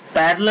supports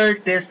parallel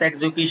test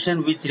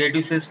execution which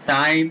reduces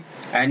time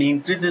and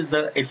increases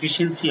the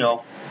efficiency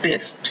of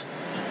test.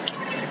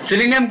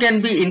 Selenium can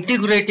be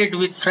integrated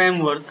with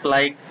frameworks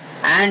like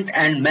Ant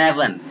and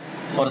Maven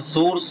for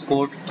source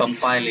code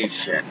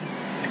compilation.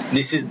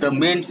 This is the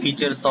main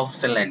features of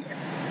Selenium.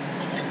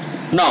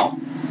 Now,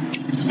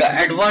 the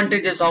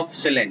advantages of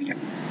Selenium.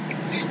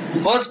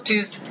 First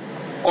is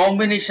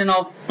combination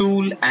of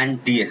tool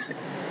and DSL.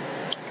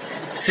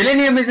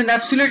 Selenium is an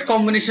absolute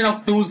combination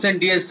of tools and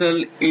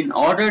DSL in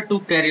order to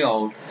carry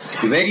out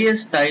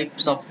various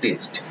types of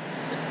tests.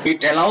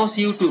 It allows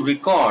you to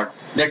record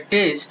the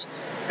test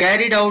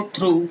carried out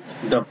through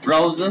the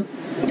browser.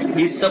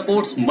 It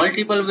supports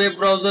multiple web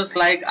browsers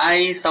like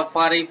IE,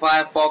 Safari,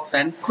 Firefox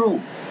and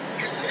Chrome.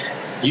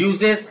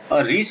 Uses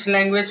a rich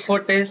language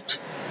for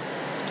test.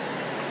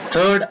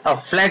 Third, a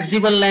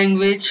flexible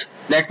language.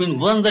 That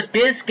means when the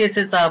test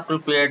cases are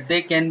prepared,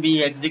 they can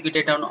be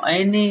executed on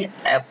any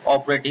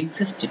operating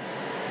system.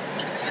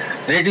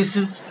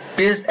 Reduces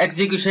test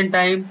execution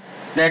time.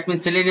 That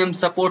means Selenium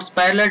supports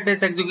parallel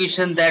test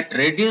execution that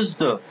reduces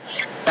the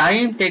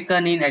time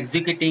taken in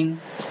executing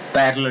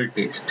parallel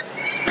test.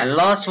 And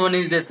last one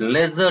is this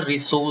lesser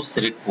resource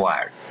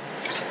required.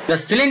 The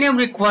Selenium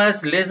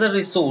requires lesser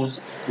resource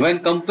when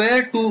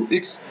compared to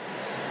its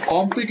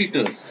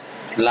competitors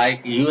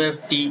like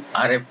UFT,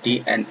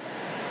 RFT and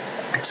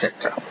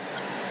etc.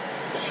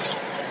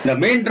 The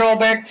main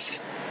drawbacks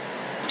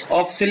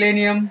of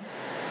Selenium.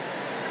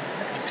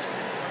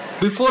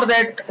 Before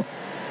that,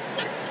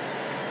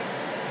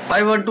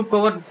 I want to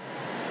cover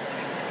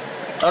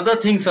other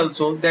things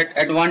also. That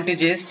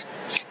advantages,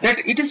 that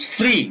it is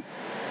free,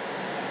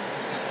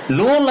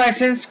 low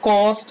license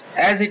cost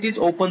as it is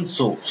open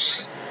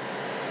source,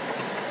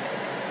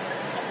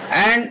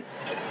 and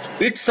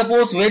it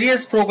supports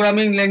various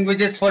programming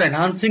languages for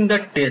enhancing the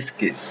test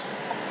case.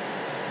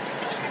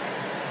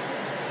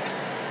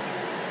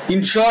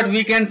 In short,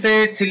 we can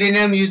say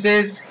Selenium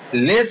uses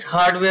less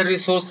hardware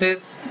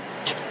resources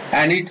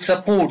and it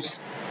supports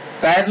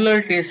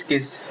parallel test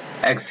case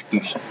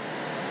execution.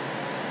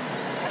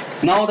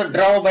 Now the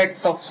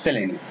drawbacks of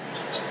Selenium.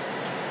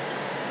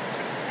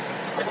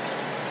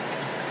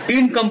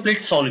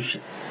 Incomplete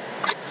solution.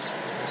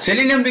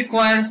 Selenium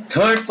requires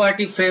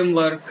third-party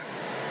framework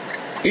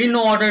in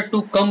order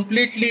to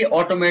completely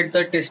automate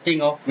the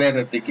testing of web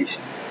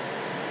application.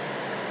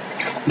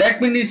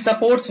 That means it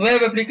supports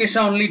web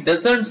application only,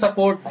 doesn't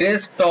support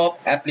desktop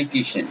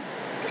application.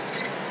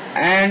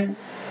 And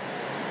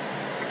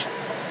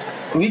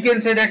we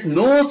can say that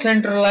no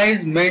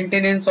centralized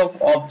maintenance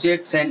of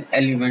objects and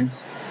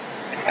elements,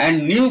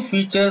 and new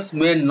features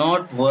may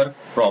not work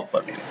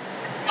properly.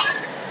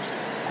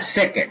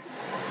 Second,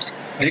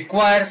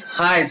 requires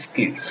high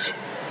skills.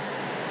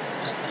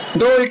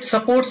 Though it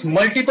supports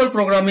multiple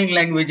programming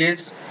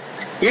languages,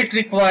 it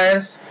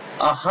requires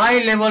a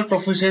high level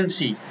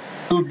proficiency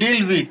to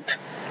deal with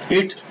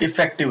it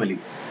effectively.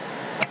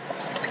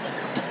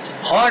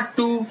 Hard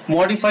to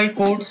modify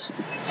codes.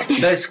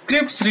 The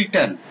scripts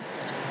written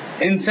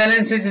in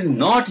Selenium is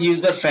not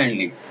user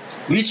friendly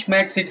which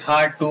makes it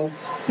hard to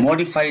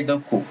modify the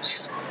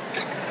codes.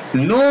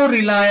 No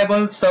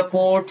reliable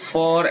support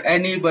for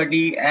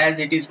anybody as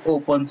it is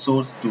open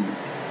source tool.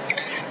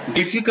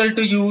 Difficult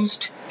to use,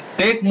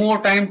 take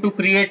more time to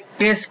create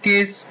test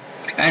case,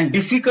 and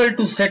difficult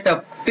to set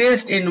up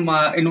test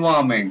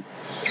environment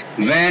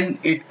when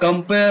it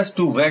compares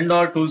to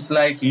vendor tools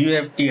like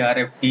UFT,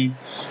 RFT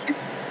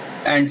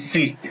and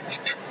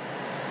Silk-Test.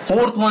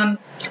 Fourth one,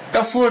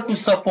 tougher to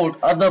support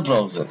other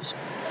browsers.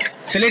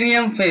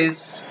 Selenium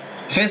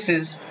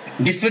faces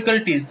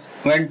difficulties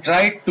when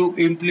tried to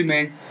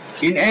implement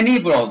in any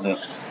browser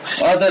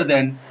other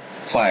than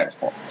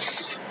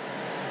Firefox.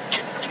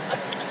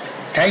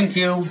 Thank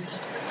you.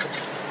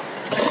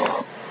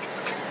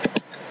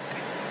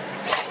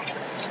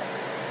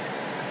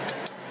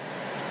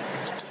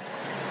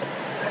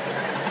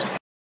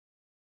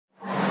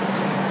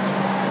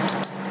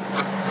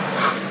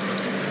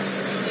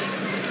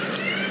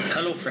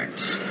 Hello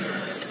friends,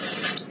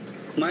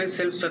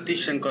 myself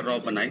Satish Shankar Rao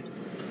Banai,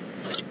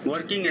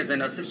 working as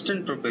an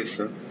assistant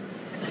professor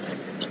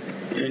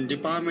in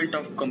Department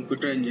of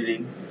Computer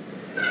Engineering,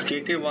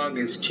 K.K. Wag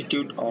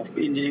Institute of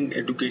Engineering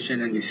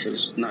Education and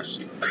Research,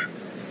 Nashik.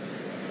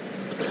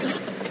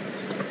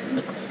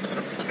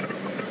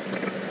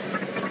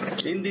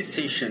 In this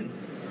session,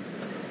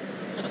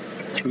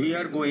 we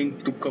are going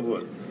to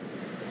cover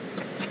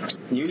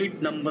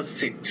unit number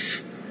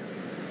 6,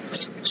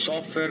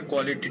 Software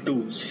Quality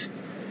Tools,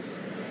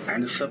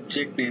 and the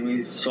subject name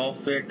is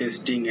Software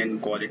Testing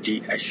and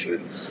Quality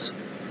Assurance.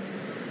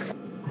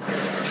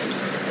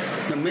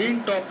 The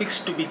main topics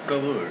to be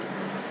covered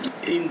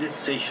in this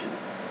session: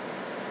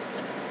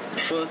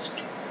 first,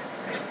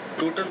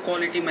 total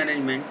quality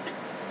management;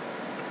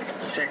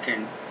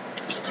 second,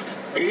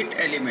 8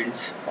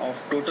 elements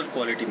of total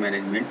quality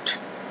management;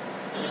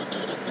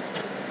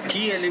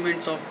 key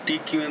elements of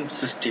TQM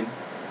system;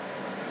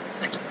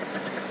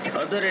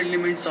 other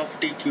elements of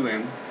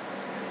TQM;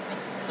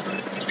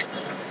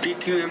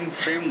 TQM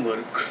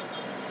framework;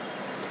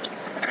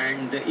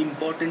 and the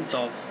importance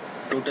of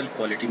total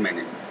quality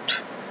management.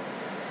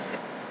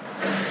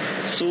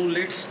 So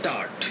let's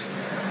start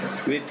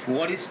with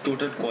what is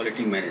total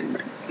quality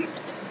management.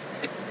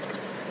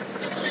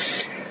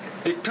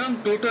 The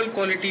term total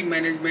quality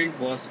management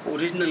was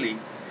originally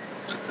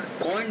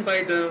coined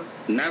by the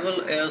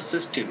Naval Air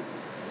System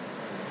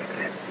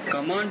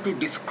Command to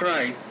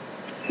describe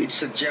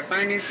its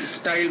Japanese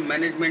style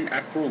management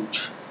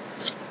approach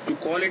to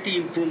quality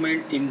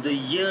improvement in the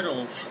year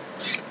of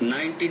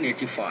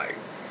 1985,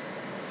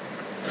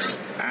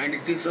 and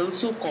it is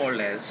also called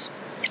as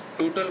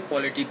total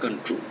quality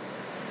control.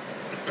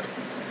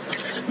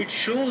 It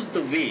shows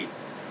the way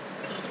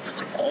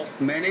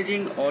of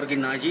managing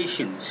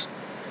organizations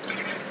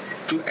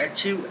to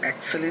achieve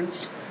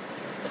excellence.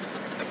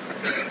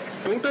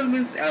 Total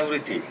means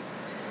everything,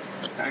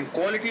 and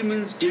quality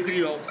means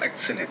degree of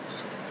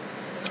excellence,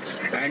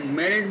 and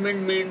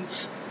management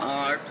means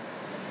art,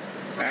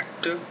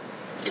 actor,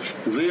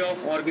 way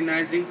of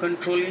organizing,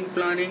 controlling,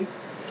 planning,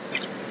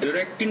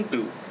 directing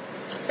to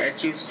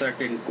achieve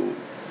certain goal.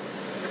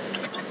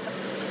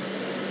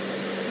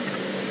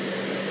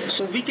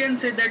 So we can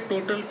say that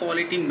total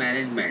quality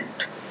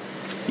management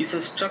is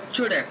a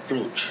structured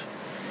approach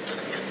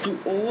to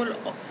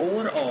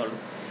overall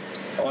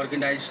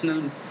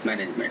organizational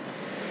management,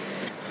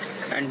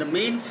 and the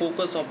main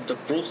focus of the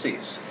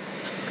process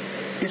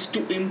is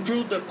to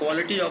improve the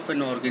quality of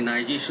an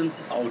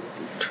organization's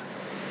output,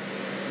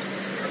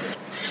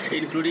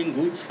 including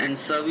goods and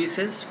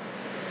services,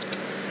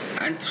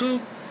 and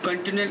through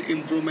continual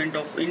improvement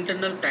of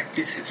internal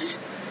practices.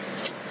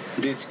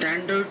 The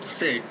standards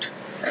set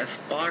as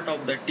part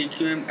of the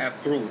TQM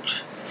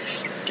approach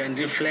can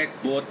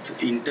reflect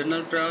both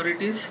internal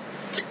priorities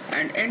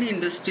and any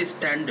industry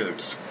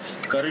standards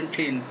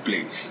currently in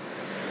place.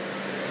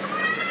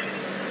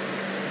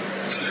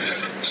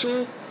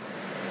 So,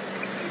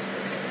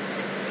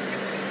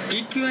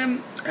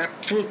 TQM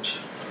approach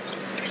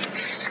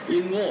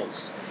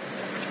involves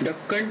the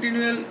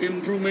continual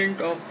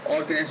improvement of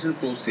organizational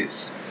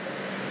process,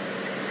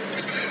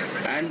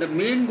 and the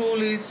main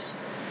goal is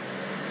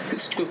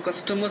to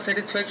customer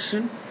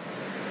satisfaction,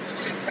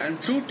 and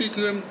through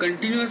TQM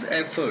continuous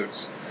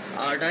efforts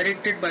are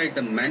directed by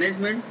the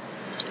management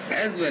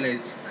as well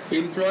as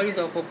employees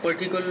of a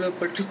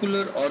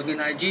particular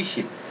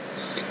organization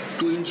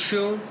to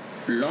ensure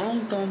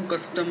long-term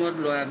customer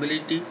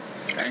loyalty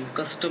and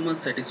customer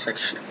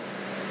satisfaction.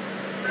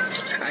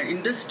 And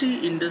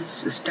industry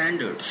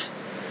standards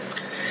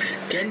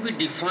can be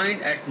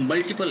defined at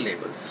multiple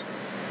levels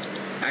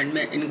and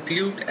may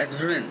include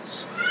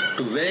adherence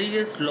to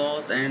various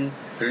laws and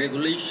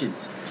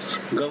regulations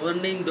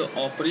governing the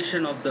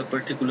operation of the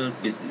particular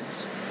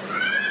business.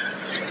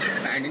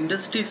 And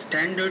industry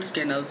standards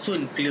can also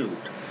include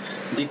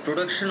the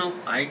production of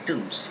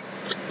items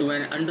to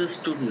an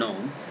understood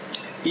norm,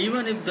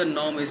 even if the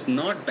norm is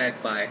not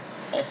backed by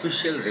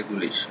official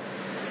regulation.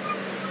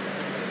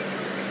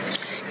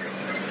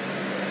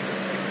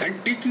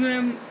 And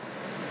TQM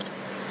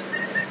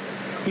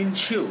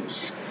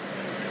ensures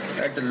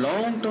that the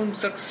long-term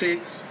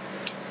success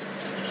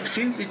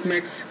since it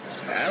makes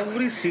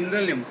every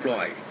single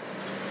employee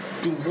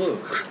to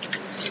work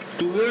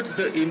towards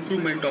the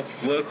improvement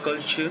of work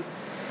culture,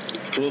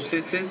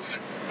 processes,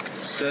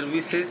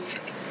 services,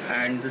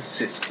 and the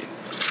system.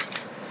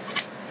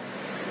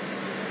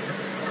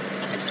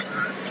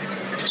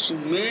 So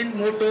main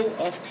motto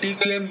of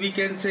TQM, we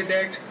can say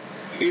that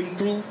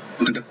improve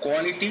the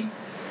quality,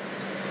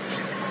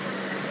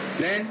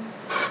 then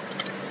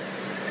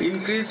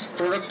increase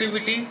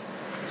productivity,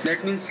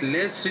 that means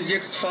less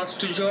rejects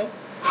faster job,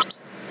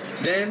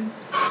 then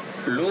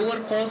lower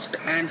cost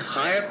and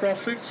higher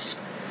profits,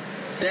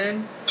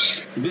 then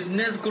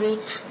business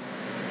growth,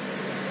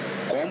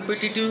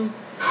 competitive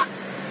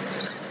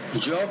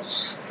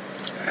jobs,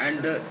 and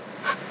the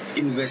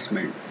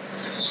investment.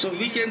 So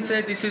we can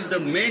say this is the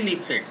main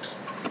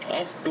effects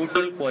of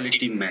total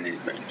quality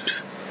management.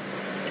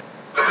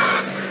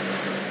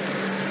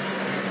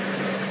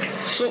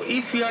 So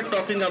if we are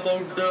talking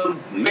about the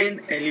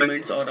main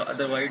elements or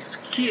otherwise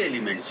key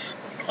elements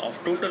of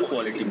total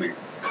quality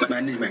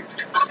management,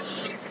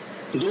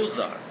 those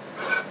are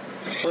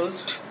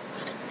first,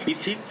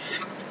 ethics,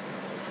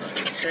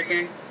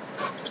 second,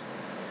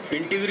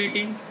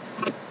 integrity,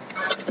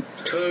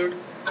 third,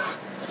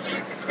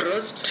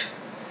 trust,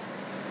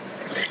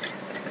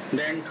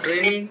 then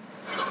training,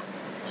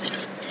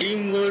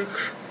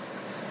 teamwork,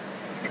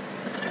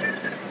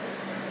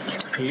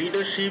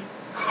 leadership,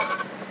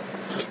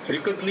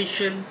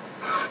 recognition,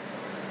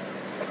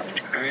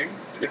 and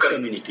the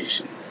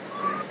communication.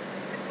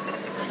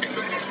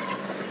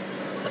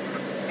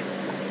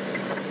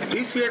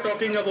 If we are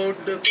talking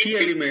about the key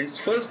elements,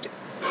 first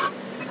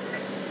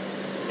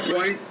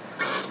point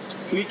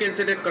we can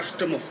say the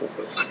customer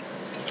focus.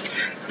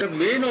 The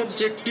main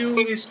objective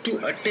is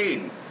to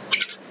attain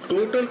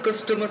total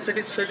customer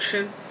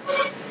satisfaction.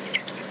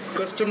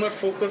 Customer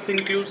focus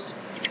includes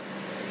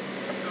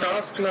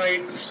tasks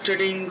like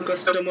studying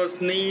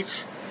customers'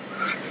 needs,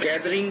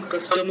 gathering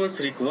customers'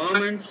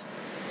 requirements,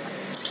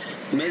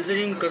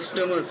 measuring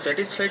customer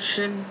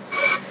satisfaction,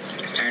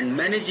 and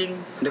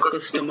managing the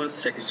customer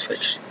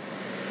satisfaction.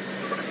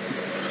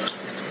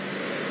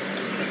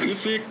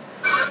 If we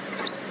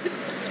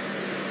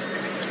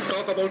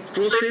talk about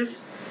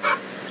process,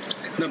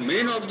 the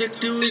main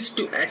objective is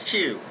to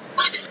achieve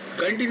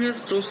continuous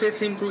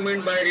process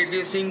improvement by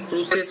reducing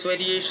process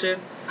variation,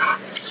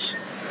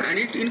 and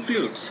it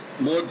includes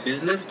both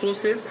business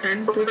process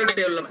and product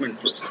development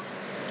process.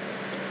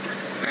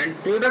 And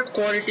product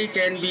quality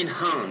can be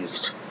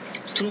enhanced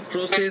through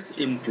process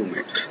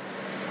improvement.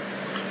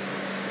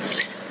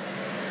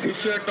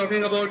 If you are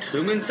talking about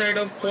human side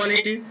of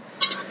quality,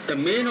 the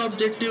main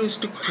objective is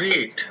to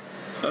create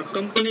a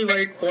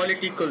company-wide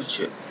quality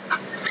culture,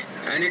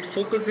 and it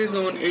focuses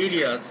on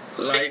areas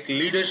like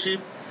leadership,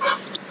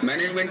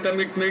 management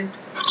commitment,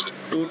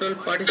 total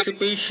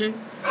participation,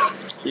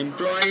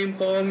 employee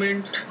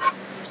empowerment,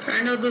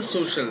 and other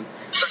social,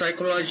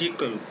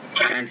 psychological,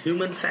 and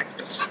human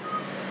factors.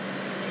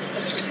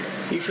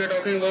 If you are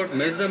talking about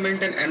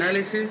measurement and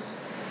analysis,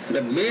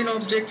 the main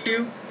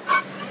objective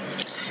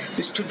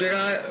is to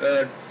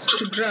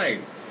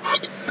drive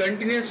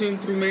continuous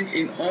improvement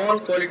in all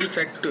quality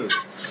factors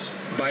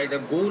by the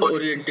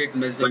goal-oriented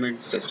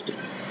measurement system.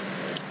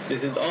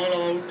 This is all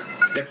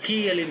about the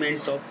key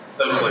elements of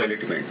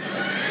quality management.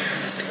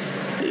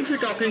 If you're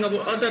talking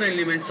about other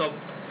elements of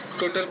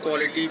total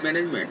quality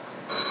management,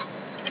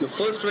 the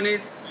first one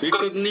is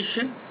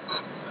recognition,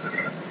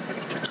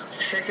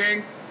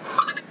 second,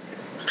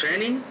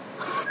 training,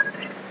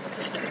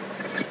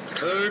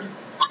 third,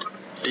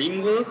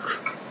 teamwork,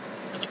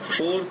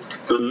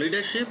 fourth,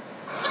 leadership,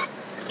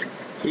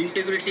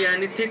 integrity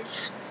and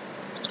ethics,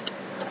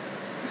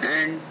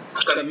 and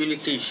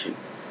communication.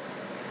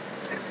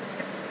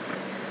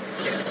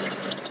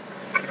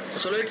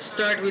 So let's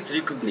start with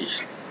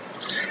recognition.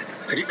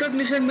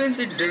 Recognition means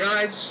it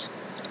drives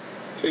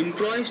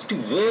employees to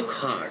work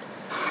hard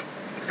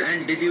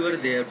and deliver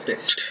their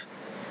best.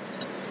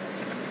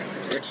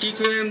 The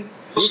TQM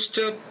boosts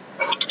up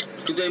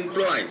to the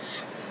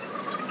employees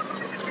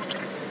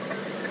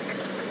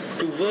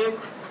to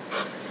work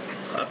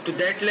up to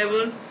that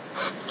level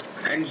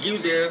and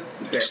give their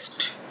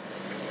best.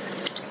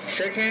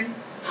 Second,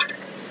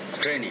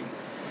 training.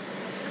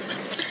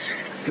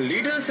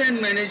 Leaders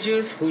and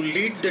managers who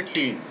lead the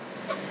team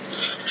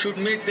should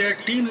make their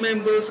team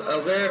members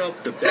aware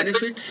of the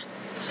benefits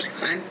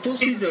and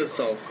procedures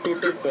of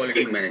total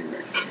quality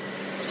management.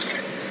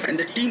 And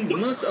the team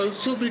must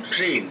also be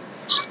trained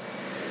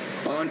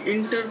on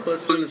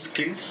interpersonal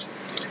skills,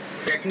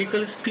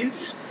 technical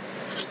skills,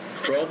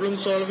 problem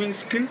solving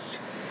skills,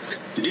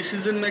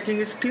 decision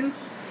making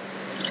skills,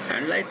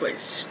 and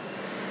likewise.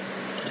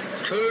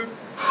 Third,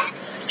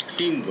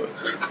 teamwork.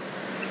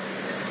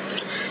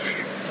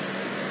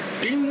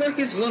 Teamwork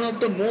is one of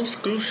the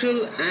most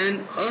crucial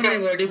and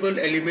unavoidable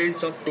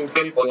elements of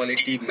total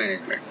quality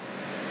management.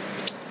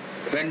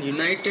 When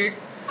united,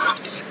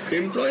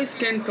 employees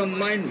can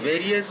combine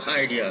various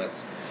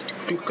ideas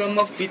to come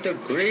up with a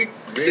great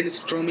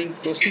brainstorming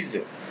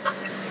procedure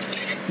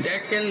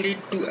that can lead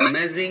to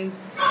amazing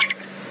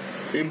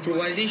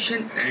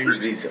improvisation and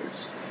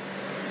results.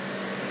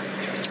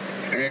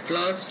 And at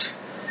last,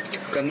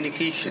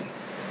 communication.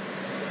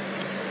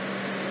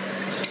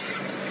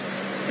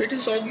 It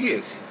is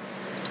obvious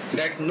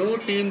that no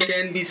team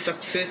can be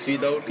success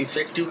without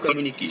effective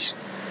communication.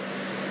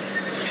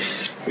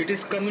 It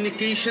is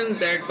communication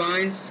that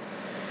binds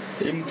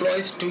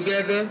employees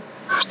together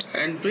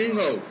and bring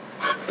out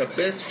the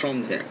best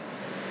from them.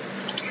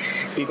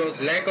 Because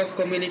lack of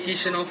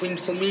communication of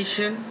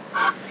information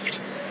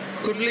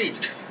could lead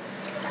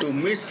to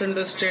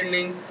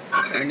misunderstanding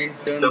and in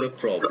turn the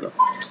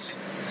problems.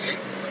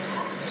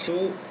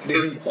 So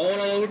this is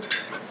all out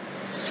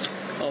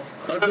of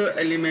other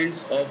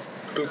elements of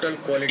total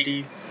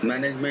quality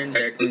management,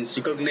 that means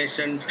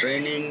recognition,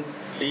 training,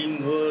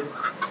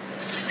 teamwork,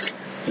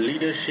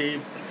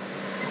 leadership,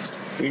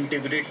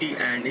 integrity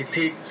and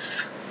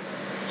ethics,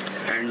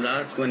 and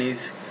last one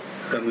is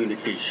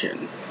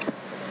communication.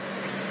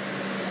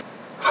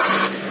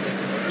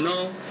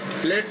 Now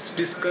let's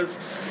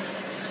discuss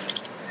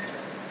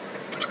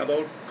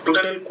about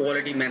total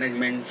quality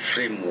management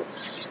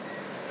frameworks.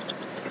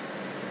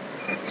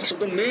 So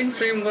the main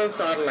frameworks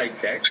are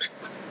like that.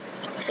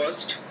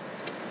 First,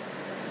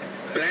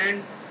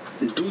 plan,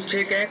 do,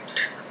 check,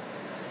 act.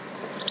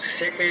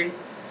 Second,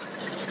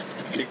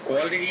 the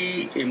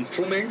quality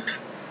improvement.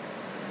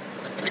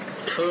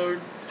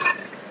 Third,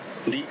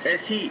 the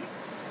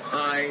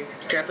SEI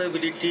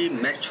capability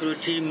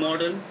maturity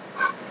model.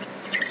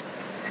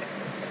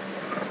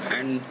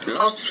 And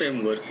last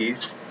framework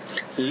is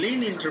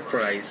lean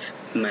enterprise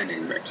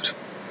management.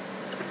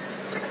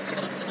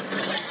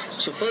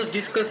 So first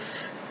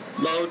discuss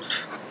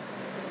about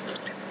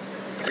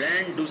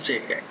plan, do,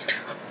 check, act.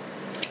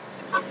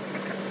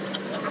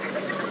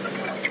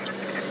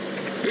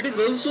 It is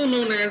also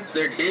known as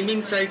the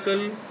Deming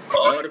cycle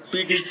or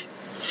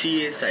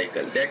PDCA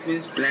cycle. That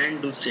means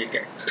plan, do, check,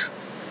 act.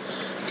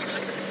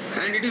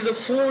 And it is a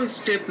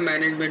 4-step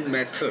management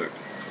method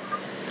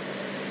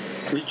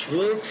which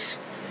works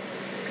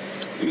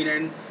in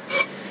an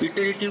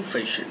iterative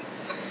fashion.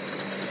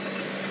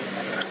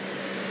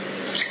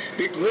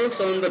 It works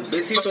on the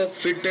basis of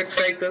feedback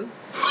cycle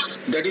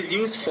that is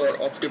used for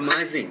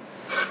optimizing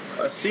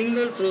a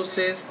single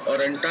process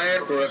or entire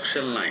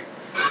production line,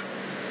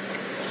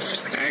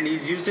 and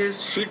it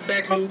uses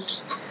feedback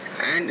loops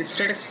and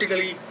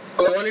statistically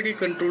quality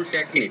control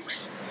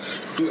techniques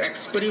to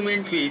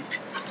experiment with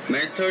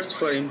methods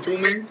for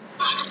improvement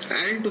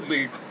and to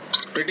build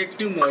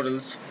predictive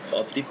models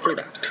of the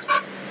product.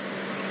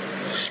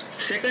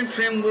 Second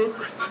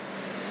framework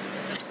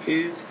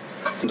is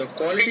the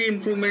quality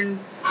improvement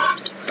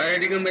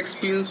paradigm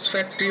experience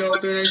factory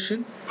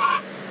organization.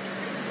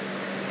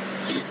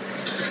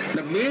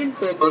 The main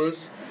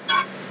purpose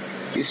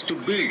is to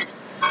build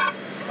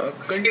a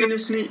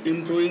continuously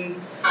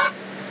improving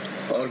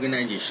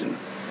organization,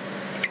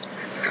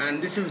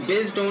 and this is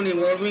based on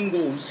evolving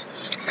goals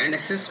and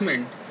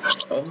assessment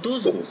of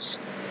those goals.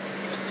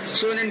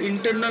 So when an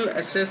internal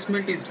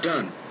assessment is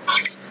done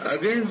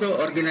against the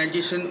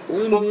organization's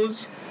own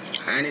goals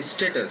and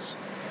status,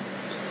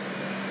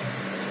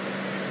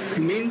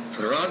 means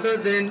rather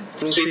than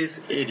process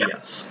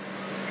areas.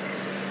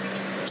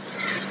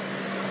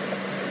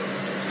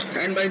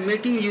 And by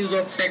making use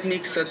of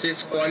techniques such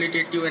as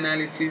qualitative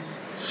analysis,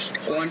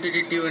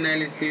 quantitative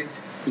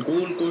analysis,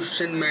 goal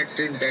question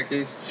matrix, that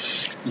is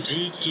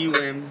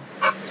GQM,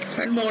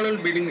 and model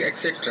building,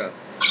 etc.,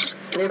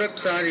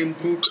 products are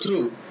improved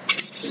through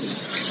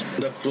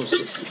the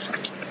processes.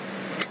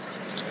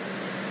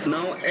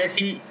 Now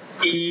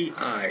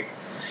SEI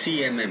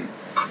CMM,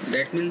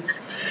 that means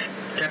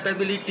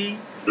capability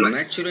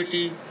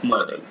maturity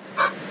model.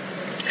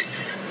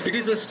 It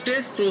is a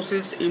stage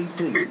process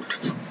improvement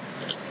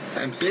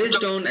and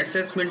based on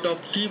assessment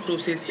of key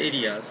process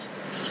areas,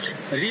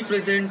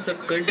 represents a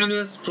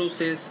continuous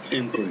process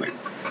improvement.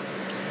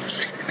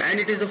 And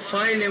it is a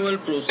 5-level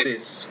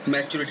process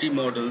maturity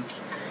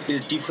models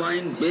is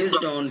defined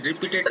based on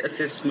repeated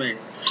assessment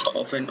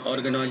of an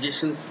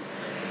organization's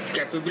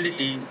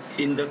capability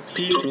in the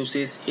key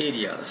process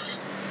areas.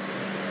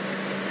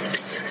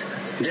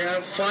 There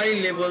are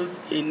 5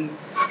 levels in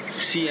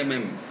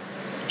CMM,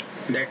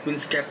 that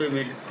means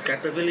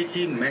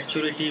capability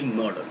maturity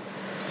model.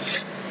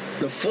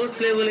 The first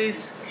level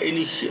is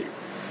initial,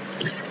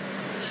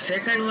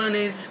 second one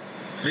is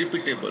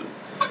repeatable,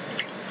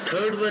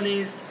 third one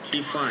is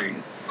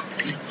defined,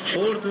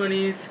 fourth one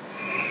is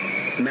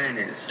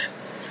managed,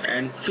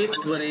 and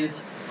fifth one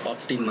is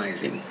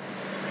optimizing.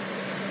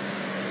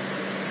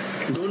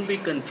 Don't be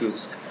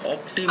confused,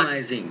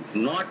 optimizing,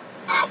 not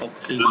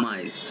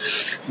optimized,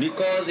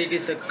 because it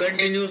is a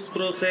continuous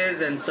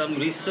process and some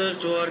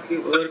research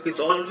work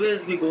is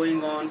always be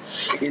going on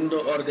in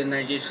the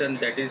organization,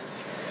 that is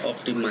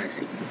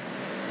optimizing.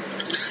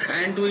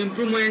 And to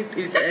improvement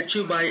is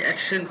achieved by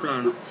action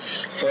plans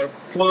for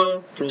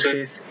poor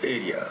process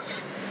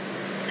areas.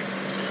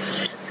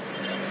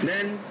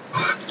 Then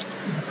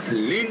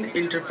lean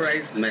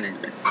enterprise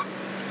management.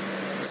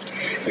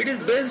 It is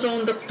based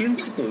on the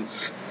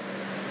principles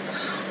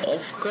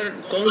of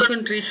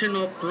concentration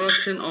of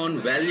production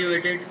on value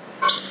added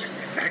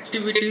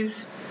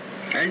activities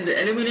and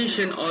the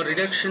elimination or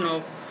reduction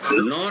of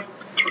not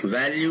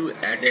value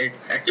added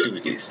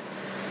activities.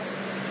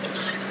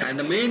 And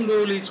the main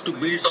goal is to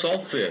build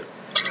software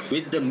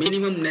with the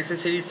minimum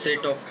necessary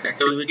set of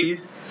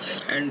activities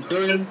and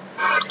then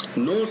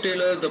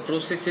tailor the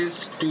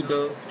processes to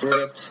the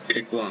product's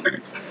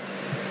requirements.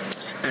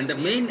 And the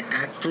main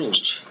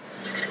approach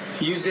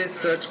uses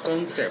such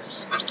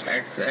concepts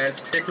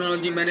as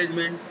technology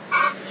management,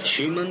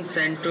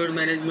 human-centered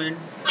management,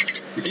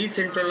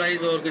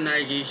 decentralized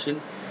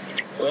organization,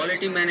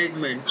 quality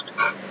management,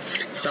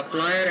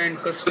 supplier and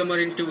customer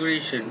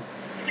integration,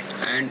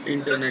 and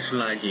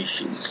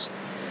internationalizations.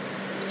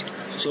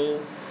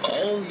 So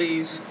all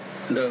these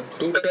the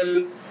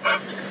total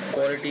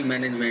quality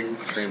management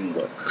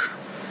framework.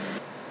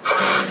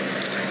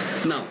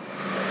 Now,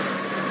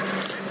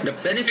 the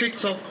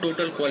benefits of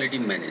total quality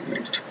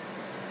management.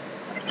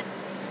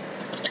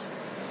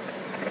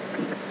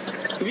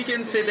 We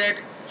can say that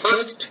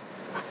first,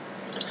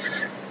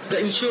 the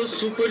ensures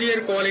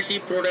superior quality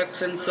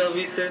products and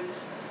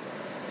services.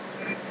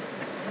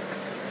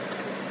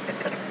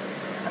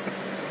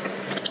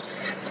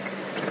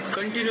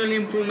 Continual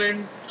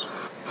improvement.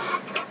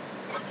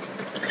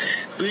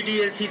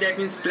 PDSC, that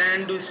means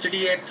plan to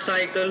steady act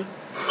cycle.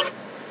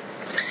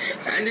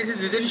 And this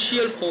is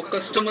essential for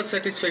customer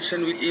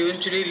satisfaction, which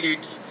eventually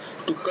leads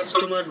to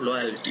customer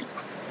loyalty.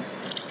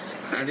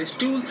 And these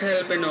tools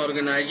help an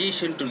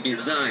organization to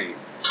design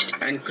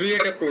and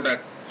create a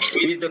product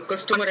which the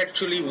customer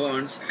actually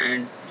wants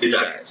and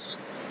desires,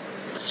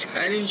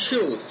 and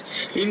ensures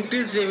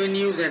increased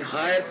revenues and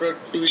higher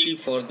productivity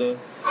for the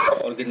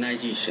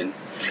organization,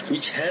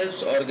 which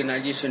helps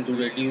organization to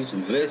reduce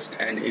waste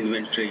and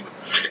inventory.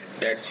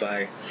 That's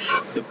why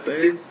the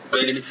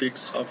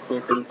benefits of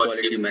total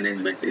quality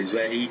management is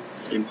very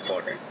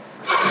important.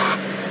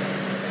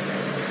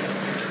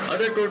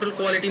 Other total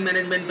quality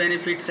management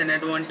benefits and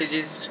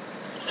advantages.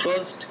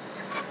 First,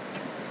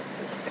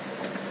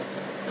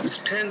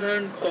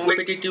 strengthen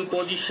competitive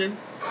position,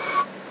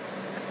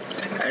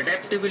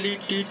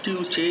 adaptability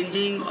to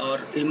changing or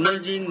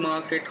emerging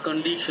market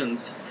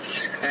conditions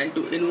and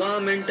to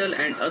environmental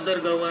and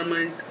other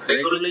government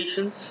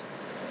regulations,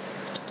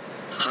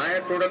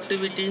 higher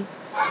productivity,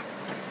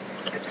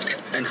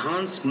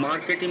 enhanced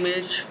market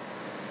image,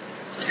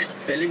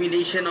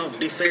 elimination of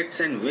defects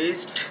and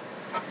waste,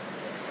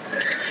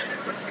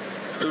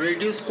 to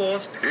reduce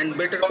cost and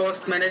better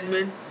cost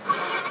management,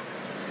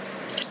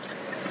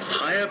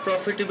 higher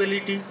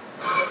profitability,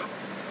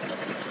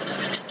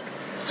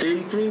 to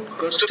improve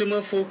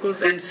customer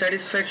focus and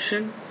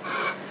satisfaction,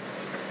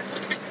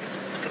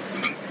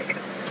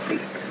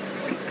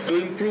 to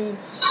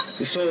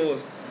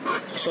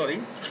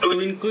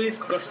increase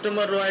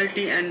customer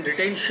loyalty and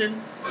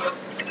retention,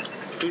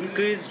 to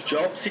increase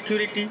job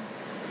security,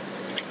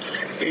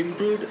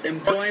 improve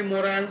employee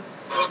morale,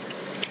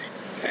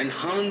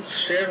 enhance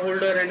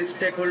shareholder and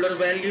stakeholder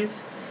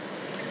values,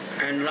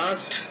 and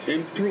last,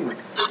 improve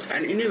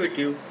and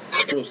innovative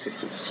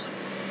processes.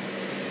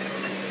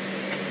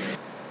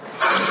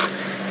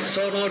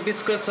 So now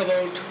discuss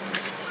about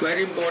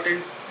very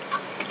important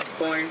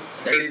point,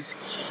 that is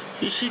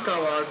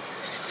Ishikawa's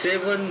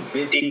 7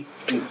 basic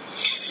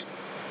tools.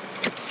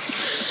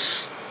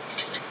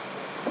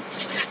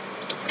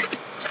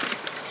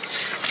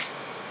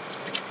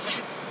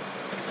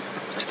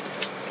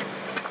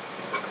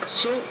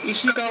 So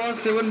Ishikawa's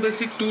 7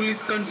 basic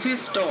tools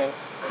consist of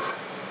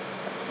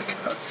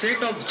a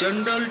set of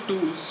general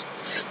tools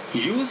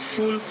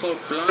useful for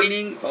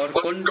planning or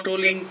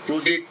controlling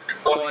project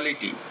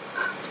quality,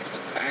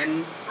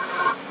 and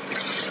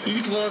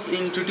it was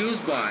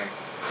introduced by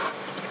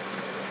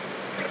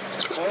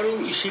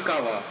Kaoru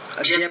Ishikawa,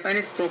 a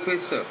Japanese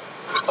professor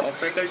of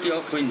Faculty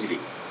of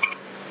Engineering.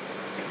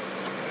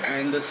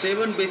 And the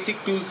 7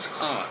 basic tools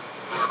are: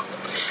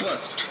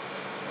 first,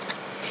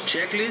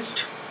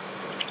 checklist,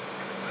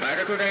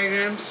 Pareto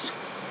diagrams,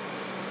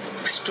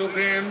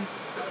 histogram,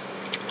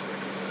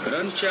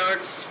 run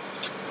charts,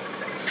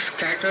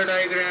 scatter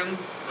diagram,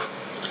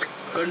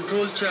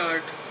 control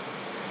chart,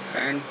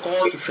 and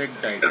cause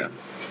effect diagram.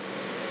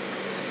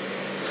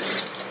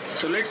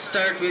 So let's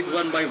start with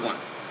one by one.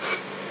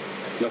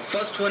 The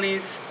first one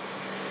is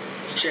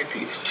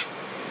checklist.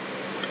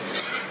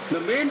 The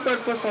main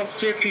purpose of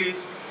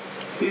checklist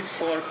is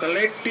for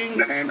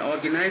collecting and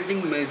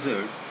organizing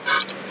measured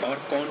or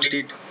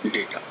counted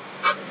data.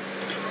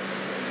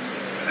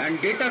 And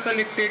data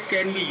collected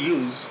can be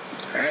used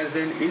as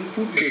an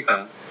input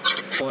data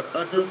for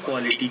other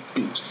quality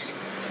tools.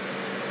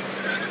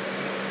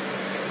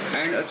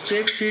 And a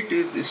check sheet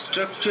is a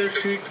structured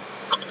sheet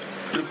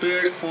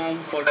prepared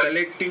form for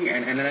collecting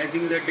and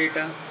analyzing the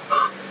data.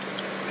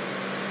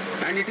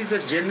 And it is a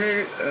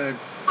generic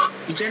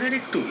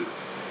tool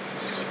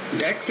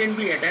that can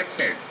be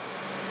adapted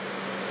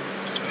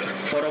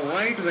for a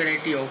wide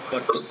variety of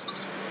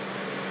purposes.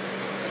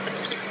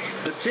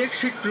 The check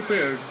sheet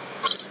prepared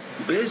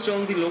based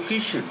on the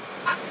location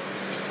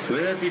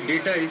where the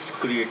data is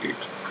created.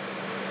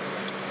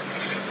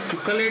 To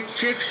collect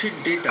check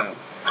sheet data,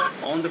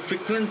 on the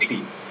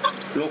frequency,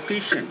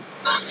 location,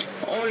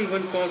 or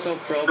even cause of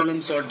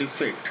problems or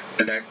defect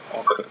that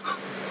occur.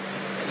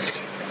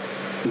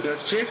 The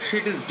check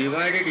sheet is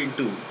divided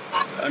into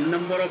a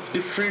number of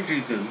different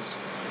regions,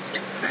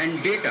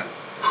 and data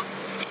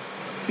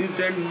is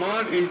then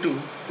marked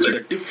into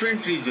the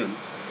different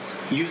regions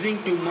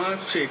using to mark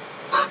check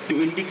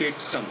to indicate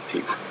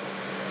something.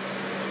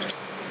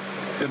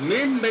 The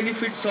main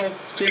benefits of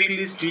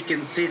checklist, we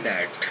can say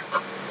that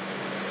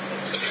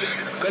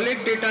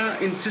collect data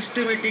in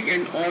systematic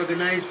and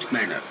organized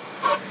manner,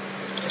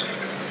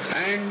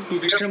 and to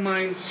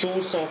determine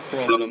source of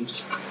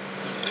problems,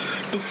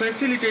 to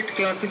facilitate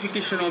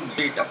classification of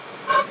data.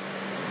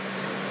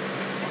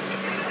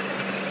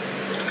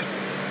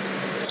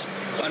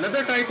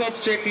 Another type of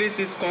checklist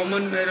is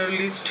common error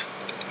list,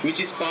 which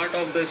is part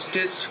of the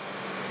stage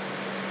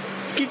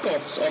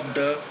kickoffs of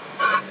the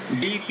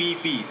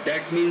DPP,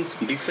 that means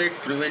defect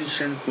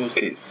prevention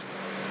process.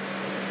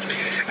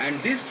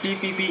 And this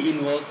DPP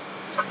involves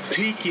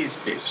 3 key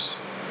steps.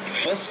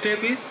 First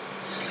step is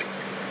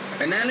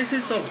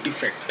analysis of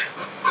defect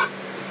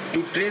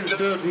to trace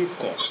the root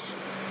cause.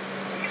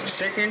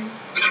 Second,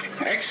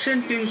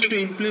 action teams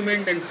to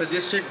implement and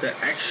suggested the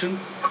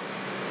actions.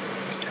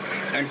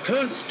 And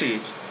third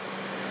stage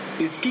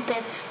is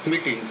kick-off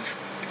meetings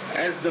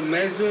as the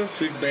measure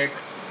feedback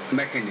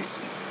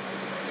mechanism.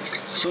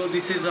 So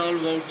this is all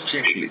about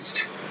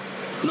checklist.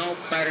 Now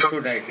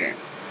Pareto diagram.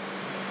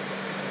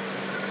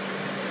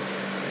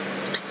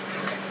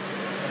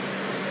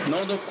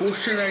 Now the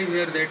question is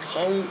here that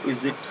how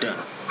is it done?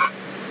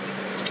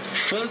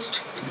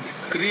 First,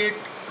 create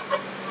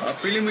a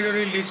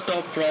preliminary list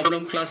of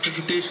problem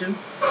classification.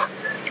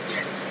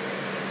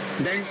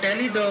 Then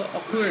tally the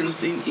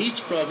occurrence in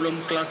each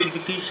problem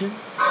classification.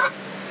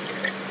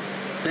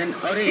 Then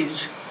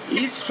arrange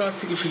each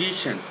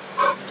classification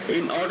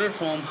in order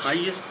from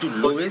highest to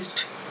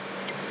lowest,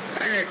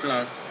 and at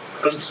last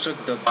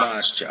construct the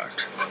bar chart.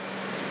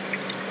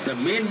 The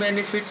main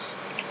benefits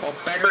of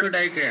Pareto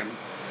diagram,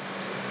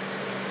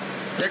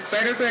 that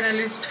Pareto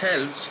analyst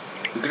helps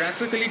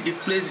graphically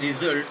displays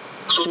result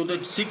so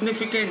that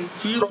significant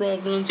few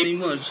problems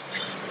emerge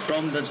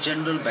from the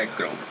general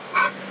background,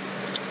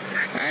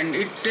 and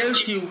it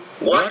tells you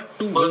what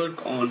to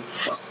work on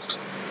first.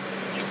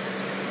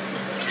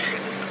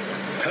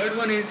 Third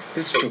one is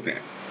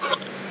histogram.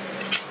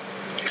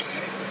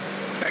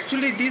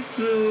 Actually, this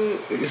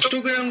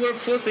histogram were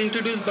first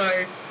introduced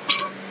by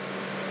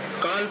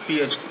Carl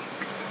Pearson,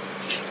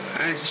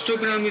 and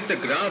histogram is a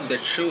graph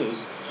that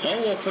shows how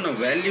often a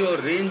value or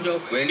range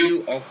of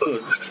value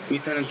occurs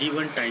within a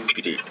given time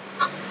period,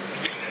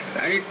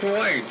 and it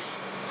provides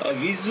a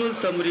visual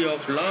summary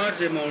of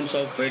large amounts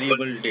of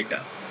variable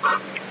data,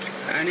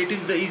 and it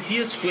is the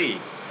easiest way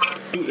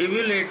to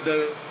evaluate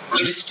the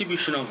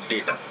distribution of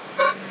data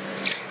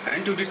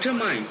and to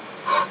determine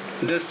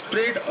the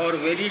spread or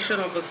variation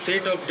of a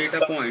set of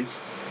data points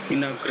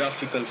in a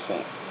graphical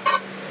form.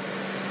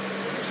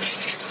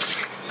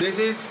 This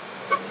is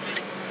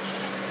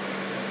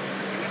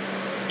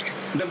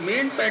the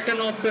main pattern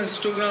of the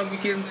histogram. We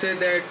can say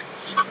that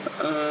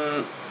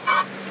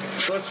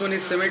first one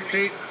is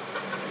symmetric,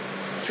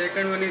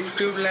 second one is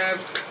skewed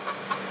left,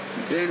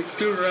 then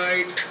skewed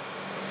right,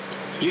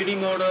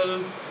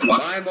 unimodal,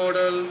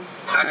 bimodal,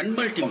 and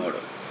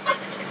multimodal.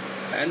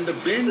 And the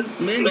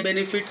main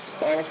benefits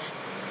of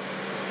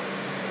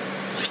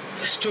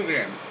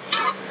histogram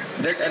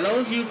that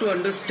allows you to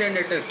understand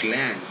at a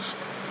glance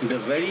the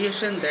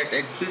variation that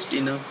exists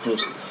in a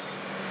process.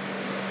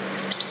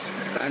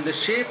 And the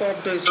shape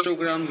of the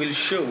histogram will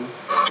show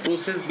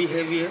process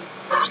behavior,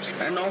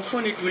 and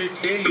often it will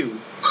tell you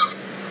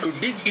to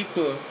dig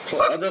deeper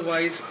for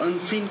otherwise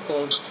unseen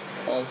cause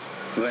of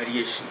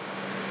variation.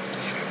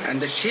 And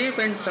the shape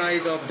and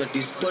size of the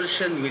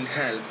dispersion will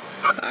help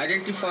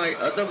identify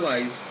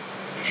otherwise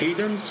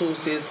hidden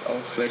sources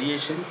of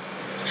variation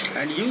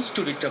and used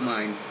to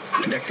determine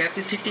the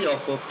capacity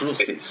of a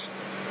process.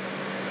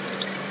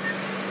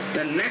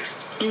 The next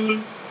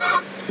tool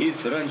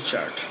is run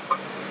chart.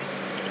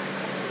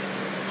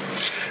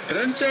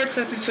 Run chart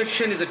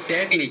satisfaction is a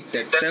technique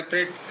that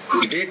separates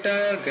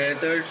data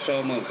gathered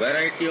from a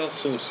variety of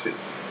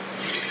sources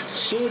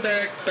so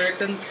that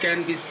patterns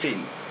can be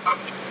seen,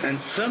 and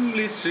some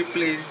lists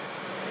replace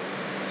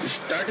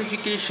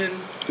stratification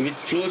with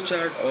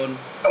flowchart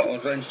or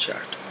run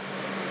chart.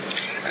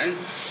 And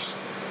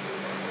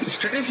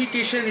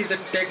stratification is a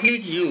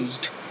technique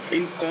used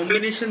in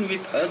combination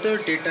with other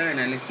data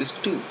analysis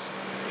tools.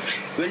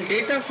 When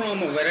data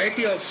from a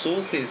variety of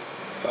sources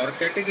or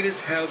categories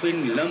have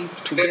been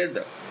lumped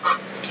together,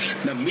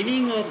 the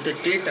meaning of the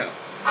data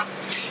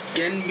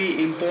can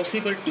be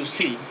impossible to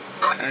see,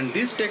 and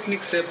this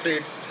technique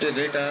separates the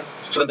data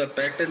so the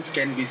patterns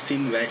can be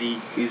seen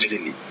very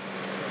easily.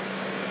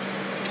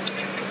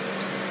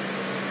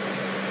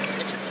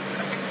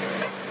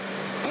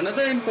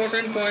 Another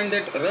important point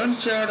that run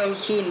chart,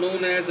 also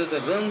known as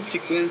a run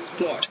sequence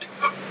plot,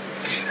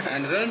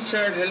 and run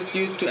chart helps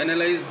you to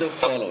analyze the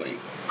following.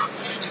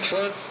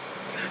 First,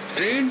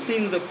 Trends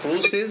in the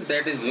process,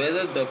 that is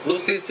whether the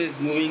process is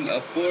moving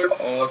upward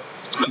or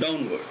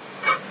downward.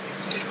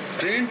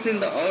 Trends in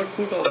the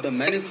output of the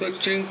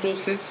manufacturing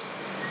process,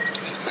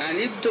 and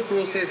if the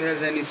process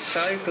has any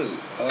cycle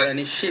or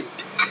any shift,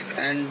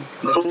 and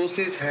the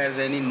process has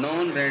any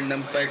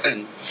non-random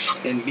pattern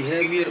in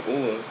behavior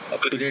over a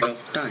period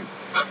of time.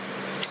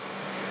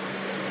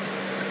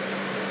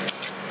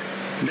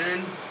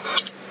 Then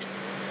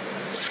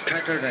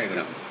scatter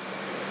diagram.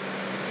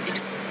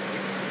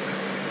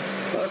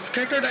 A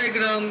scatter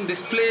diagram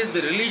displays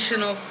the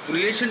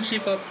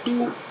relationship of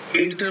two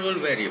interval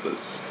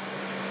variables.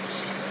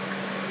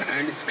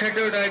 And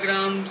scatter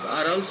diagrams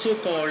are also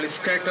called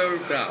scatter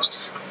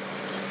graphs,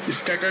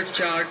 scatter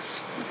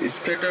charts,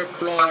 scatter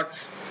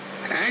plots,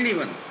 and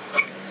even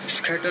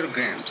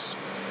scattergrams.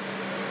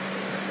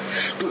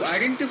 To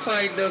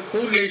identify the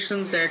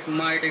correlations that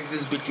might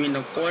exist between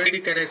a quality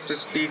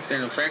characteristics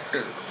and a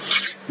factor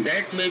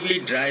that may be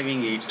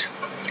driving it,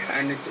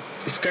 and its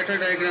scatter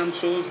diagram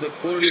shows the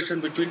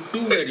correlation between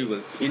two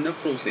variables in a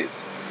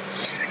process,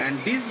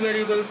 and these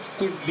variables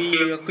could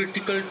be a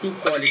critical to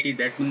quality,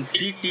 that means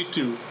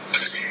CTQ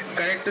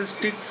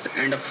characteristics,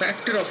 and a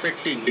factor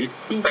affecting it,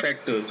 two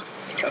factors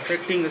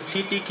affecting a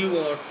CTQ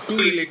or two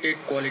related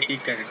quality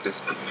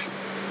characteristics.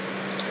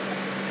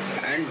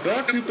 And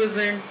dot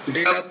represent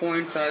data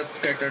points are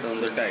scattered on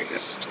the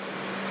diagram.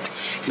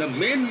 The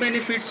main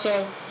benefits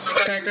of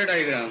scatter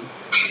diagram: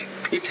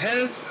 it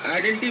helps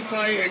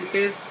identify and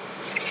test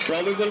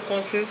probable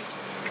causes.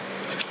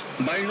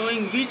 By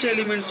knowing which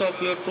elements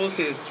of your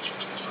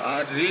process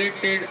are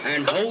related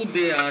and how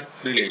they are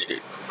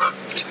related,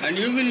 and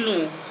you will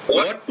know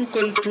what to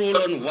control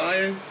and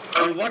why,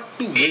 and what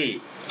to weigh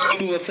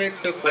to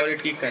affect the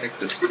quality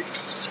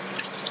characteristics.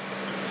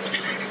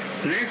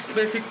 Next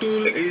basic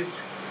tool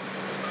is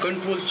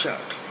control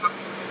chart.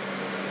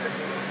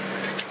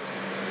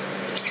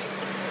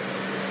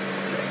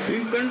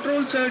 In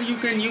control chart, you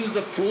can use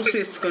the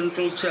process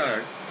control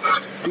chart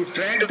to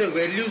track the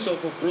values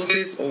of a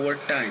process over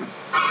time,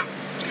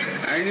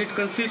 and it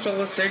consists of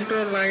a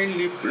central line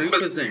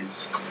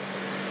represents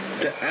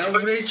the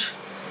average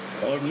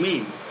or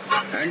mean,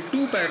 and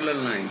two parallel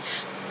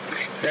lines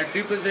that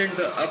represent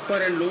the upper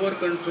and lower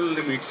control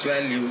limits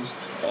values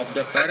of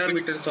the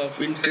parameters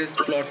of interest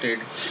plotted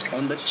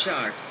on the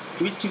chart,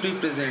 which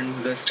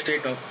represent the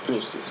state of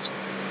process.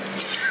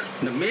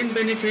 The main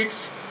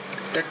benefits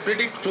that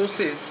predict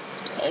process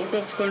out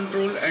of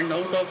control and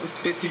out of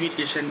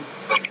specification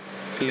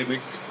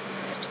limits,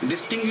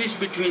 distinguish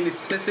between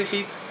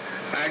specific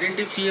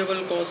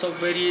identifiable cause of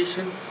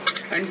variation,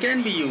 and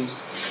can be used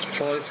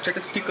for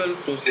statistical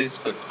process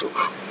control.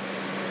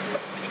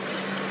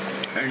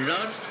 And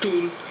last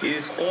tool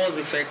is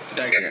cause-effect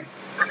diagram.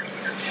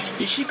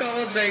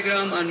 Ishikawa's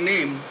diagram are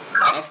named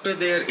after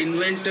their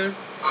inventor,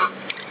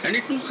 and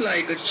it looks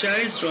like a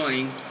child's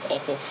drawing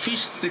of a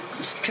fish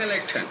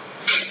skeleton,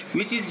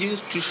 which is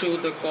used to show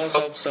the cause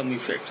of some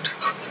effect.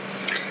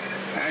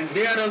 And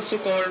they are also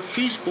called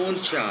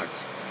fishbone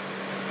charts,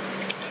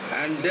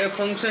 and their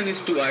function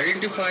is to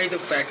identify the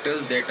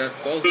factors that are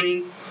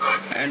causing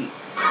an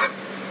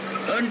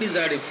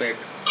undesired effect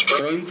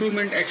for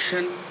improvement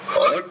action,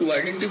 or to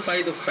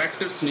identify the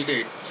factors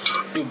needed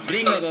to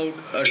bring about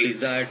a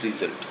desired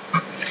result.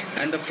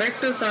 And the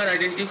factors are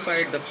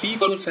identified the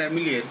people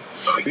familiar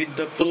with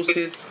the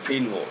process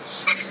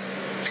involves.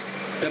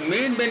 The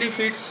main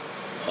benefits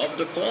of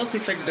the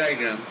cause-effect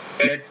diagram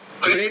that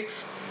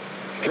breaks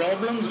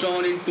problems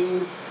down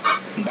into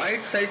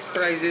bite-sized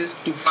pieces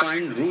to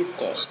find root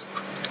cause,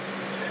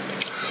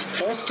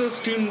 fosters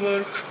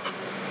teamwork,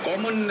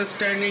 common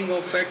understanding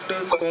of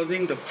factors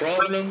causing the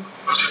problem,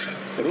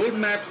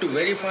 roadmap to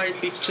verify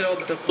picture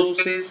of the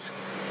process,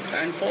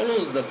 and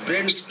follows the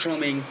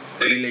brainstorming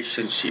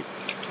relationship.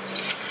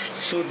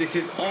 So this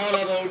is all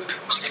about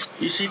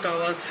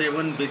Ishikawa's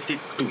 7 basic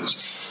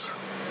tools.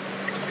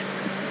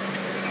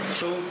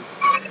 So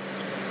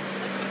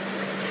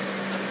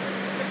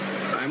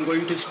I'm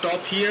going to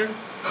stop here.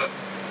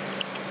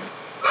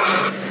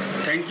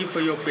 Thank you for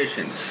your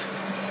patience.